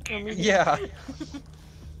 Just Yeah.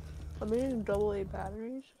 I'm eating AA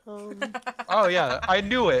batteries. Oh yeah, I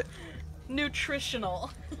knew it.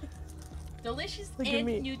 nutritional. Delicious Look at and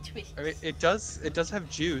me. nutritious. I mean, it does have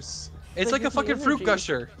juice. It's They like a give me fucking fruit energy.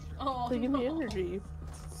 gusher. Oh, They give me no. energy.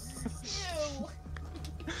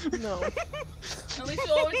 Ew. No. At least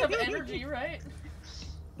you always have energy, right?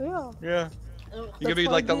 Yeah. Yeah. Ugh. You could be That's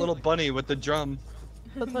why like I that get- little bunny with the drum.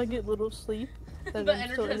 That's why I get little sleep. And The I'm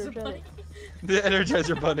still Energizer Bunny. energetic. The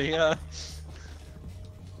Energizer Bunny, yeah.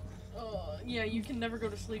 Oh, yeah, you can never go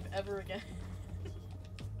to sleep ever again.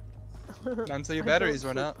 Not until your I batteries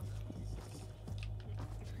don't run out.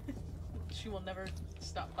 She will never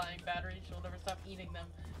stop buying batteries. She will never stop eating them.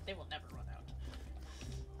 They will never run out.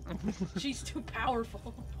 She's too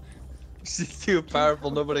powerful. She's too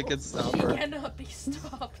powerful, nobody can stop She her. cannot be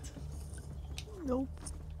stopped. Nope.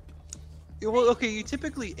 Well, okay, you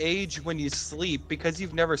typically age when you sleep because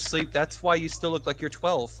you've never sleep. That's why you still look like you're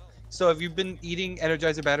 12. So have you been eating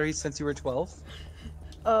Energizer batteries since you were 12?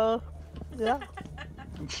 Yeah.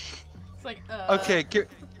 It's like, Okay,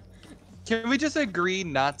 can we just agree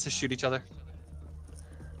not to shoot each other?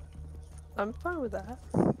 I'm fine with that.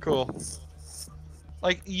 Cool.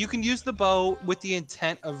 Like, you can use the bow with the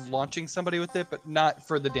intent of launching somebody with it, but not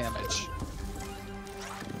for the damage.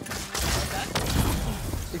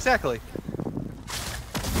 Exactly.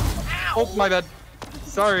 Ow! Oh, my bad.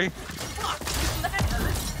 Sorry. Fuck! That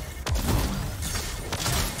hurt.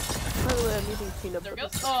 By the way, I'm eating peanut There butter.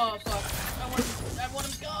 goes. Oh, fuck. I want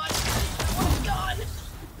him gone. I want him gone.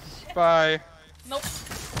 Bye. Nope.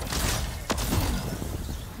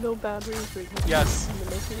 No batteries or heat Yes. in the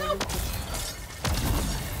making of it.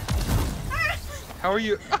 How are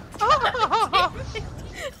you?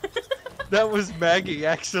 That was Maggie,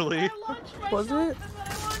 actually. I launched myself. Was it? And then I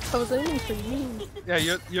launched I was aiming for you.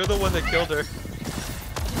 Yeah, you're the one that killed her.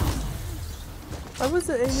 I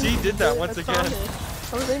wasn't aiming She for did that you, once I again.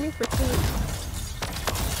 promise. I was aiming for Kate.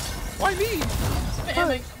 Why me?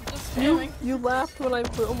 spamming. Just spamming. You laughed when I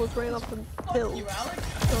almost ran off the hill. Fuck you, Alex.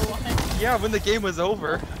 So, Why? Yeah, when the game was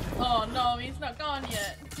over. Oh no, he's not gone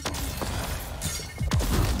yet.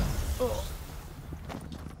 oh.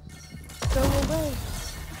 Go away.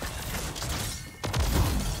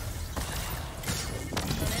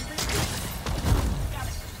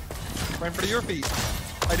 Right in front of your feet.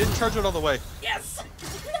 I didn't charge it all the way. Yes!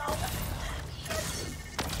 No!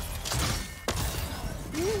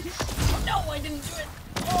 No, I didn't do it.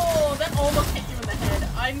 Oh, that almost hit you in the head.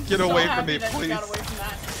 I'm Get so away from happy me, that you got please. away from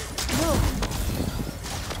that. No.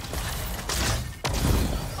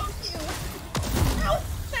 Fuck you. Ow!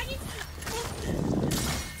 Maggie!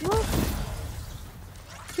 Look.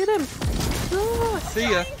 Get him. Ah.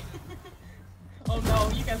 See ya. Oh no,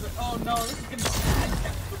 you guys are. Oh no, this is gonna be bad.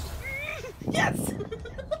 Yes!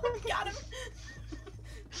 Got him!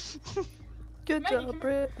 Good Maggie, come job,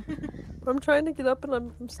 Britt. I'm trying to get up and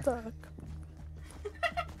I'm stuck.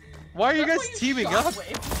 Why are you That's guys why teaming up?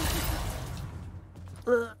 shockwave.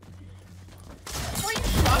 Ugh. That's why you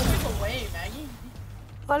shockwave away, Maggie.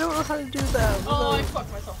 I don't know how to do that. Oh, I without-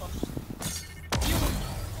 fucked myself up. You.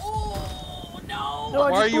 Oh no! No,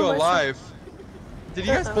 I Why are just you blew myself- alive? Did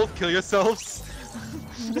you guys both kill yourselves?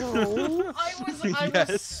 No. I was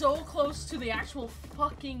Yes. so close to the actual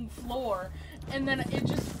fucking floor, and then it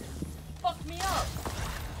just fucked me up.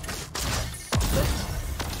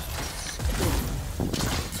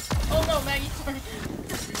 Oh no, Maggie, sorry.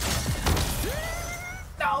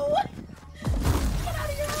 No! Get out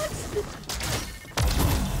of your house!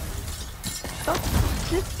 Stop.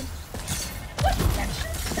 What? That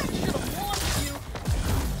should have launched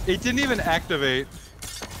you. It didn't even activate.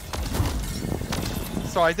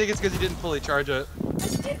 So I think it's because you didn't fully charge it. I did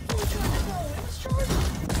fully charge it though. It was charged.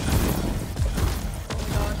 Oh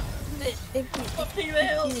my god. Fucking the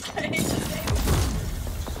hills. I hate this game.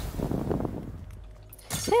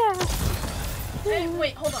 Yeah. Hey,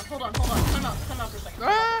 wait, hold on. Time out for a second.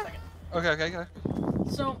 Okay.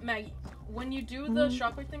 So, Maggie, when you do the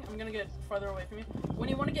shockwave thing, I'm gonna get farther away from you. When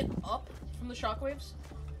you want to get up from the shockwaves,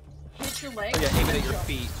 hit your leg. Oh, yeah, aim it and at your jump.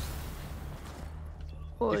 feet.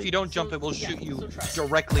 Boy. If you don't jump, So- it will yeah, shoot you so try it.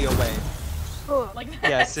 directly away. Oh. Like that.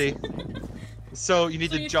 Yeah, see? So you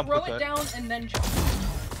need So to you jump throw with it it. down and then jump.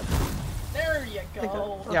 There you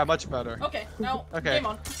go. Yeah, much better. Okay, now Okay. game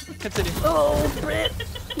on. Continue. Oh, Britt.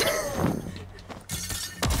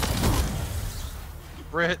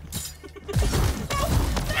 Britt.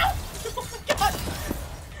 No! Oh my god!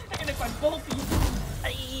 I'm gonna find both of you.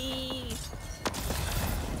 Aye.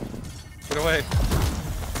 Get away.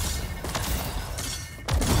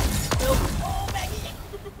 Oh, Maggie!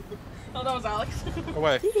 Oh, that was Alex.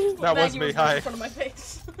 Away. That was Maggie me. right Hi. in front of my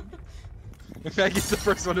face. Maggie's the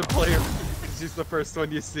first one to play her. She's the first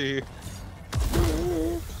one you see.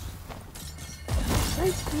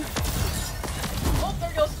 Oh, there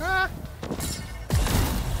it goes. Ah.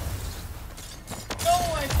 No,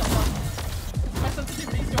 I fell off. My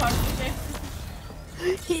sensitivity's too high for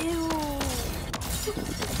this game. Ew.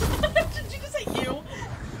 Did you just say ew?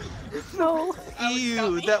 No. Alex got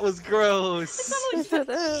Ew, me. that was gross. I said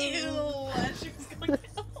ew as she was going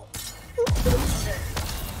down. Okay.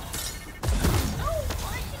 No,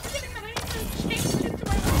 why keep forgetting that I need to change it to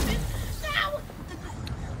my weapon? Now!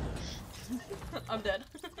 I'm dead.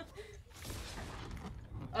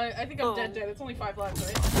 I think I'm dead. It's only 5 lives,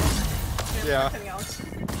 right? Yeah. I'm Alex.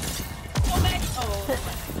 Oh, Maggie! Oh,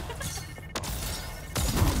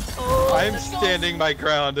 Oh, I am standing my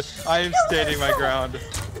ground. I am standing my ground.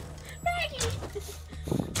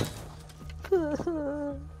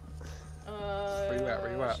 oh. Where you at?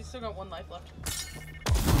 Where you at? She's still got 1 life left.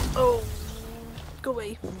 Oh, go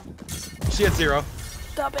away. She has 0.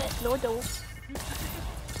 Stop it. No, don't.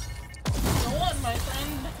 Go on, my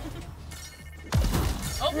friend.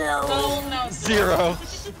 Oh, No. no. 0.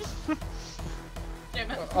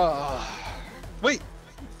 Damn it. Wait.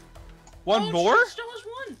 One Oh, more? She still has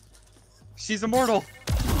 1. She's immortal.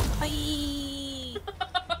 Bye.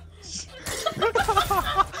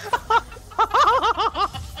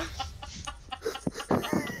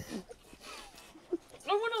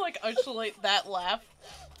 I want to like isolate that laugh.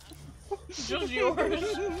 Just yours.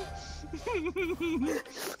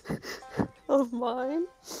 Of mine?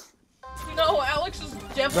 No, Alex is No,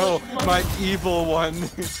 definitely. my evil one.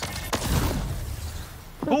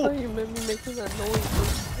 I thought you meant me making that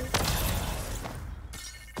noise.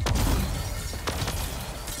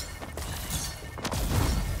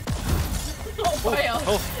 Oh, bye, Alex.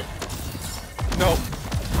 Oh. No.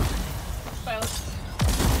 Bye, Alex.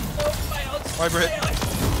 No, bye, Alex. Bye, Britt. Bye,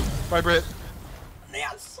 Alex. Bye, Britt.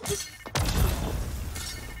 Yes.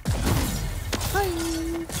 Bye.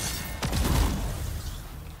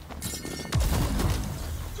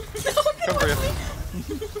 No, Come for you.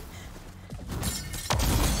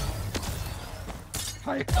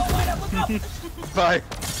 Hi. No, wait up, look up. Bye.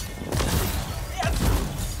 Yes.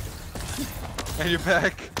 And you're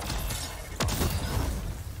back.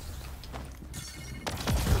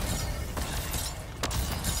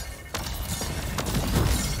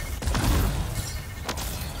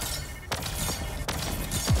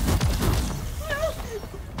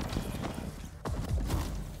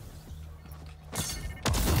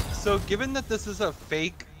 So, given that this is a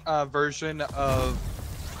fake version of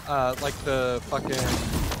like the fucking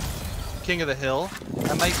King of the Hill,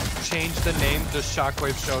 I might change the name to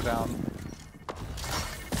Shockwave Showdown.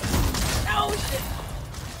 Oh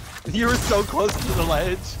shit. You were so close to the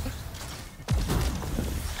ledge.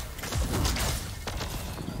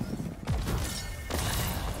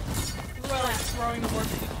 This is why I like throwing the word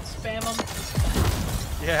spam them.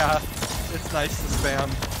 Yeah, it's nice to spam.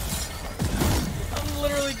 I'm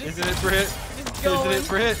literally just. Isn't it, Britt? Just going. Isn't it,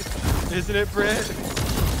 Britt? Isn't it, Britt?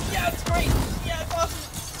 Yeah, it's great. Yeah, it's awesome.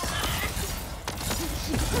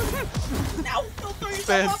 No, don't throw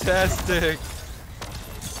yourself off. Fantastic.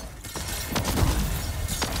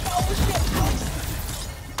 Oh shit, Alex.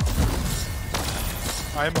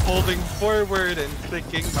 I'm holding forward and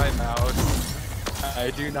clicking my mouse.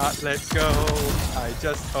 I do not let go. I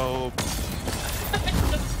just hope.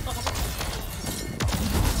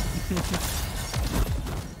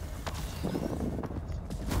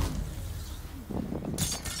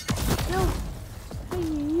 No.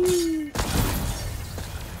 Hey.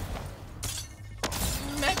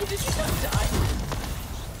 Maggie, did you just die?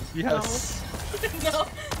 Yes. No.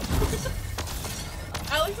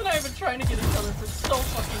 Alex and I have been trying to get each other for so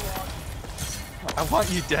fucking long. I want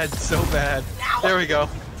you dead so bad. There we go.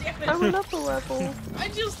 Damn I it. went up a level. I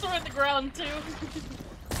just threw at the ground too. I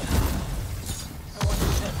want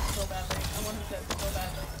him dead so badly. I want him dead so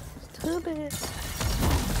badly. Stop it.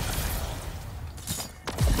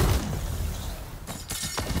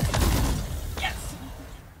 Yes!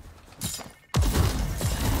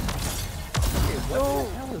 Okay, what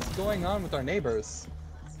the hell is going on with our neighbors?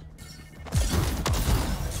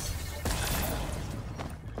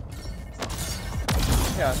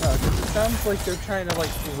 Yeah, no, because it sounds like they're trying to, like,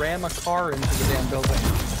 ram a car into the damn building.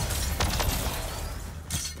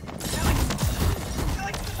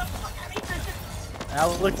 Alex, get the fuck out of here!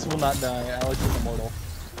 Alex will not die. Alex is immortal.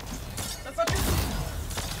 That's not true.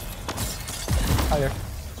 Hi there.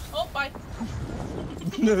 Oh, bye.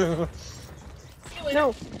 No. See you later.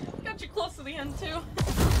 No. Got you close to the end too.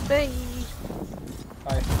 Bye.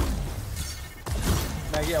 Hi.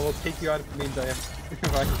 Maggie, I will take you out if it means I have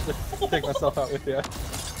to take myself out with you.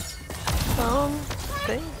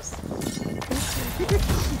 Thanks.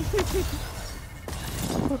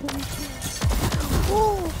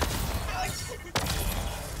 Whoa. Alex!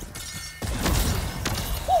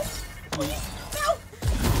 Oh, please, no!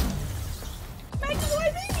 Maggie, why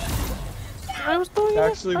me? I was throwing It it.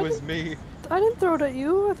 actually was me. I didn't throw it at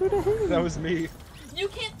you. I threw it at him. That was me. You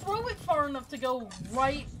can't throw it far enough to go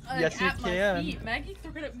right Yes, you at my can. feet. Maggie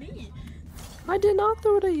threw it at me. I did not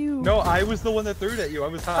throw it at you. No, I was the one that threw it at you. I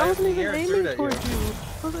was high I up in wasn't the even air and threw it aiming at you. towards you.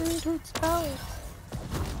 I was aiming towards Alex.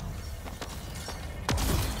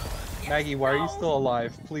 Maggie, why are you still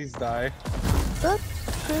alive? Please die. That's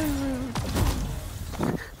very rude.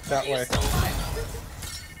 That You're way. still alive.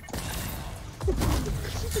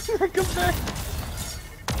 Come back.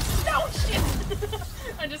 No shit!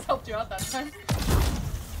 I just helped you out that time.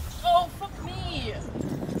 Oh, fuck me!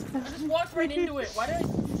 I just walked right into it. Why did I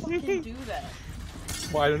fucking do that?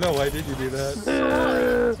 Well, I don't know. Why did you do that?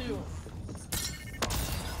 So too.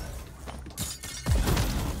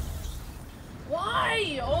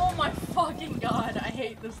 Why? Oh my fucking god, I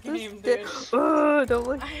hate this game, dude. Don't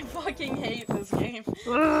look. I fucking hate this game.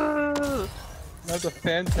 That's a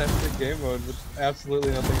fantastic game mode with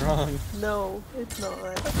absolutely nothing wrong. No, it's not.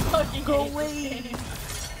 I fucking Go hate away. this game.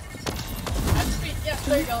 At your feet, yeah,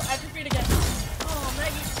 there you go. At your feet again. Oh,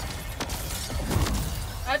 Maggie.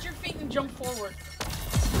 At your feet and jump forward.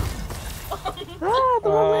 The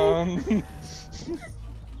wrong way.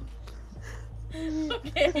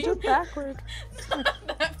 Okay. I jumped backward.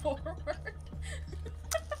 Not that forward.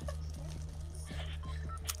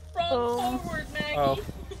 Wrong forward, Maggie. Oh.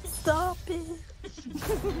 Stop it.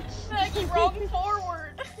 Maggie, wrong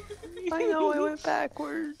forward. I know I went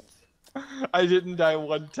backwards. I didn't die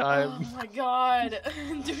one Oh time. my god.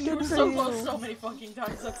 Dude, you were Good so for close you. so many fucking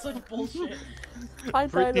times. That's such bullshit. I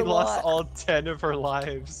died Brittany a lost lot. all 10 of her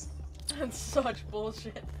lives. That's such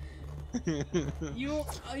bullshit. You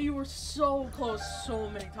were so close so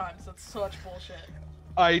many times. That's such bullshit.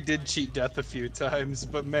 I did cheat death a few times,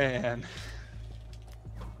 but man.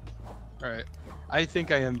 Alright. I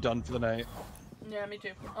think I am done for the night. Yeah, me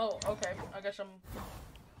too. Oh, okay. I guess I'm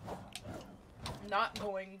not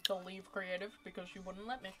going to leave creative because you wouldn't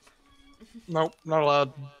let me. Nope, not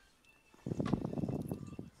allowed.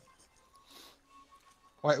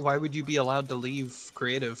 Why would you be allowed to leave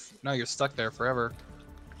creative? No, you're stuck there forever.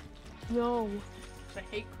 No. I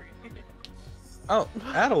hate creative. Oh,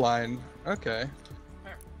 Adeline. Okay.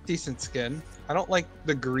 Decent skin. I don't like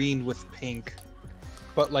the green with pink.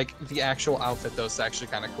 But like the actual outfit though is actually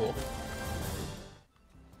kind of cool.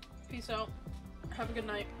 Peace out. Have a good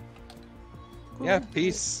night. Yeah,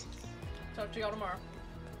 peace. Talk to y'all tomorrow.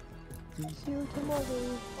 See you tomorrow.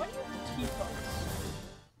 Why do you T-pose?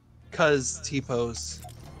 Cause T-pose.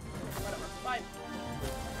 Whatever. Bye.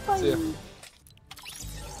 Bye. See ya.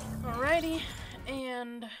 Alrighty,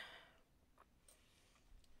 and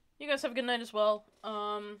you guys have a good night as well.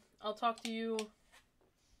 I'll talk to you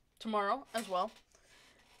tomorrow as well.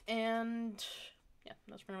 And yeah,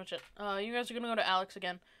 that's pretty much it. You guys are gonna go to Alex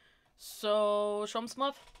again. So show him some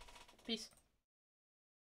love. Peace.